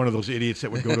 I was one of those idiots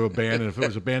that would go to a band, and if it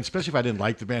was a band, especially if I didn't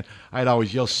like the band, I'd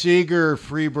always yell Seager,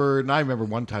 Freebird, and I remember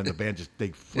one time the band they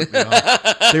flipped me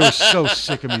off. They were so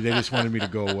sick of me, they just wanted me to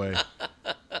go away.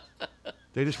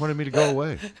 They just wanted me to go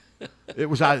away.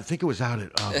 I think it was out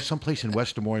at someplace in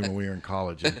West Des Moines when we were in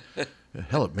college. And,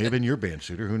 hell, it may have been your band,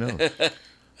 Suter, who knows?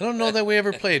 I don't know that we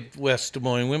ever played West Des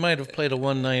Moines. We might have played a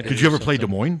one-nighter. Did you ever play Des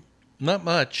Moines? Not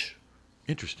much.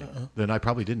 Interesting. Then I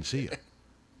probably didn't see you.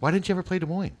 Why didn't you ever play Des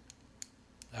Moines?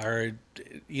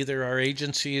 Either our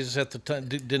agencies at the time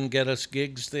didn't get us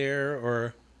gigs there,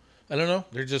 or I don't know.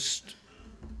 They're just.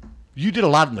 You did a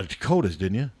lot in the Dakotas,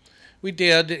 didn't you? We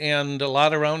did, and a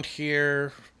lot around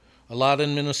here, a lot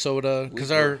in Minnesota,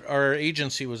 because our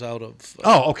agency was out of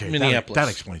okay. Minneapolis. That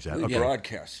explains that. We Okay.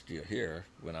 broadcast you here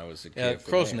when I was a kid.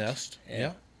 Crow's Nest.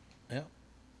 Yeah.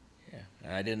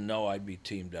 And I didn't know I'd be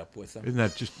teamed up with them. Isn't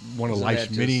that just one of Isn't life's that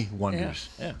just- many wonders?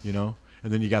 Yeah. You know?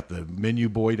 And then you got the menu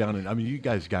boy down in, I mean, you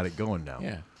guys got it going now.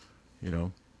 Yeah. You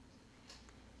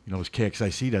know? As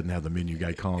KXIC doesn't have the menu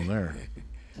guy calling there.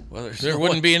 Well, There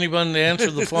wouldn't be anyone to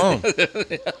answer the phone.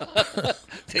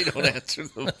 They don't answer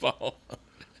the phone.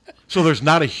 So there's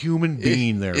not a human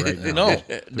being there right now. No.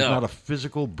 There's No. not a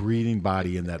physical breathing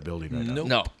body in that building right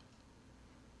now.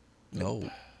 No.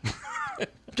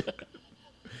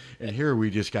 And here we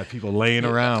just got people laying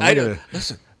around.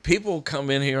 Listen, people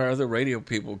come in here, other radio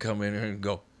people come in here and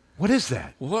go, What is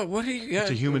that? What do you got?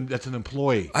 It's a human, that's an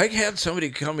employee. I had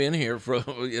somebody come in here from,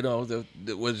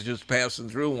 that was just passing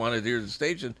through, wanted to hear the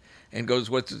station, and goes,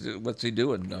 what's he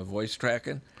doing, voice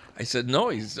tracking? I said, no,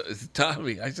 he's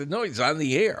Tommy. I said, no, he's on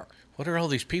the air. What are all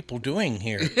these people doing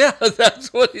here? Yeah,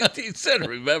 that's what he said,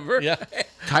 remember? Yeah.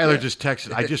 Tyler just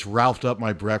texted, I just ralphed up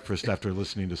my breakfast after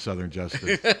listening to Southern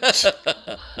Justice.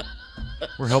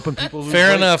 We're helping people lose Fair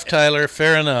weight. enough, Tyler.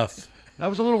 Fair enough. That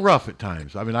was a little rough at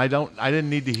times. I mean, I didn't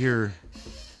need to hear,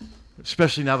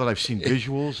 especially now that I've seen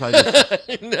visuals.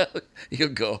 No, you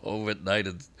go home at night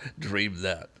and dream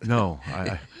that. No,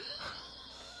 I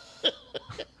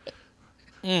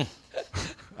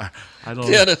don't.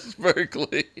 Dennis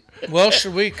Berkeley. Well,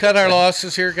 should we cut our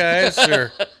losses here, guys?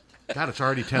 Or? God, it's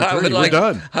already 10:30. We're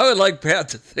done. I would like Pat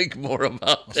to think more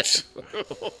about this.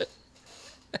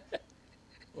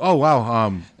 Oh,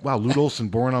 wow. Wow, Lute Olson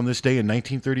born on this day in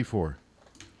 1934.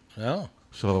 Oh.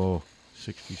 So,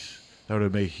 60. That would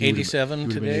have made... 87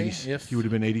 today? He would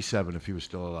have been 87 if he was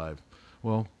still alive.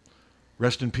 Well,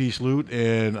 rest in peace, Lute,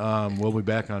 and we'll be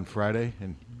back on Friday.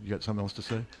 And you got something else to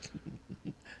say?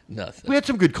 Nothing. We had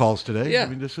some good calls today. Yeah. I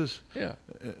mean, this is... Yeah.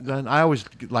 Then I always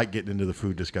like getting into the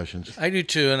food discussions. I do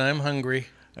too, and I'm hungry.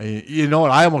 You know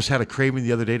what? I almost had a craving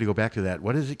the other day to go back to that.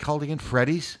 What is it called again?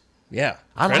 Freddy's? Yeah.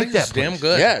 I like Freddy's that is damn place.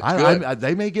 good. Yeah, it's good.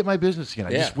 They may get my business again.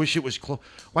 I just wish it was close.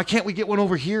 Why can't we get one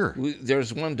over here?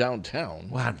 There's one downtown.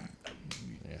 Well,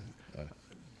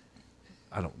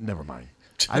 I don't. Never mind.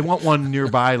 I want one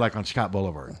nearby, like on Scott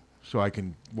Boulevard, so I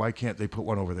can. Why can't they put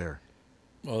one over there?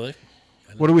 Well,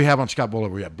 What do we have on Scott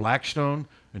Boulevard? We have Blackstone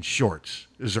and Shorts.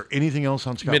 Is there anything else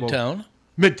on Scott Boulevard?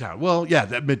 Midtown. Well, yeah,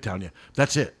 that Midtown. Yeah,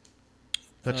 that's it.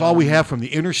 That's all we have from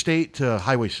the interstate to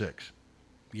Highway 6.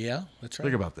 Yeah, that's right.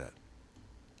 Think about that.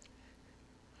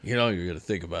 You know, you're going to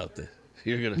think about this.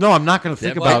 You're gonna. No, I'm not going to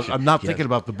think about. picture. I'm not thinking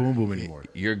about the Boom Boom anymore.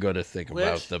 You're going to think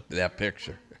about that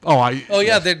picture. Oh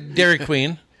yeah, the Dairy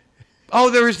Queen. Oh,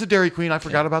 there is the Dairy Queen. I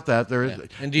forgot about that. There is.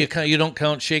 And do you don't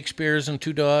count Shakespeare's and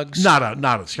Two Dogs? Not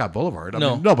at Scott Boulevard. I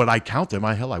mean, no, but I count them.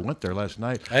 I went there last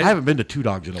night. I haven't been to Two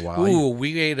Dogs in a while. Ooh,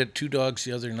 we ate at Two Dogs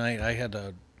the other night. I had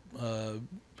a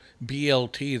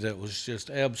BLT that was just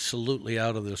absolutely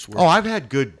out of this world. Oh, I've had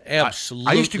good.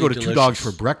 Absolutely. I used to go to delicious. Two Dogs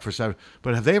for breakfast.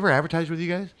 But have they ever advertised with you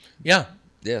guys? Yeah.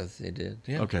 Yes, they did.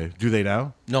 Yeah. Okay. Do they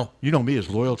now? No. You know me as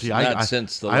loyalty. Not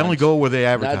since the I only lunch- go where they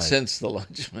advertise. Not since the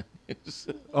lunch menus.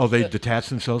 Oh, they detach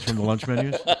themselves from the lunch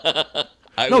menus?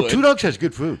 I No, would. Two Dogs has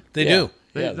good food. They do.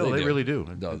 Yeah, they do. really do.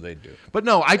 No, they do. But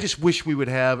no, I just wish we would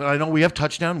have. And I know we have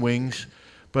touchdown wings,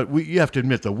 but you have to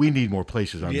admit though we need more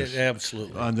places on Yeah, this.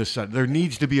 absolutely. On this side, there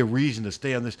needs to be a reason to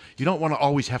stay on this. You don't want to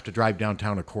always have to drive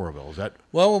downtown to Coralville. Is that?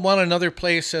 Well, we want another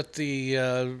place at the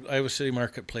Iowa City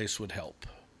Marketplace would help.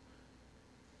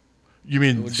 You It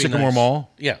mean would be Sycamore nice.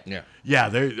 Mall? Yeah. Yeah.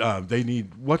 They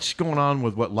need. What's going on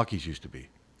with what Lucky's used to be?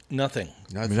 Nothing.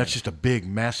 I mean, that's just a big,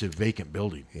 massive vacant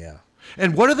building. Yeah.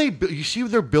 And what are they? You see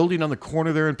what they're building on the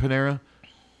corner there in Panera?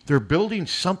 They're building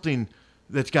something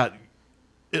that's got.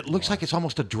 It looks like it's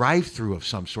almost a drive-through of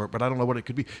some sort, but I don't know what it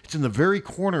could be. It's in the very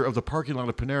corner of the parking lot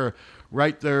of Panera,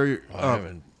 right there. I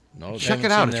haven't. No, Check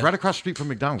it out. It's right across the street from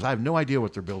McDonald's. I have no idea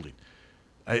what they're building.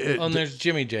 And there's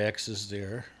Jimmy Jack's is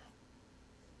there.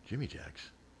 Jimmy Jack's.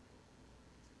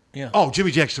 Yeah. Oh,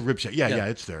 Jimmy Jack's the rib shack. Yeah, Yeah.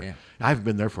 it's there. Yeah. I haven't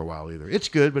been there for a while either. It's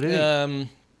good, but it ain't.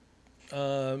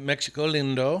 Mexico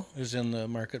Lindo is in the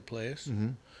marketplace.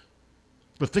 Mhm.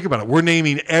 But think about it. We're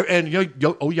naming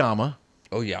Oyama.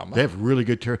 Oyama. They have really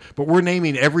good but we're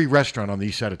naming every restaurant on the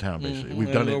east side of town. Basically,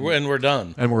 we've done it, and we're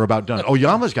done. and we're about done.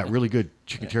 Oyama's got really good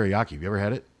chicken teriyaki. Have you ever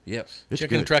had it? Yes. It's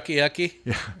Chicken good. truckiyaki.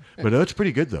 Yeah, but it's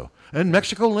pretty good though. And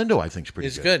Mexico Lindo, I think, is pretty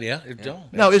It's good. good, yeah. It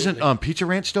don't. Now, isn't Pizza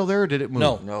Ranch still there, or did it move?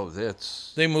 No. No,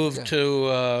 that's They moved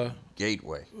to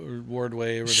Gateway.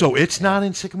 Wardway. Or So whatever. it's not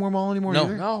in Sycamore Mall anymore. No.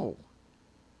 either? No.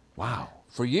 Wow.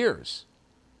 For years.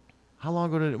 How long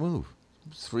ago did it move?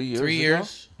 3 years. 3 ago?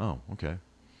 years. Oh, okay.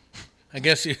 I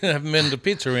guess you haven't been to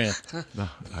Pizza Ranch. No,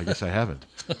 I guess I haven't.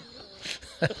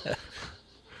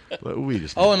 But we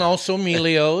just Oh, and also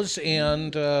Melio's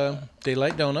and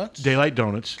Daylight Donuts. Daylight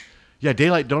Donuts. Yeah,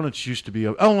 Daylight Donuts used to be.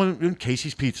 And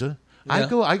Casey's Pizza. Yeah.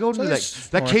 I go So to there's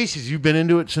that more. Casey's. You've been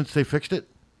into it since they fixed it.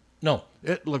 No.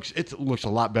 It looks a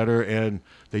lot better, and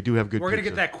they do have good. We're gonna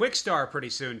pizza. get that Quick Star pretty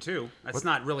soon too. That's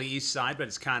not really East Side, but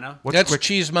it's kind of. That's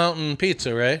Cheese Mountain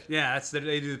Pizza, right? Yeah,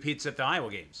 they do the pizza at the Iowa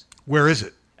games. Where is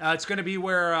it? It's going to be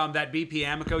where that BP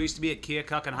Amico used to be at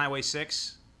Keokuk on Highway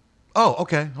 6. Oh,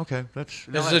 okay. That's.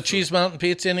 Is the Cheese Mountain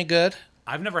Pizza any good?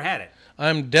 I've never had it.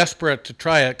 I'm desperate to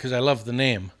try it because I love the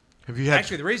name. Have you had?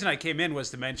 Actually, the reason I came in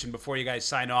was to mention before you guys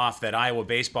sign off that Iowa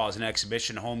baseball is an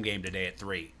exhibition home game today at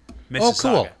 3. Oh,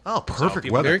 cool. Oh, perfect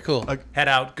people weather. Very cool. Head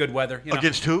out, good weather. You know.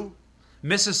 Against who?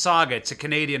 Mississauga. It's a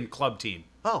Canadian club team.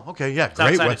 Oh, okay, yeah, It's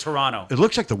great. outside of Toronto. It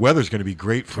looks like the weather's going to be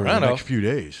great for Toronto. the next few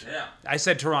days. Yeah. I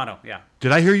said Toronto, yeah.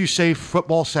 Did I hear you say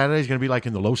football Saturday is going to be like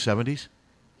in the low 70s?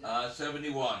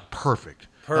 71. Perfect.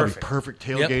 Perfect. That'd be perfect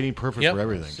tailgating, perfect Yep. for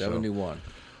everything. so. 71.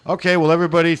 Okay, well,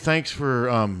 everybody, thanks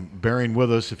for bearing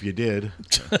with us if you did.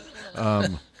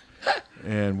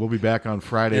 And we'll be back on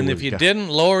Friday. And with if you didn't,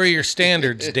 lower your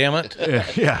standards, damn it.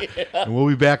 yeah. And we'll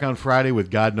be back on Friday with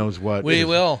God knows what. We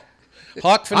will.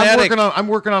 Hawk Fanatic. I'm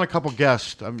working on a couple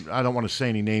guests. I don't want to say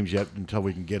any names yet until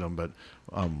we can get them, but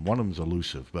one of them's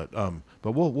elusive. But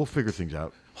we'll figure things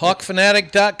out.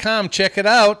 HawkFanatic.com. Check it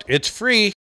out. It's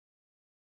free.